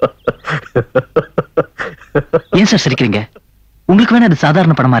 ஏன் சார் சிரிக்கிறீங்க? உங்களுக்கு வேணா இது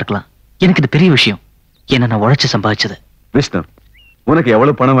சாதாரண பணமா இருக்கலாம், எனக்கு இது பெரிய விஷயம். என்ன நான் உழைச்சு சம்பாதிச்சது. விஷ்ணு, உனக்கு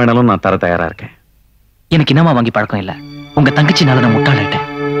எவ்வளவு பணம் வேணாலும் நான் தர தயாரா இருக்கேன். எனக்கு இன்னமா வாங்கி பழக்கம் இல்ல. உங்க தங்கச்சினால நான் முட்டாளாயிட்டேன்.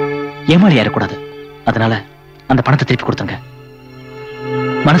 ஏமாளி ஏறக்கூடாது. அதனால அந்த பணத்தை திருப்பி கொடுத்துங்க.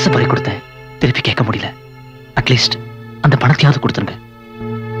 மனசு பறி கொடுத்த திருப்பி கேட்க முடியல. அட்லீஸ்ட் அந்த பணத்தையாவது கொடுத்துருங்க.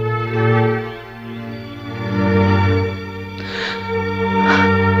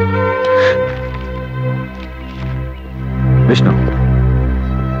 விஷ்ணு,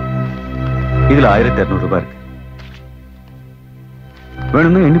 இதுல 1200 ரூபாய் இருக்கு.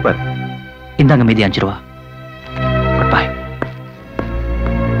 வேணும்னு எண்ணி பாரு. இந்தாங்க மீதி 5 ரூபா. Good bye.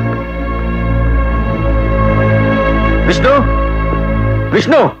 விஷ்ணு,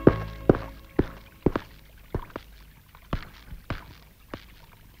 விஷ்ணு,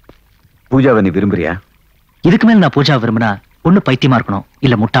 பூஜாவை நீ விரும்புறியா? இதுக்கு மேல நான் பூஜா விரும்பினா ஒண்ணு பைத்தியமா இருக்கணும்,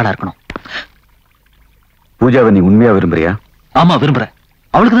 இல்ல முட்டாளா இருக்கணும். பூஜாவை நீ உண்மையா விரும்புறியா? ஆமா விரும்புறேன்.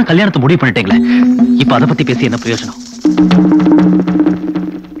 அவளுக்கு தான் கல்யாணத்தை முடிவு பண்ணிட்டீங்களே, இப்ப அதை பத்தி பேசி என்ன பிரயோஜனம்?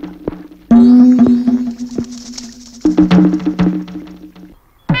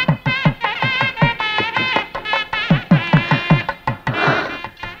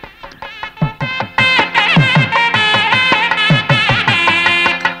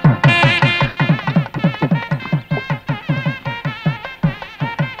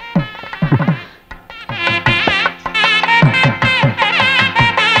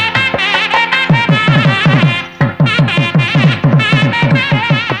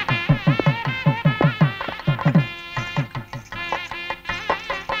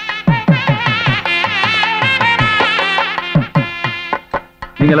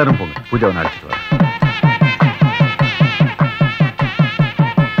 நீங்க எல்லாரும் போங்க, பூஜாவை அழைச்சிட்டு வர.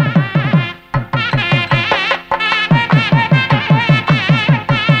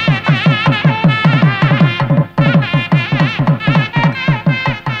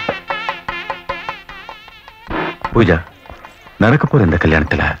 பூஜா, நடக்க போற இந்த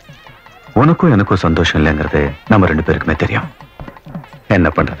கல்யாணத்துல உனக்கும் எனக்கும் சந்தோஷம் இல்லைங்கிறது நம்ம 2 பேருக்குமே தெரியும். என்ன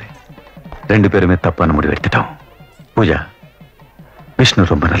பண்றது, 2 பேருமே தப்பான முடிவு எடுத்துட்டோம். பூஜா, விஷ்ணு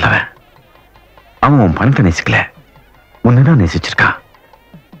ரொம்ப நல்லவன். அவன் உன் பணத்தை நேசிக்கல, உன்னைதான் நேசிச்சிருக்கான்.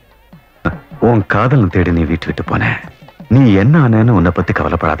 உன் காதல் தேடி நீ வீட்டு விட்டு போன. நீ என்ன ஆனேன்னு உன்னை பத்தி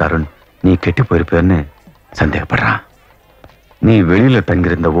கவலைப்படாத அருண், நீ கெட்டி போயிருப்பேன்னு சந்தேகப்படுறான். நீ வெளியில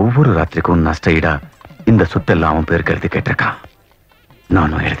தங்கியிருந்த ஒவ்வொரு ராத்திரிக்கும் நஷ்டஈடா இந்த சொத்தெல்லாம் அவன் பேருக்கு எழுதி கேட்டிருக்கான்.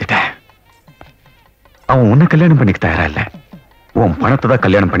 நானும் எழுதிட்டேன். அவன் உன்னை கல்யாணம் பண்ணிக்க தயாரா இல்ல, உன் பணத்தை தான்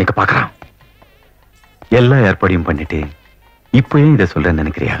கல்யாணம் பண்ணிக்க பாக்குறான். எல்லா ஏற்பாடையும் பண்ணிட்டு இப்போ ஏன் இதை சொல்றேன்னு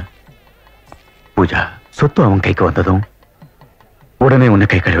நினைக்கிறியா? பூஜா, சொத்து அவன் கைக்கு வந்ததும் உடனே உன்னை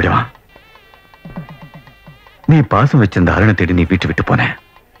கை கழுவிடுவான். நீ பாசம் வச்சிருந்த அருணை தேடி நீ வீட்டு விட்டு போன.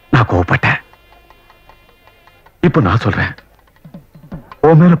 நான் கோவப்பட்டேன். இப்போ நான் சொல்றேன்,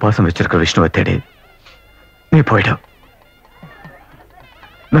 உன் மேல பாசம் வச்சிருக்கிற விஷ்ணுவை தேடி நீ போயிடு.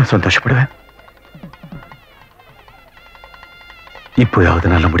 நான் சந்தோஷப்படுவேன்.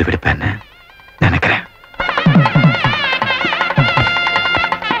 இப்போயாவது நல்ல முடிவெடுப்பேன்னு நினைக்கிறேன்.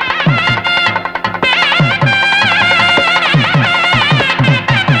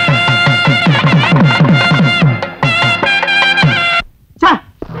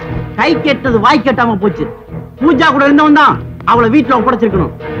 கை கெட்டது வாய் கெட்டாம போச்சு. பூஜா கூட இருந்தவன் தான் அவளை வீட்டுல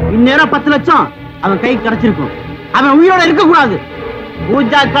ஒப்படைச்சிருக்கணும். இந்நேரம் 10 லட்சம் அவன் கை கிடைச்சிருக்கும். அவன் உயிரோட இருக்க கூடாது.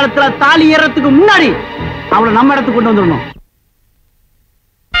 பூஜா காலத்துல தாலி ஏறதுக்கு முன்னாடி அவளை நம்ம இடத்துக்கு கொண்டு வந்துடணும்.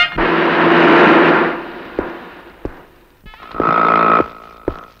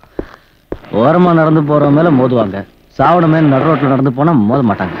 ஓரமா நடந்து போற மேல மோதுவாங்க, சாவட மேல நடு ரோட்ல நடந்து போனா மோத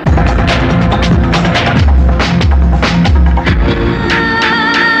மாட்டாங்க.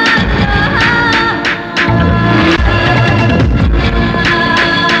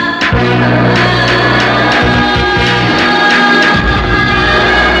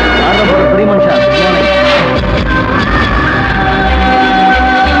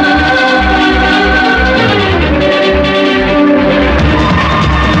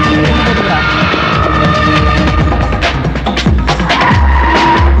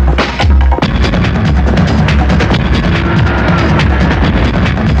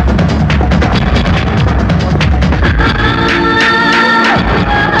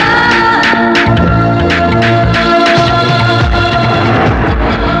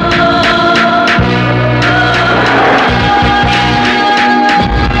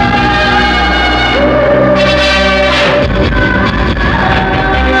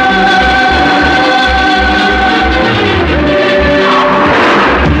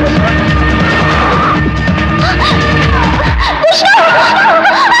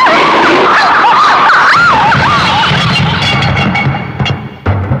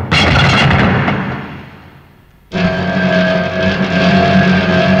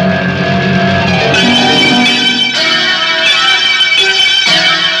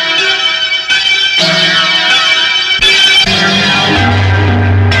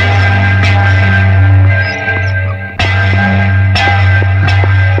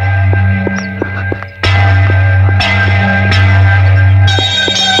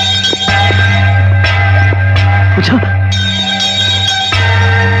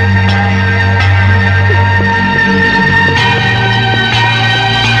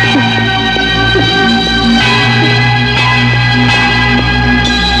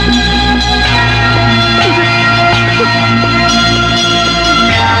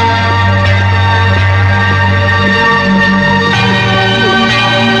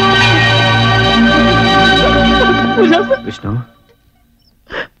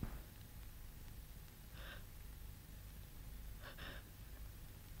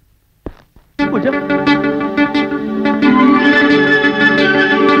 பூஜா